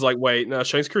then everyone's like, wait, no,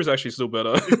 Shanks Crew is actually still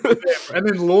better. And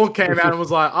then Law came out and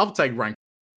was like, I'll take rank.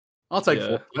 I'll take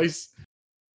 4th place.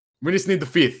 We just need the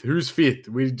 5th. Who's 5th?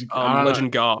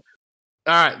 Legend Garp. All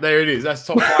right, there it is. That's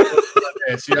top 5.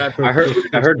 Yeah, so I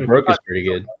heard Broke is pretty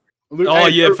good.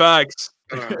 Facts.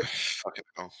 Fucking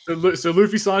hell. So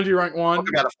Luffy Sanji rank 1. Talk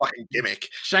about a fucking gimmick.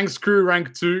 Shanks Crew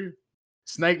rank 2.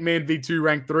 Snake Man V2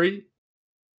 rank 3.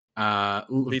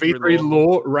 V3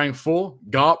 Law rank 4.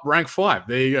 Garp rank 5.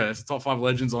 There you go. That's the top 5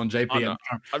 legends on JP.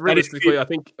 Realistically, I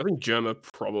think Germa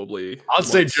probably. I'd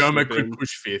say Germa could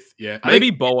push 5th. Yeah,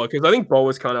 maybe Boa because I think Boa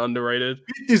is kind of underrated.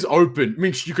 5th is open. I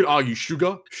mean, you could argue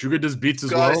Sugar. Sugar does bits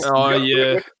as well. Oh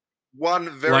yeah. One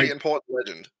very important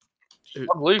legend.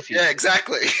 Luffy. Yeah,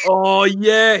 exactly. Oh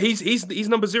yeah, he's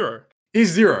number 0. He's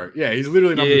 0. Yeah, he's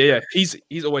literally number. Yeah.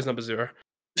 He's always number 0.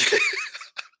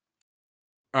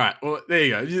 All right, well there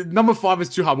you go. Number 5 is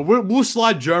too hard, but we'll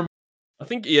slide Germa. I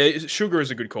think Sugar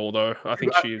is a good call though. I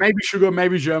think maybe Sugar,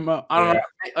 maybe Germa. I don't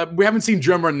know. We haven't seen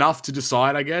Germa enough to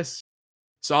decide, I guess.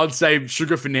 So I'd say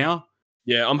Sugar for now.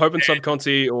 Yeah, I'm hoping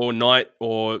Subconti or Knight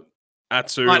or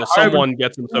Atsu or someone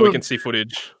gets him so we can see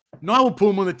footage. Knight will pull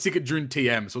him on the ticket during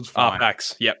TM, so it's fine.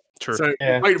 Facts. Yep, true. So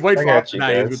wait for after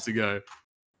that. He's good to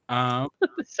go.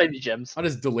 Save your gems. I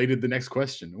just deleted the next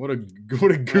question. What a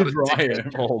goober I am.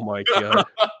 Oh my god.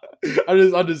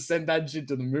 I just sent that shit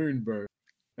to the moon, bro.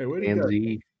 Hey, where'd it go?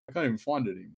 I can't even find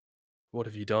it anymore. What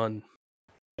have you done?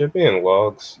 Should be in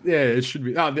logs. Yeah, it should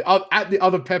be. At the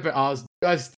other Pepper asked, do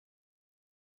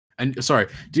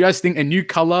you guys think a new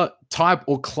color, type,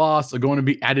 or class are going to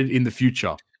be added in the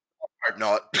future? Hope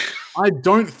not. I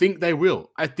don't think they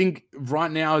will. I think right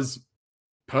now is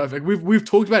perfect. We've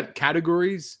talked about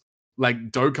categories like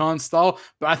Dokkan style,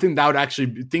 but I think that would actually,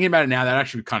 thinking about it now, that'd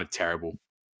actually be kind of terrible.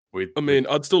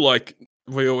 I'd still like,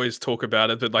 we always talk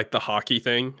about it, but like the Haki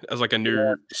thing as like a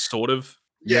new sort of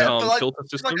filter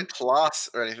system. Like a class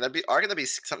or anything. I reckon that'd be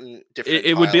something different.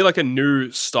 It would be like a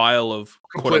new style of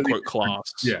quote unquote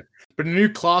class. Yeah. But a new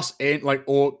class and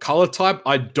or color type,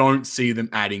 I don't see them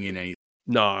adding in anything.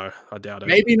 No, I doubt it.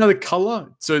 Maybe another color.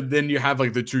 So then you have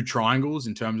like the 2 triangles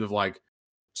in terms of like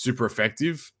super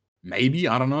effective. Maybe,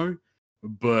 I don't know.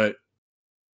 But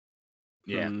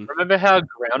yeah. Remember how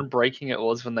groundbreaking it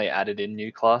was when they added in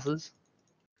new classes?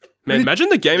 Man, imagine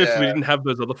the game if we Yeah. didn't have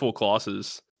those other 4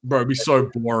 classes. Bro, it'd be so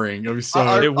boring. It'd be so.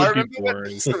 I it would be remember when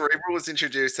boring. Cerebral was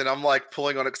introduced, and I'm like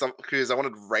pulling on it because I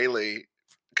wanted Rayleigh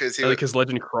because he was, Because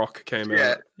Legend Croc came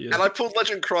Yeah, out. Yeah. and I pulled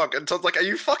Legend Croc, and Todd's like, "Are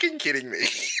you fucking kidding me?"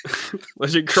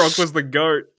 Legend Croc was the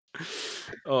goat.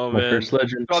 Oh My man. first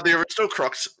legend. God, the original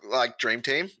Croc's like dream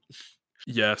team.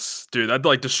 Yes, dude, that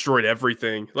like destroyed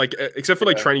everything. Like except for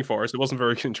like Yeah. Training Forest. It wasn't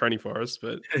very good in Training Forest,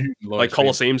 but Like like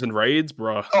Colosseums and raids,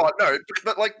 bruh. Oh no,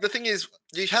 but like the thing is,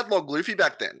 you had Log Luffy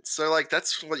back then, so like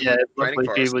that's what Yeah, you Luffy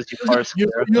training for. was your first.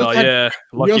 Oh yeah,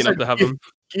 lucky also enough to have them.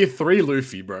 Gear 3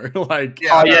 Luffy, bro. Like,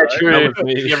 Yeah, Oh I know, yeah, right? true. That was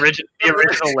me. The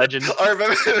original legend. I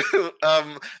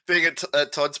remember being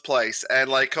at Todd's place, and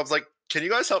like I was like, "Can you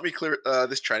guys help me clear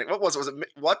this training?" What was it? Was it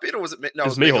Whitebeard or was it? No, It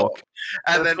was Mihawk.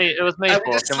 And then It was me. and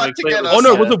we just and stuck we cleared together. Oh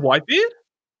no, so- was it Whitebeard?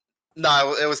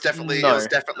 no, it was definitely No. Oh,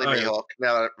 yeah. Mihawk.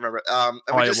 Now that I remember, and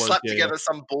Oh, we it just was, slapped yeah, together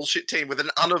some bullshit team with an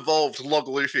unevolved Log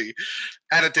Luffy,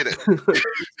 and it did it. at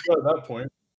that point.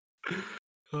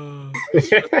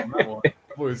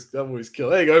 that boy's kill.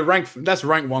 There you go. That's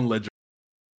rank 1 legend.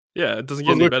 Yeah, it doesn't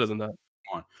Well, get any look- better than that.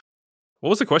 Come on. What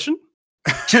was the question?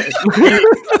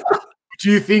 Do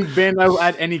you think Ben will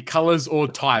add any colors or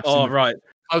types? Oh in the, right,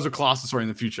 colors or classes, sorry, in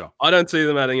the future? I don't see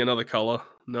them adding another color.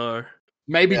 No.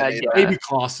 Maybe, Yeah, maybe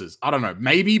classes. I don't know.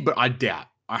 Maybe, but I doubt.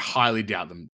 I highly doubt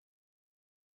them.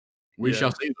 We Yeah.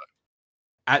 shall see though.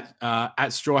 At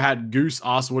Straw Hat Goose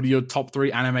asked, "What are your top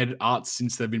 3 animated arts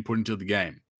since they've been put into the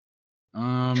game?"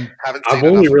 Haven't seen I've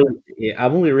only enough.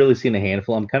 I've only really seen a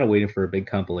handful. I'm kind of waiting for a big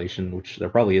compilation, which there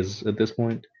probably is at this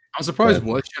point. I'm surprised But-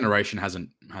 Worst Generation hasn't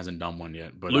done one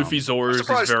yet. But Luffy I'm Zoro's is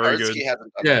surprised very Oatsuki good.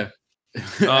 hasn't done it. yeah.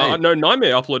 Hey, No,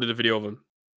 Nightmare uploaded a video of him.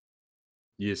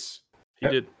 yes. He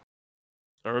Yep. did.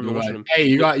 I remember watching him. Hey,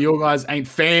 you guys ain't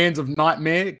fans of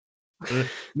Nightmare?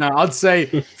 No, I'd say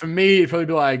for me, it'd probably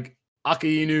be like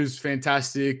Aki Inu's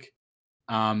fantastic.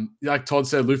 Like Todd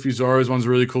said, Luffy Zoro's one's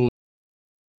really cool.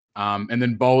 And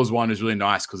then Bowl's one is really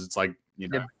nice because it's like, you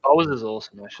know, Yeah, Bowers is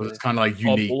awesome because actually. it's kind of like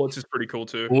Oh, unique. Bullets is pretty cool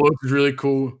too. Bullets is really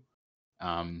cool.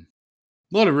 A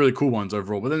lot of really cool ones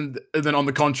overall. But then on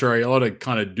the contrary, a lot of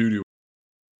kind of doo-doo,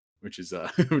 which is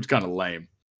which kind of lame.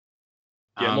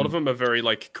 Yeah, a lot of them are very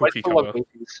like Wait cookie for Log color.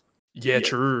 Luffy's. Yeah,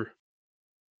 true.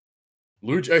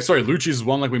 Luci's is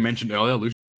one like we mentioned earlier.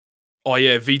 Luci, Oh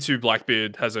yeah, V2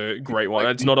 Blackbeard has a great one.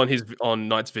 It's not on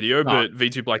Knight's video, No. but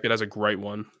V2 Blackbeard has a great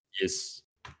one. yes.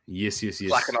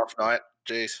 Black and Off Night.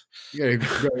 Jeez. Yeah,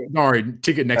 don't worry.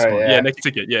 Ticket next Oh, month. Yeah, Yeah. next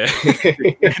ticket.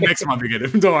 Yeah. Next month we get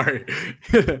it. Don't worry.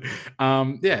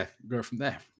 Yeah, go from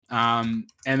there. And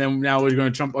then now we're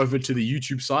going to jump over to the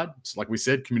YouTube side. So like we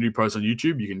said, community posts on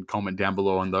YouTube. You can comment down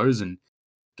below on those and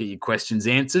get your questions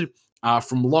answered.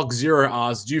 From Lock Zero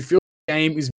asks, do you feel the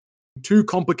game is too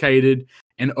complicated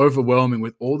and overwhelming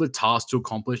with all the tasks to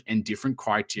accomplish and different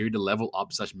criteria to level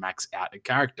up / max out a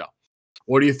character?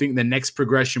 What do you think the next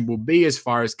progression will be as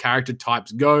far as character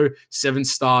types go?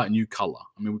 7-star, new color.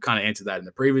 I mean, we kind of answered that in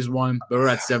the previous one, but we're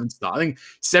at 7-star. I think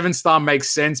 7-star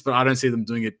makes sense, but I don't see them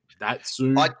doing it that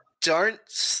soon. Don't.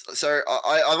 So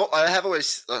I have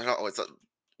always, not always,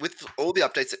 with all the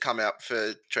updates that come out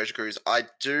for Treasure Cruise, I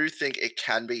do think it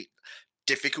can be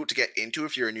difficult to get into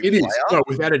if you're a new It player. is. No,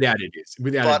 without a doubt, it is.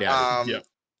 Without But a doubt. Yeah.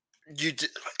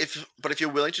 if you're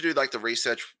willing to do like the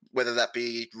research, whether that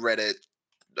be Reddit,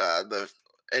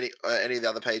 any of the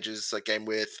other pages like Game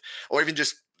With, or even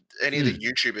just any of the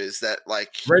YouTubers that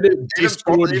like Reddit, even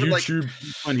Discord, even, like, YouTube,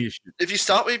 plenty of shit. if you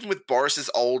start even with Boris's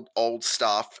old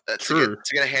stuff True.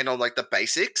 to get a hand on like the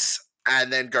basics,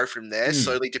 and then go from there,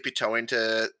 slowly dip your toe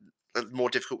into more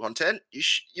difficult content,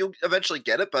 you'll eventually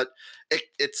get it. But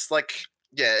it's like,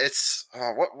 yeah, it's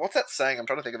what's that saying? I'm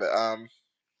trying to think of it.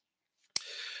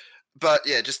 But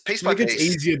yeah, just piece by It gets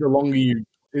piece. easier the longer you.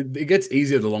 It gets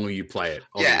easier the longer you play it.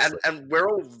 Yeah, Obviously. and we're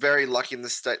all very lucky in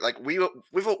this state. Like we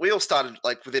all started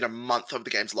like within a month of the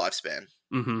game's lifespan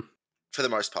Mm-hmm. for the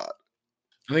most part.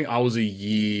 I think I was a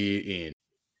year in.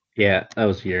 Yeah, I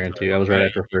was a year into. I was right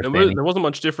after first. There wasn't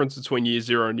much difference between year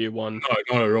 0 and year 1.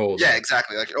 No, not at all. Yeah,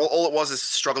 exactly. Like all it was is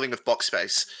struggling with box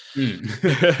space.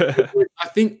 Mm.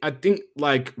 I think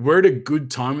like we're at a good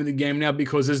time in the game now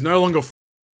because there's no longer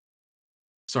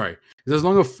there's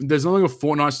no longer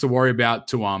fortnights to worry about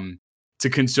to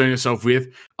concern yourself with.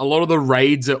 A lot of the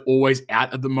raids are always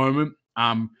out at the moment.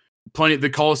 Plenty of the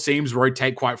Colosseums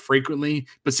rotate quite frequently,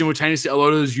 but simultaneously a lot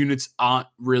of those units aren't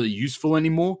really useful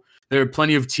anymore. There are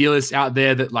plenty of tier lists out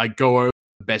there that like go over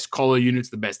best collar units,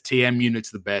 the best TM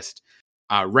units, the best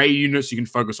Ray units. You can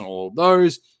focus on all of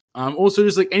those. Also,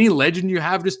 just like any legend you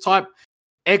have, just type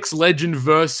X legend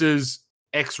versus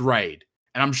X raid,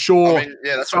 and I'm sure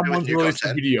that's someone's released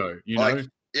a video. You know,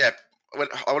 when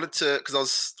I wanted to,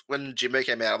 because when Jinbei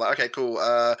came out, I'm like, okay, cool.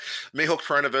 Mihawk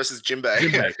Corona versus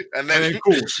Jinbei. and then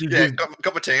cool.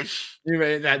 got my team.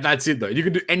 That's it though. You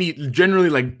can do any generally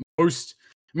like most.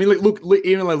 I mean, like look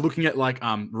even like looking at like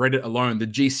Reddit alone, the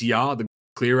GCR, the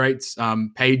clear rates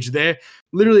page there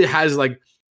literally has like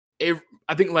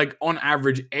I think like on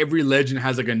average every legend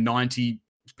has like a 90%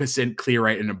 clear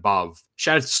rate and above.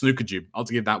 Shout out to Snooker Jib. I'll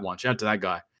give that one. Shout out to that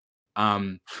guy.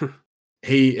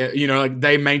 He, like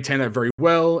they maintain that very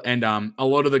well, and a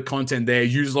lot of the content there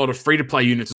uses a lot of free to play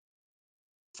units.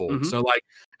 So like,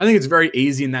 I think it's very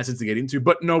easy in that sense to get into.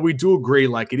 But no, we do agree,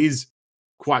 like it is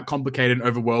quite complicated and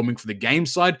overwhelming for the game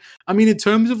side. I mean, in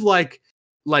terms of like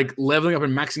leveling up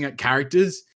and maxing out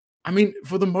characters, I mean,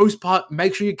 for the most part,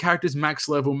 make sure your characters max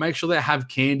level, make sure they have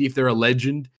candy if they're a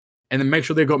legend, and then make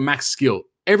sure they've got max skill.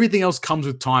 Everything else comes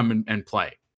with time and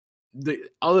play. You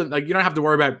don't have to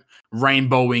worry about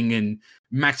rainbowing and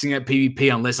maxing out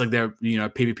PvP unless like they're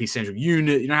PvP centric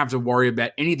unit. You don't have to worry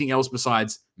about anything else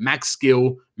besides max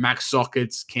skill, max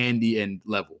sockets, candy, and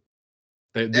level.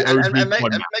 And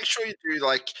make sure you do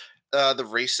like the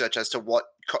research as to what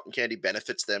cotton candy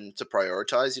benefits them to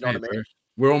prioritize. You know what I mean?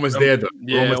 We're almost there though.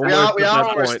 We are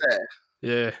almost there.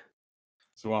 Yeah.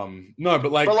 So no,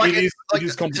 but it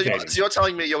is complicated. So you're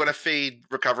telling me you're going to feed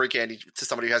recovery candy to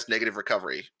somebody who has negative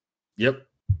recovery? Yep.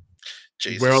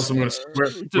 Jesus. Where else I'm going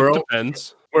to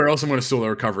depends. Where else I'm going to steal the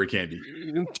recovery candy?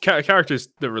 Characters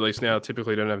that release now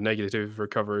typically don't have negative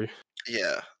recovery.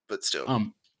 Yeah, but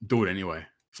still. Do it anyway.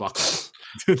 Fuck off.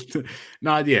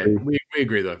 No, yeah, we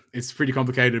agree though. It's pretty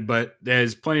complicated, but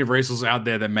there's plenty of resources out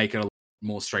there that make it a lot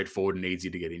more straightforward and easy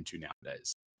to get into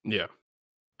nowadays. Yeah.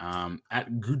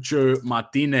 At Gucho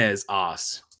Martinez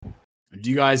asks, do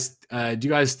you guys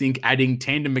think adding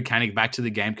tandem mechanic back to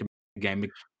the game can make the game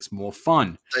makes more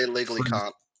fun? They legally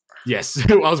can't. Yes,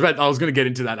 I was going to get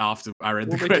into that after I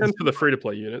read the question. They can for the free to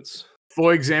play units.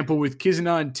 For example, with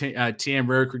Kizuna and TM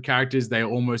Rare Recruit characters, they are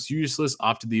almost useless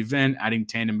after the event. Adding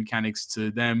tandem mechanics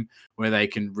to them, where they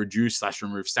can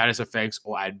reduce/remove status effects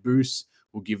or add boosts,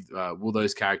 will give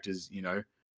those characters,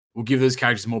 will give those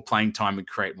characters more playing time and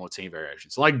create more team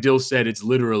variation. So, like Dill said, it's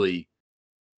literally.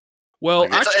 Well,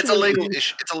 it's a legal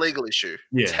issue. It's a legal issue.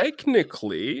 Yeah.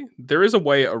 Technically, there is a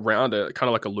way around it, kind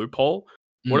of like a loophole.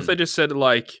 What if they just said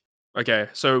like, okay,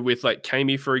 so with like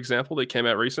Kami, for example, that came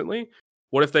out recently.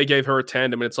 What if they gave her a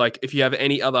tandem and it's like, if you have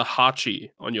any other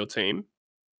Hachi on your team,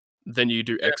 then you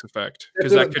do X effect,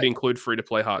 because that could include free to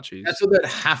play Hachis. That's what they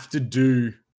have to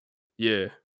do. Yeah.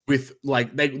 With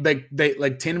like they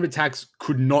like tandem attacks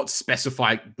could not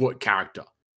specify what character.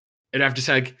 It'd have to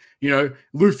say like,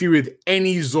 Luffy with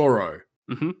any Zoro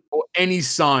or any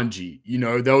Sanji.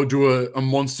 They'll do a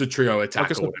monster trio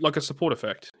attack, like a support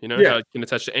effect. Yeah, you can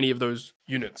attach to any of those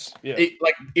units. Yeah.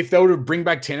 Like if they were to bring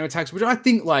back tandem attacks, which I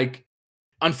think like.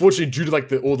 Unfortunately, due to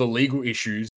like all the legal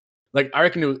issues, like I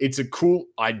reckon it's a cool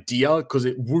idea because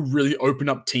it would really open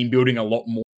up team building a lot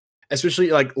more.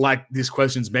 Especially like this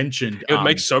question's mentioned, it would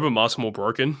make Sober Mask more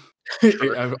broken.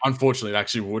 Unfortunately, it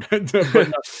actually would.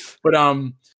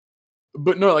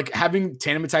 but no, like having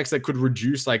tandem attacks that could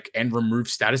reduce and remove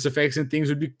status effects and things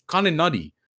would be kind of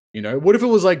nutty. What if it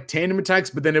was like tandem attacks,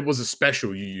 but then it was a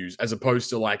special you use as opposed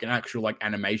to like an actual like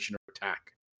animation or attack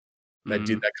that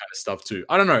did that kind of stuff too.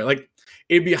 I don't know. Like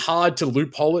it'd be hard to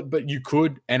loophole it, but you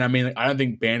could. And I mean, I don't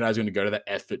think Bandai's going to go to that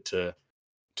effort to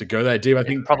go that deep. I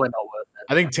think probably not worth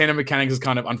it. I think tandem mechanics is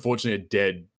kind of unfortunately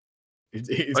dead.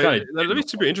 It's kind of that'd be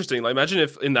super interesting. Like imagine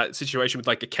if in that situation with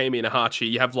like a Kami and a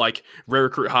Hachi, you have like Rare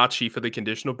Recruit Hachi for the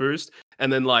conditional boost,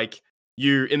 and then like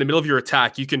you in the middle of your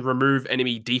attack, you can remove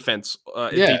enemy defense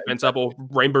up or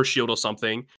Rainbow Shield or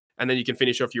something. And then you can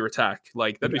finish off your attack.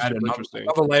 Like that'd be super interesting.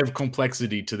 Another layer of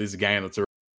complexity to this game. That's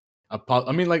a puzzle.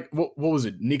 I mean, like what was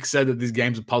it? Nick said that this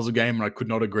game's a puzzle game, and I could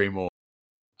not agree more.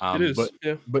 It is,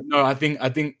 but no, I think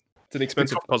it's an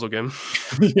expensive puzzle game.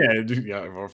 yeah.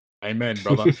 Amen,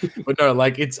 brother. But no,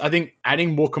 like I think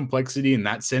adding more complexity in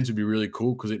that sense would be really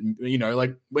cool because it,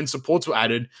 like when supports were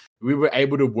added, we were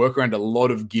able to work around a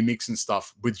lot of gimmicks and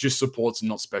stuff with just supports and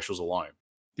not specials alone.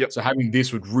 Yep. So having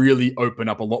this would really open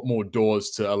up a lot more doors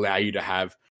to allow you to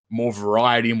have more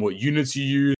variety in what units you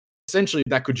use. Essentially,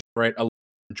 that could generate a lot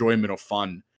of enjoyment or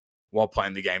fun while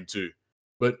playing the game too.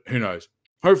 But who knows?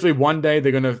 Hopefully, one day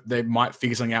they might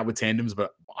figure something out with tandems.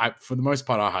 But for the most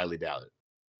part, I highly doubt it.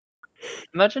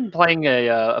 Imagine playing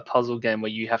a puzzle game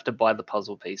where you have to buy the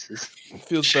puzzle pieces.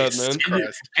 Feels bad,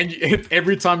 man. And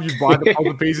every time you buy the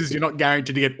puzzle pieces, you're not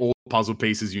guaranteed to get all the puzzle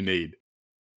pieces you need.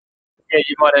 Yeah,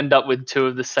 you might end up with two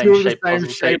of the same shape puzzle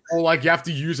shape, or like you have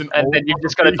to use and then you've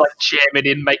just got to like jam it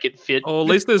in, make it fit. Oh, at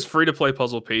least there's free-to-play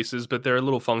puzzle pieces, but they're a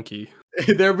little funky.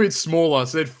 They're a bit smaller,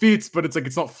 so it fits, but it's like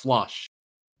it's not flush.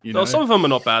 You know, some of them are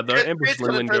not bad though. Yeah, Ambush the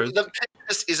Linlingers. pitch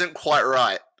just isn't quite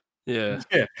right. Yeah.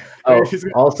 Oh,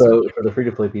 also for the free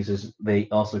to play pieces, they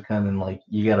also come in like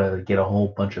you gotta get a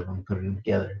whole bunch of them and put them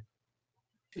together.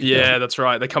 Yeah, that's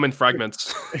right. They come in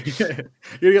fragments. you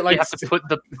get like you have to put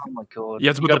the. Oh my god! You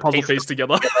have to put the puzzle piece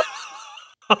together.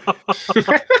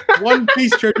 One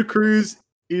Piece Treasure Cruise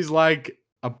is like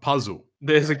a puzzle.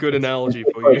 There's a good analogy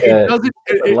for you.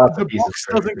 The box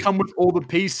doesn't come with all the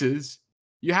pieces.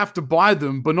 You have to buy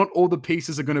them, but not all the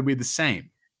pieces are going to be the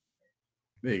same.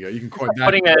 There you go. You can quote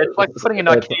that. It's like putting an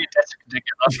IKEA desk together.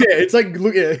 Yeah, it's like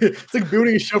it's like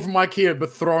building a shelf from IKEA,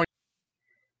 but throwing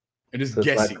and just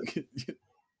guessing.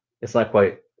 It's not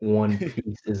quite one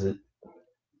piece, is it?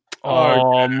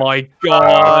 Oh my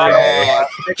god!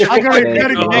 I got it.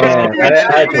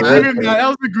 That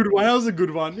was a good one. That was a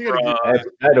good one. I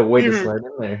had to wait to slide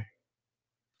in there.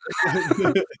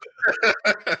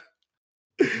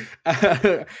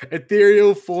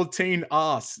 Ethereal 14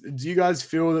 asks, do you guys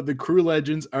feel that the crew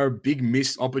legends are a big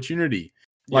missed opportunity?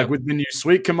 Like with the new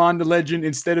Sweet Commander legend,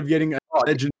 instead of getting a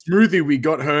legend Smoothie, we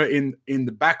got her in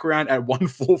the background at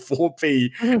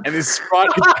 144p, and this sprite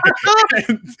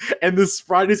and the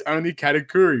sprite is only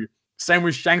Katakuri. Same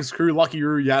with Shanks' crew, Lucky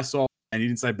Roo, Yasop, and he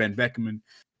didn't say Ben Beckman.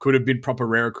 Could have been proper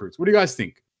rare crews. What do you guys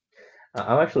think?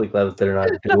 I'm actually glad that they're not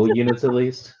dual units at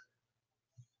least,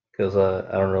 because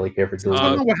I don't really care for dual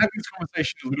units. I know we're having this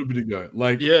conversation a little bit ago.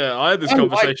 Like, yeah, I had this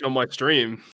conversation on my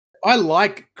stream. I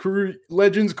like crew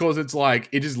legends because it's like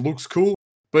it just looks cool.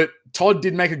 But Todd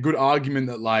did make a good argument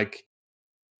that like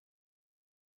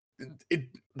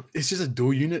it's just a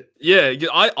dual unit. Yeah,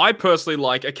 I personally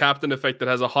like a captain effect that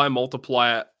has a high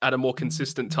multiplier at a more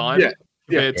consistent time.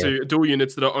 Compared to dual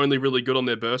units that are only really good on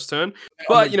their burst turn.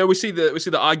 But we see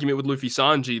the argument with Luffy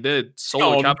Sanji. Their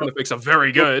solo captain effects are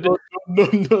very good. No,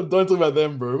 don't talk about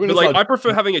them, bro. But like, I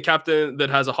prefer having a captain that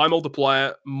has a high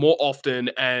multiplier more often,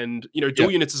 and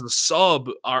dual units as a sub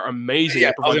are amazing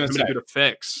at providing good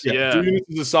effects. Dual units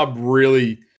as a sub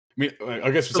really. I mean,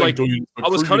 I guess so like, I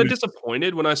was kind of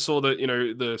disappointed when I saw that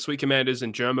the Sweet Commanders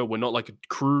in Germa were not like a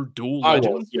crew dual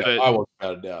legends. I was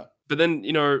without a doubt. But then,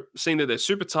 seeing that they're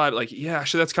super type, like, yeah,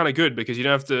 actually, that's kind of good because you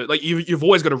don't have to, like, you've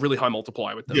always got a really high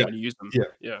multiplier with them when you use them.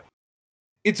 Yeah.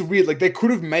 It's weird. Like, they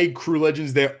could have made crew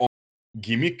legends their own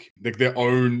gimmick, like their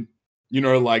own,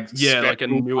 like a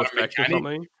new effect or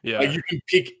something. Yeah. Like, you can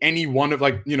pick any one of,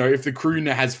 like, if the crew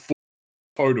unit has 4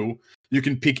 total, you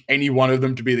can pick any one of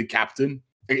them to be the captain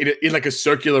in like a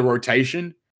circular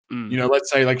rotation.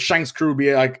 Let's say, like, Shanks' crew would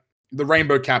be like the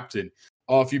rainbow captain.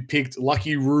 Or if you picked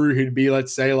Lucky Roo, he'd be,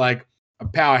 let's say, like a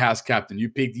powerhouse captain. You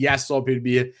picked Yasop, he'd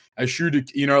be a shooter.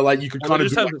 Like you could kind of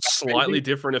just have slightly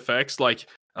different effects. Like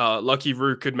Lucky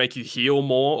Roo could make you heal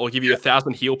more, or give you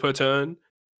 1,000 heal per turn.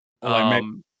 Or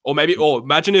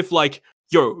imagine if like,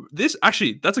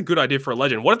 that's a good idea for a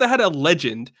legend. What if they had a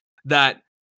legend that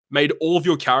made all of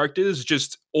your characters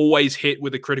just always hit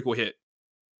with a critical hit?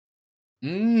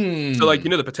 So like,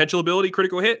 the potential ability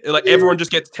critical hit, like everyone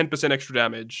just gets 10% extra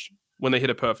damage when they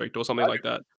hit a perfect or something like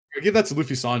that. Give that to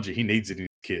Luffy Sanji. He needs it in his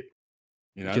kit.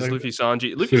 Luffy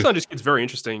Sanji's kit's very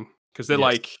interesting because they're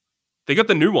like, they got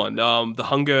the new one, the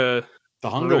hunger.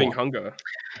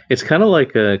 It's kind of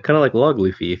like Log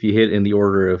Luffy. If you hit in the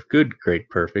order of good, great,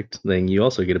 perfect, then you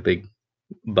also get a big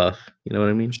buff. You know what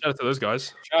I mean? Shout out to those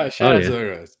guys. Shout out to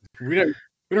those guys. We don't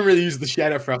really use the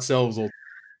shout out for ourselves.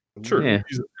 True. Yeah.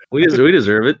 We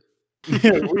deserve it.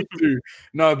 Yeah, we do.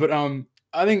 No, but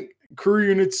I think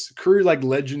crew like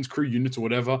legends, crew units or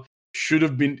whatever could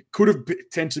have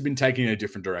potentially been taken in a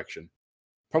different direction.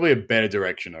 Probably a better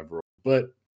direction overall.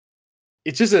 But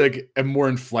it's just a more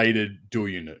inflated dual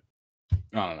unit.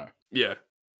 I don't know. Yeah.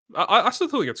 I still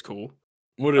think it's cool.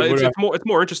 It's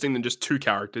more interesting than just 2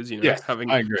 characters, having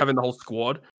the whole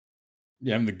squad.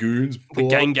 Yeah, and the goons. The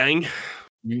gang.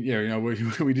 Yeah,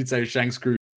 we did say Shanks'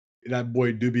 crew. That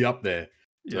boy do be up there.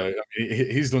 Yeah. So,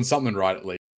 he's doing something right at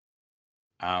least.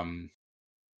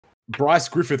 Bryce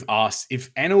Griffith asks,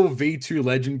 if Anil V2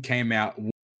 Legend came out,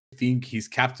 what do you think his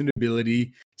captain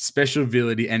ability, special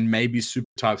ability, and maybe super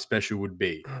type special would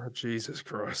be? Oh, Jesus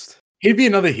Christ. He'd be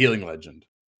another healing legend.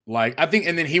 Like, I think,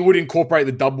 and then he would incorporate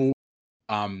the double,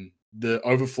 the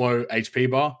overflow HP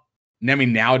bar. I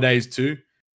mean, nowadays too.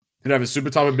 He'd have a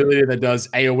super type ability that does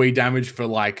AoE damage for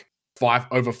like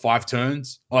over 5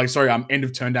 turns. Like, sorry, end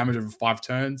of turn damage over 5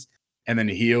 turns, and then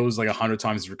he heals like 100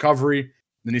 times his recovery.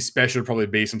 Then his special would probably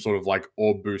be some sort of like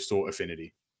orb boost or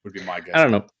affinity. Would be my guess. I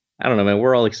don't know, man.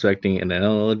 We're all expecting an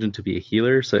NL legend to be a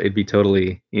healer, so it'd be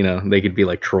totally, they could be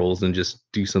like trolls and just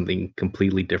do something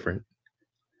completely different.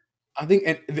 I think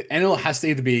the NL has to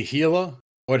either be a healer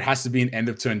or it has to be an end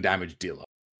of turn damage dealer.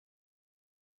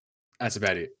 That's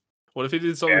about it. What if he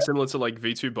did something similar to like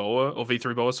V2 Boa or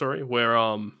V3 Boa, sorry, where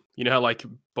you know how like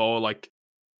Boa like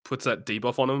puts that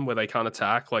debuff on him where they can't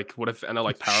attack? Like, what if NL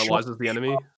like paralyzes the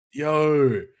enemy?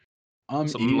 Yo,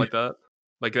 something like that.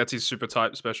 Like that's his super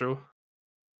type special.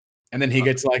 And then he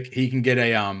gets he can get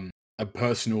a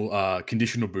personal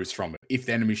conditional boost from it. If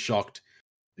the enemy's shocked,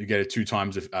 you get 2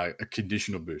 times a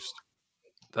conditional boost.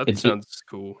 That sounds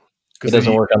cool. It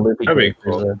doesn't work on Luffy. That'd be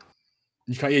cool.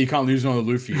 You can't lose on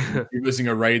the Luffy. You're losing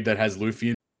a raid that has Luffy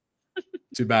in.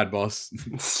 Too bad, boss.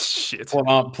 Shit.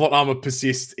 Plot armor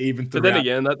persists even throughout. But then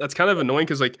again, that's kind of annoying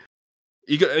because like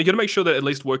you got to make sure that it at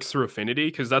least works through affinity,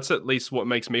 because that's at least what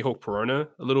makes Mihawk Perona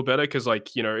a little better. Because like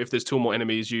if there's 2 or more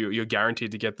enemies, you're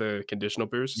guaranteed to get the conditional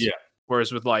boost. Yeah.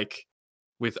 Whereas with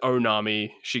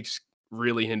Onami, she's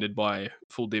really hindered by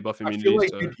full debuff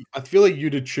immunity. I feel like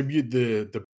you'd attribute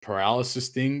the paralysis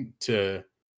thing to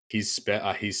his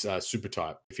super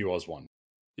type if he was one.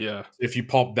 Yeah. If you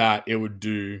pop that, it would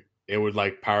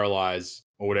like paralyze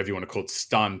or whatever you want to call it,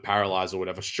 stun, paralyze or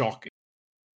whatever, shock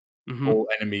all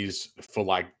enemies for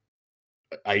like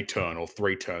a turn or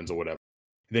 3 turns or whatever.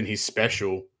 Then his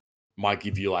special might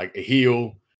give you like a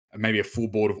heal and maybe a full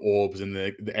board of orbs and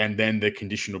then the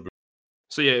conditional boost.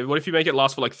 So yeah, what if you make it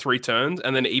last for like 3 turns,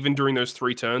 and then even during those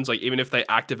 3 turns, like even if they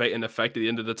activate an effect at the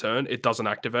end of the turn, it doesn't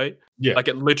activate. Yeah. Like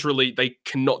it literally, they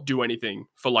cannot do anything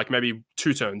for like maybe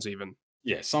 2 turns even.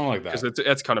 Yeah, something like that. Because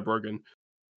it's kind of broken.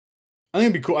 I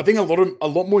think it'd be cool. I think a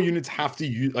lot more units have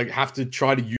to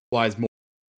try to utilize more.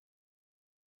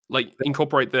 Like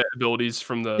incorporate their abilities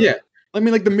from the. Yeah. I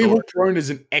mean, like the Mihawk Throne is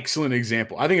an excellent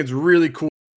example. I think it's really cool.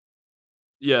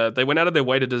 Yeah, they went out of their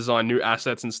way to design new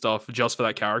assets and stuff just for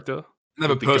that character. They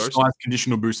have a personalized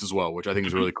conditional boost as well, which I think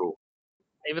is really cool.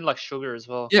 Even like Sugar as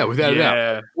well. Yeah, without a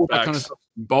doubt. All that kind of stuff.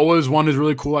 Boa's one is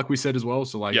really cool, like we said as well.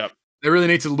 So like, they really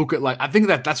need to look at I think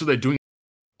that's what they're doing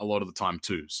a lot of the time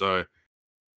too. So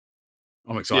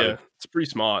I'm excited. Yeah, it's pretty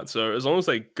smart. So as long as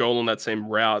they go on that same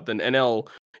route, then NL,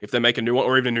 if they make a new one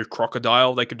or even a new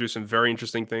Crocodile, they could do some very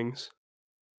interesting things.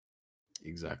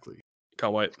 Exactly.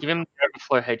 Can't wait. Give him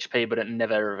overflow HP, but it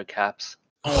never ever caps.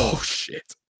 Oh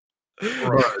shit.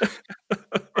 Bro,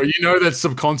 you know that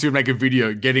Subconscious would make a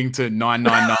video getting to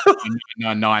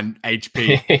 999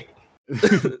 HP.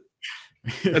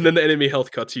 And then the enemy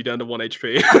health cuts you down to 1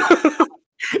 HP.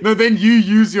 No, then you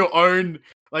use your own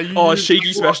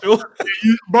Shiki special.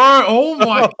 Bro, oh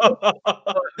my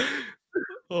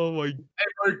Oh my. Hey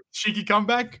bro, Shiki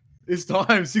comeback? It's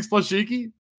time. 6+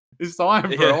 Shiki? It's time,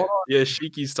 bro. Yeah,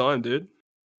 Shiki's time, dude.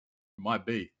 Might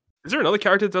be. Is there another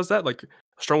character that does that? Like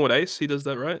Strongwood Ace, he does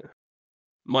that, right?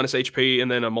 Minus HP and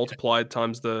then a multiplied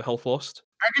times the health lost.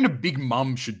 I reckon a Big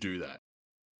Mum should do that.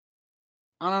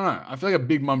 I don't know. I feel like a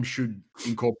Big Mum should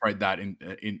incorporate that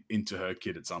into her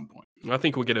kit at some point. I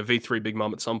think we'll get a V3 Big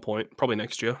Mum at some point, probably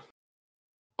next year.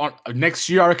 Next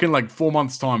year, I reckon, like 4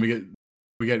 months' time, we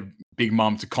get Big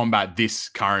Mum to combat this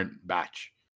current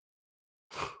batch.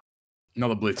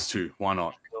 Another Blitz 2. Why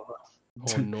not?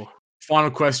 Oh no. Final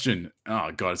question.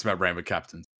 Oh god, it's about Rainbow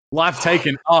Captains. Life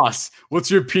taken us.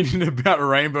 What's your opinion about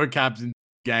Rainbow Captains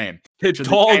game? It's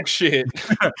dog shit.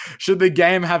 Should the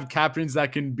game have captains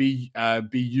that can be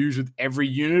used with every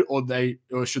unit,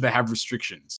 or should they have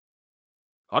restrictions?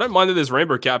 I don't mind that there's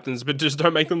Rainbow Captains, but just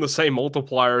don't make them the same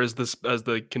multiplier as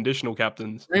the conditional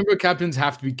captains. Rainbow Captains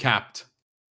have to be capped.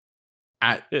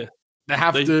 They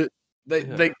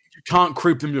you can't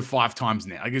creep them to 5 times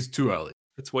now. Like, it's too early.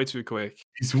 It's way too quick.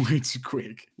 It's way too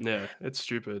quick. Yeah, it's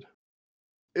stupid.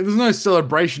 There's no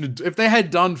celebration. If they had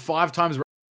done 5 times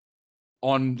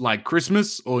on like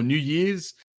Christmas or New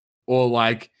Year's, or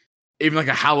like even like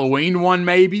a Halloween one,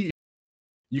 maybe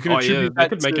you can attribute they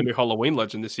could make a new Halloween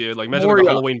legend this year. Like imagine Moria, like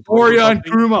a Halloween Moria and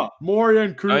Kuma.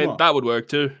 I mean, that would work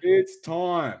too. It's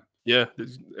time. Yeah,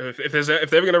 if they're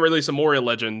ever going to release a Moria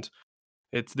legend,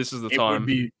 this is the time.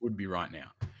 Would be right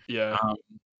now. Yeah.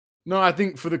 No, I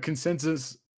think for the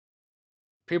consensus,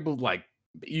 people like,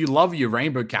 you love your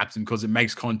Rainbow Captain because it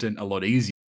makes content a lot easier.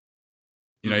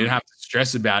 You know, you don't have to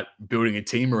stress about building a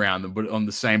team around them, but on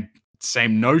the same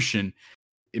notion,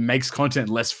 it makes content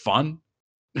less fun.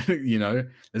 You know,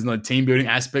 there's no team building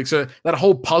aspect. So that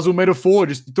whole puzzle metaphor,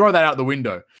 just throw that out the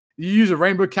window. You use a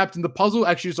Rainbow Captain, the puzzle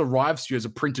actually just arrives to you as a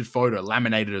printed photo,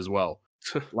 laminated as well.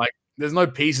 Like, there's no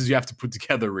pieces you have to put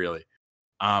together really.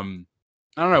 I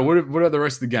don't know. What are the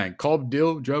rest of the game? Cobb,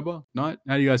 Dill, Joba, Knight?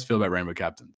 How do you guys feel about Rainbow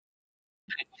Captain?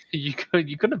 You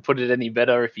couldn't have put it any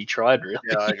better if you tried, really.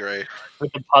 Yeah, I agree.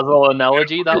 With the puzzle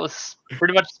analogy, that was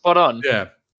pretty much spot on. Yeah.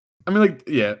 I mean,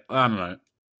 I don't know.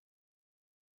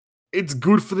 It's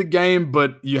good for the game,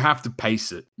 but you have to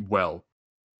pace it well.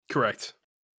 Correct.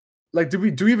 Like, do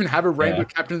we even have a Rainbow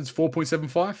Captain's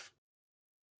 4.75?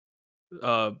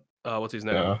 What's his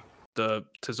name? Yeah. The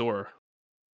Tesora.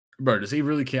 Bro, does he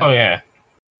really count? Oh yeah.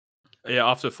 Yeah,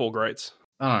 after 4 greats.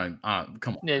 Oh,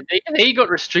 come on. Yeah, he got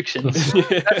restrictions.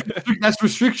 That's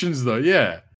restrictions, though.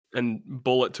 Yeah. And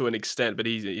bullet to an extent, but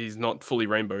he's not fully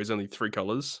rainbow. He's only 3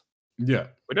 colors. Yeah.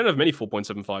 We don't have many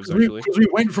 4.75s actually. We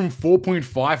went from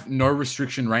 4.5 no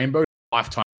restriction rainbow to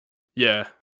lifetime. Yeah.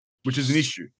 Which is an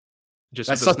issue. Just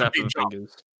That's with the such a snap big of the jump.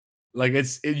 fingers. Like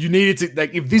you needed to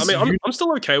like if this. I mean, I'm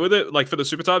still okay with it, like for the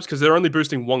super types, because they're only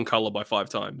boosting 1 color by 5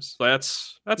 times. Like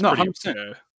that's No, pretty 100%.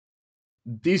 yeah,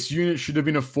 This unit should have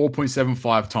been a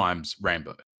 4.75 times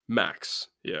rainbow max.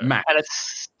 Yeah. max. And it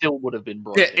still would have been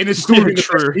broken. Yeah, and it's still been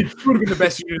True. it would have been the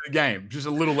best unit of the game, just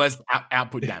a little less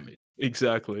output damage.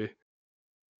 Exactly.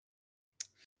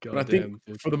 But I think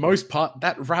for the most part,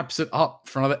 that wraps it up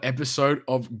for another episode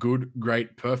of Good,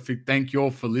 Great, Perfect. Thank you all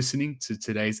for listening to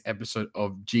today's episode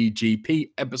of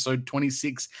GGP, episode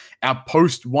 26, our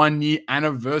post 1 year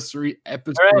anniversary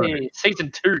episode. Hooray,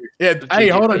 season 2. Yeah, hey,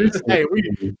 hold on. GGP. Hey,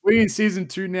 we in season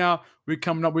 2 now. We're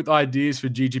coming up with ideas for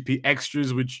GGP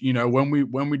extras, which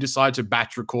when we decide to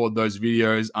batch record those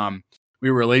videos, we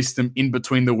release them in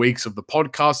between the weeks of the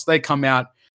podcast. They come out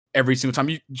every single time.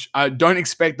 You don't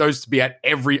expect those to be at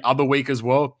every other week as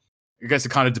well. I guess it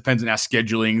kind of depends on our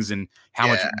schedulings and how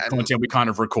much content we kind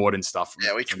of record and stuff.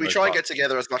 Yeah, we try and get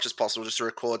together as much as possible just to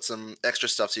record some extra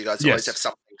stuff so you guys always have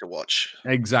something to watch.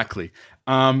 Exactly.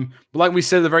 But like we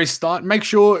said at the very start, make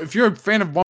sure if you're a fan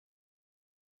of one,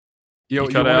 you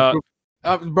cut out.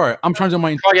 Bro, I'm trying to do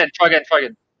my. Try again.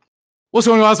 What's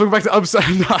going on, guys? Welcome back to Upside.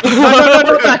 No,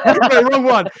 wrong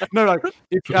one. No.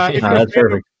 That's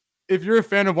perfect. If you're a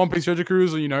fan of One Piece Treasure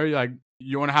Cruise, or you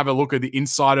want to have a look at the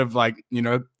inside of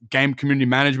game community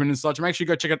management and such, make sure you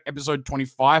go check out episode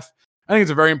 25. I think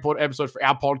it's a very important episode for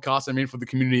our podcast. I mean, for the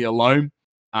community alone.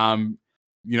 We got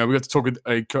to talk with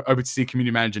OpenTC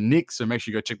community manager Nick, so make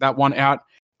sure you go check that one out.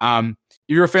 If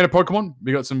you're a fan of Pokemon,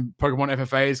 we got some Pokemon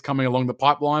FFAs coming along the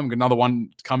pipeline. We got another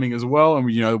one coming as well, and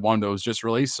the one that was just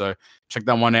released. So check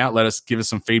that one out. Give us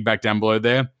some feedback down below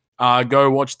there. Go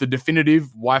watch the definitive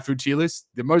waifu tier list,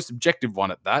 the most objective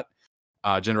one at that,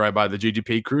 generated by the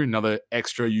GGP crew. Another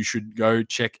extra you should go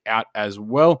check out as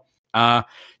well. You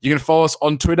can follow us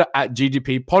on Twitter at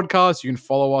GGP Podcast. You can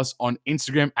follow us on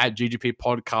Instagram at GGP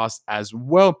Podcast as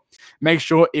well. Make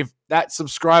sure if that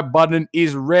subscribe button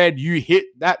is red, you hit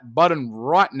that button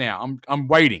right now. I'm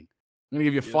waiting. I'm gonna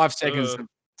give you 5 seconds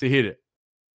to hit it.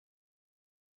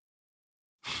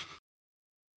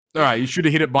 All right, you should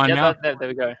have hit it by now. There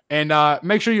we go. And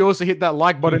make sure you also hit that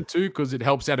like button too, because it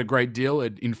helps out a great deal.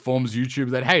 It informs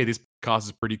YouTube that, hey, this podcast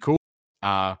is pretty cool.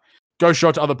 Go show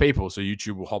it to other people, so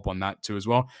YouTube will hop on that too as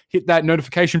well. Hit that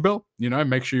notification bell.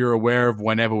 Make sure you're aware of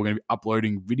whenever we're going to be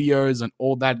uploading videos and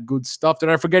all that good stuff. Did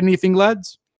I forget anything,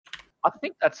 lads? I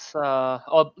think that's the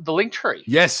link tree.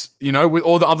 Yes, with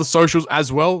all the other socials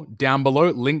as well down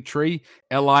below. Linktree,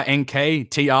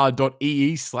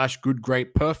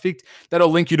 linktr.ee/goodgreatperfect.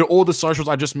 That'll link you to all the socials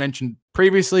I just mentioned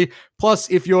previously. Plus,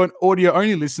 if you're an audio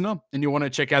only listener and you want to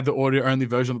check out the audio only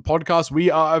version of the podcast, we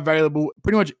are available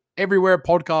pretty much everywhere a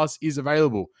podcast is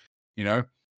available.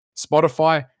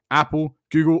 Spotify, Apple,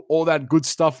 Google, all that good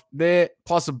stuff there,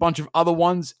 plus a bunch of other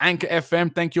ones. Anchor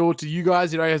FM, thank you all to you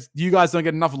guys. You guys don't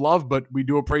get enough love, but we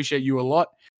do appreciate you a lot.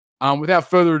 Without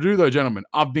further ado, though, gentlemen,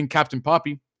 I've been Captain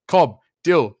Puppy, Cobb,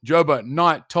 Dill, Joba,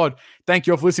 Knight, Todd. Thank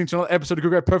you all for listening to another episode of Good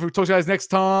Great Perfect. Talk to you guys next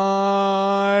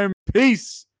time.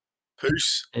 Peace.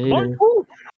 Peace. Later.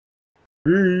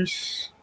 Peace.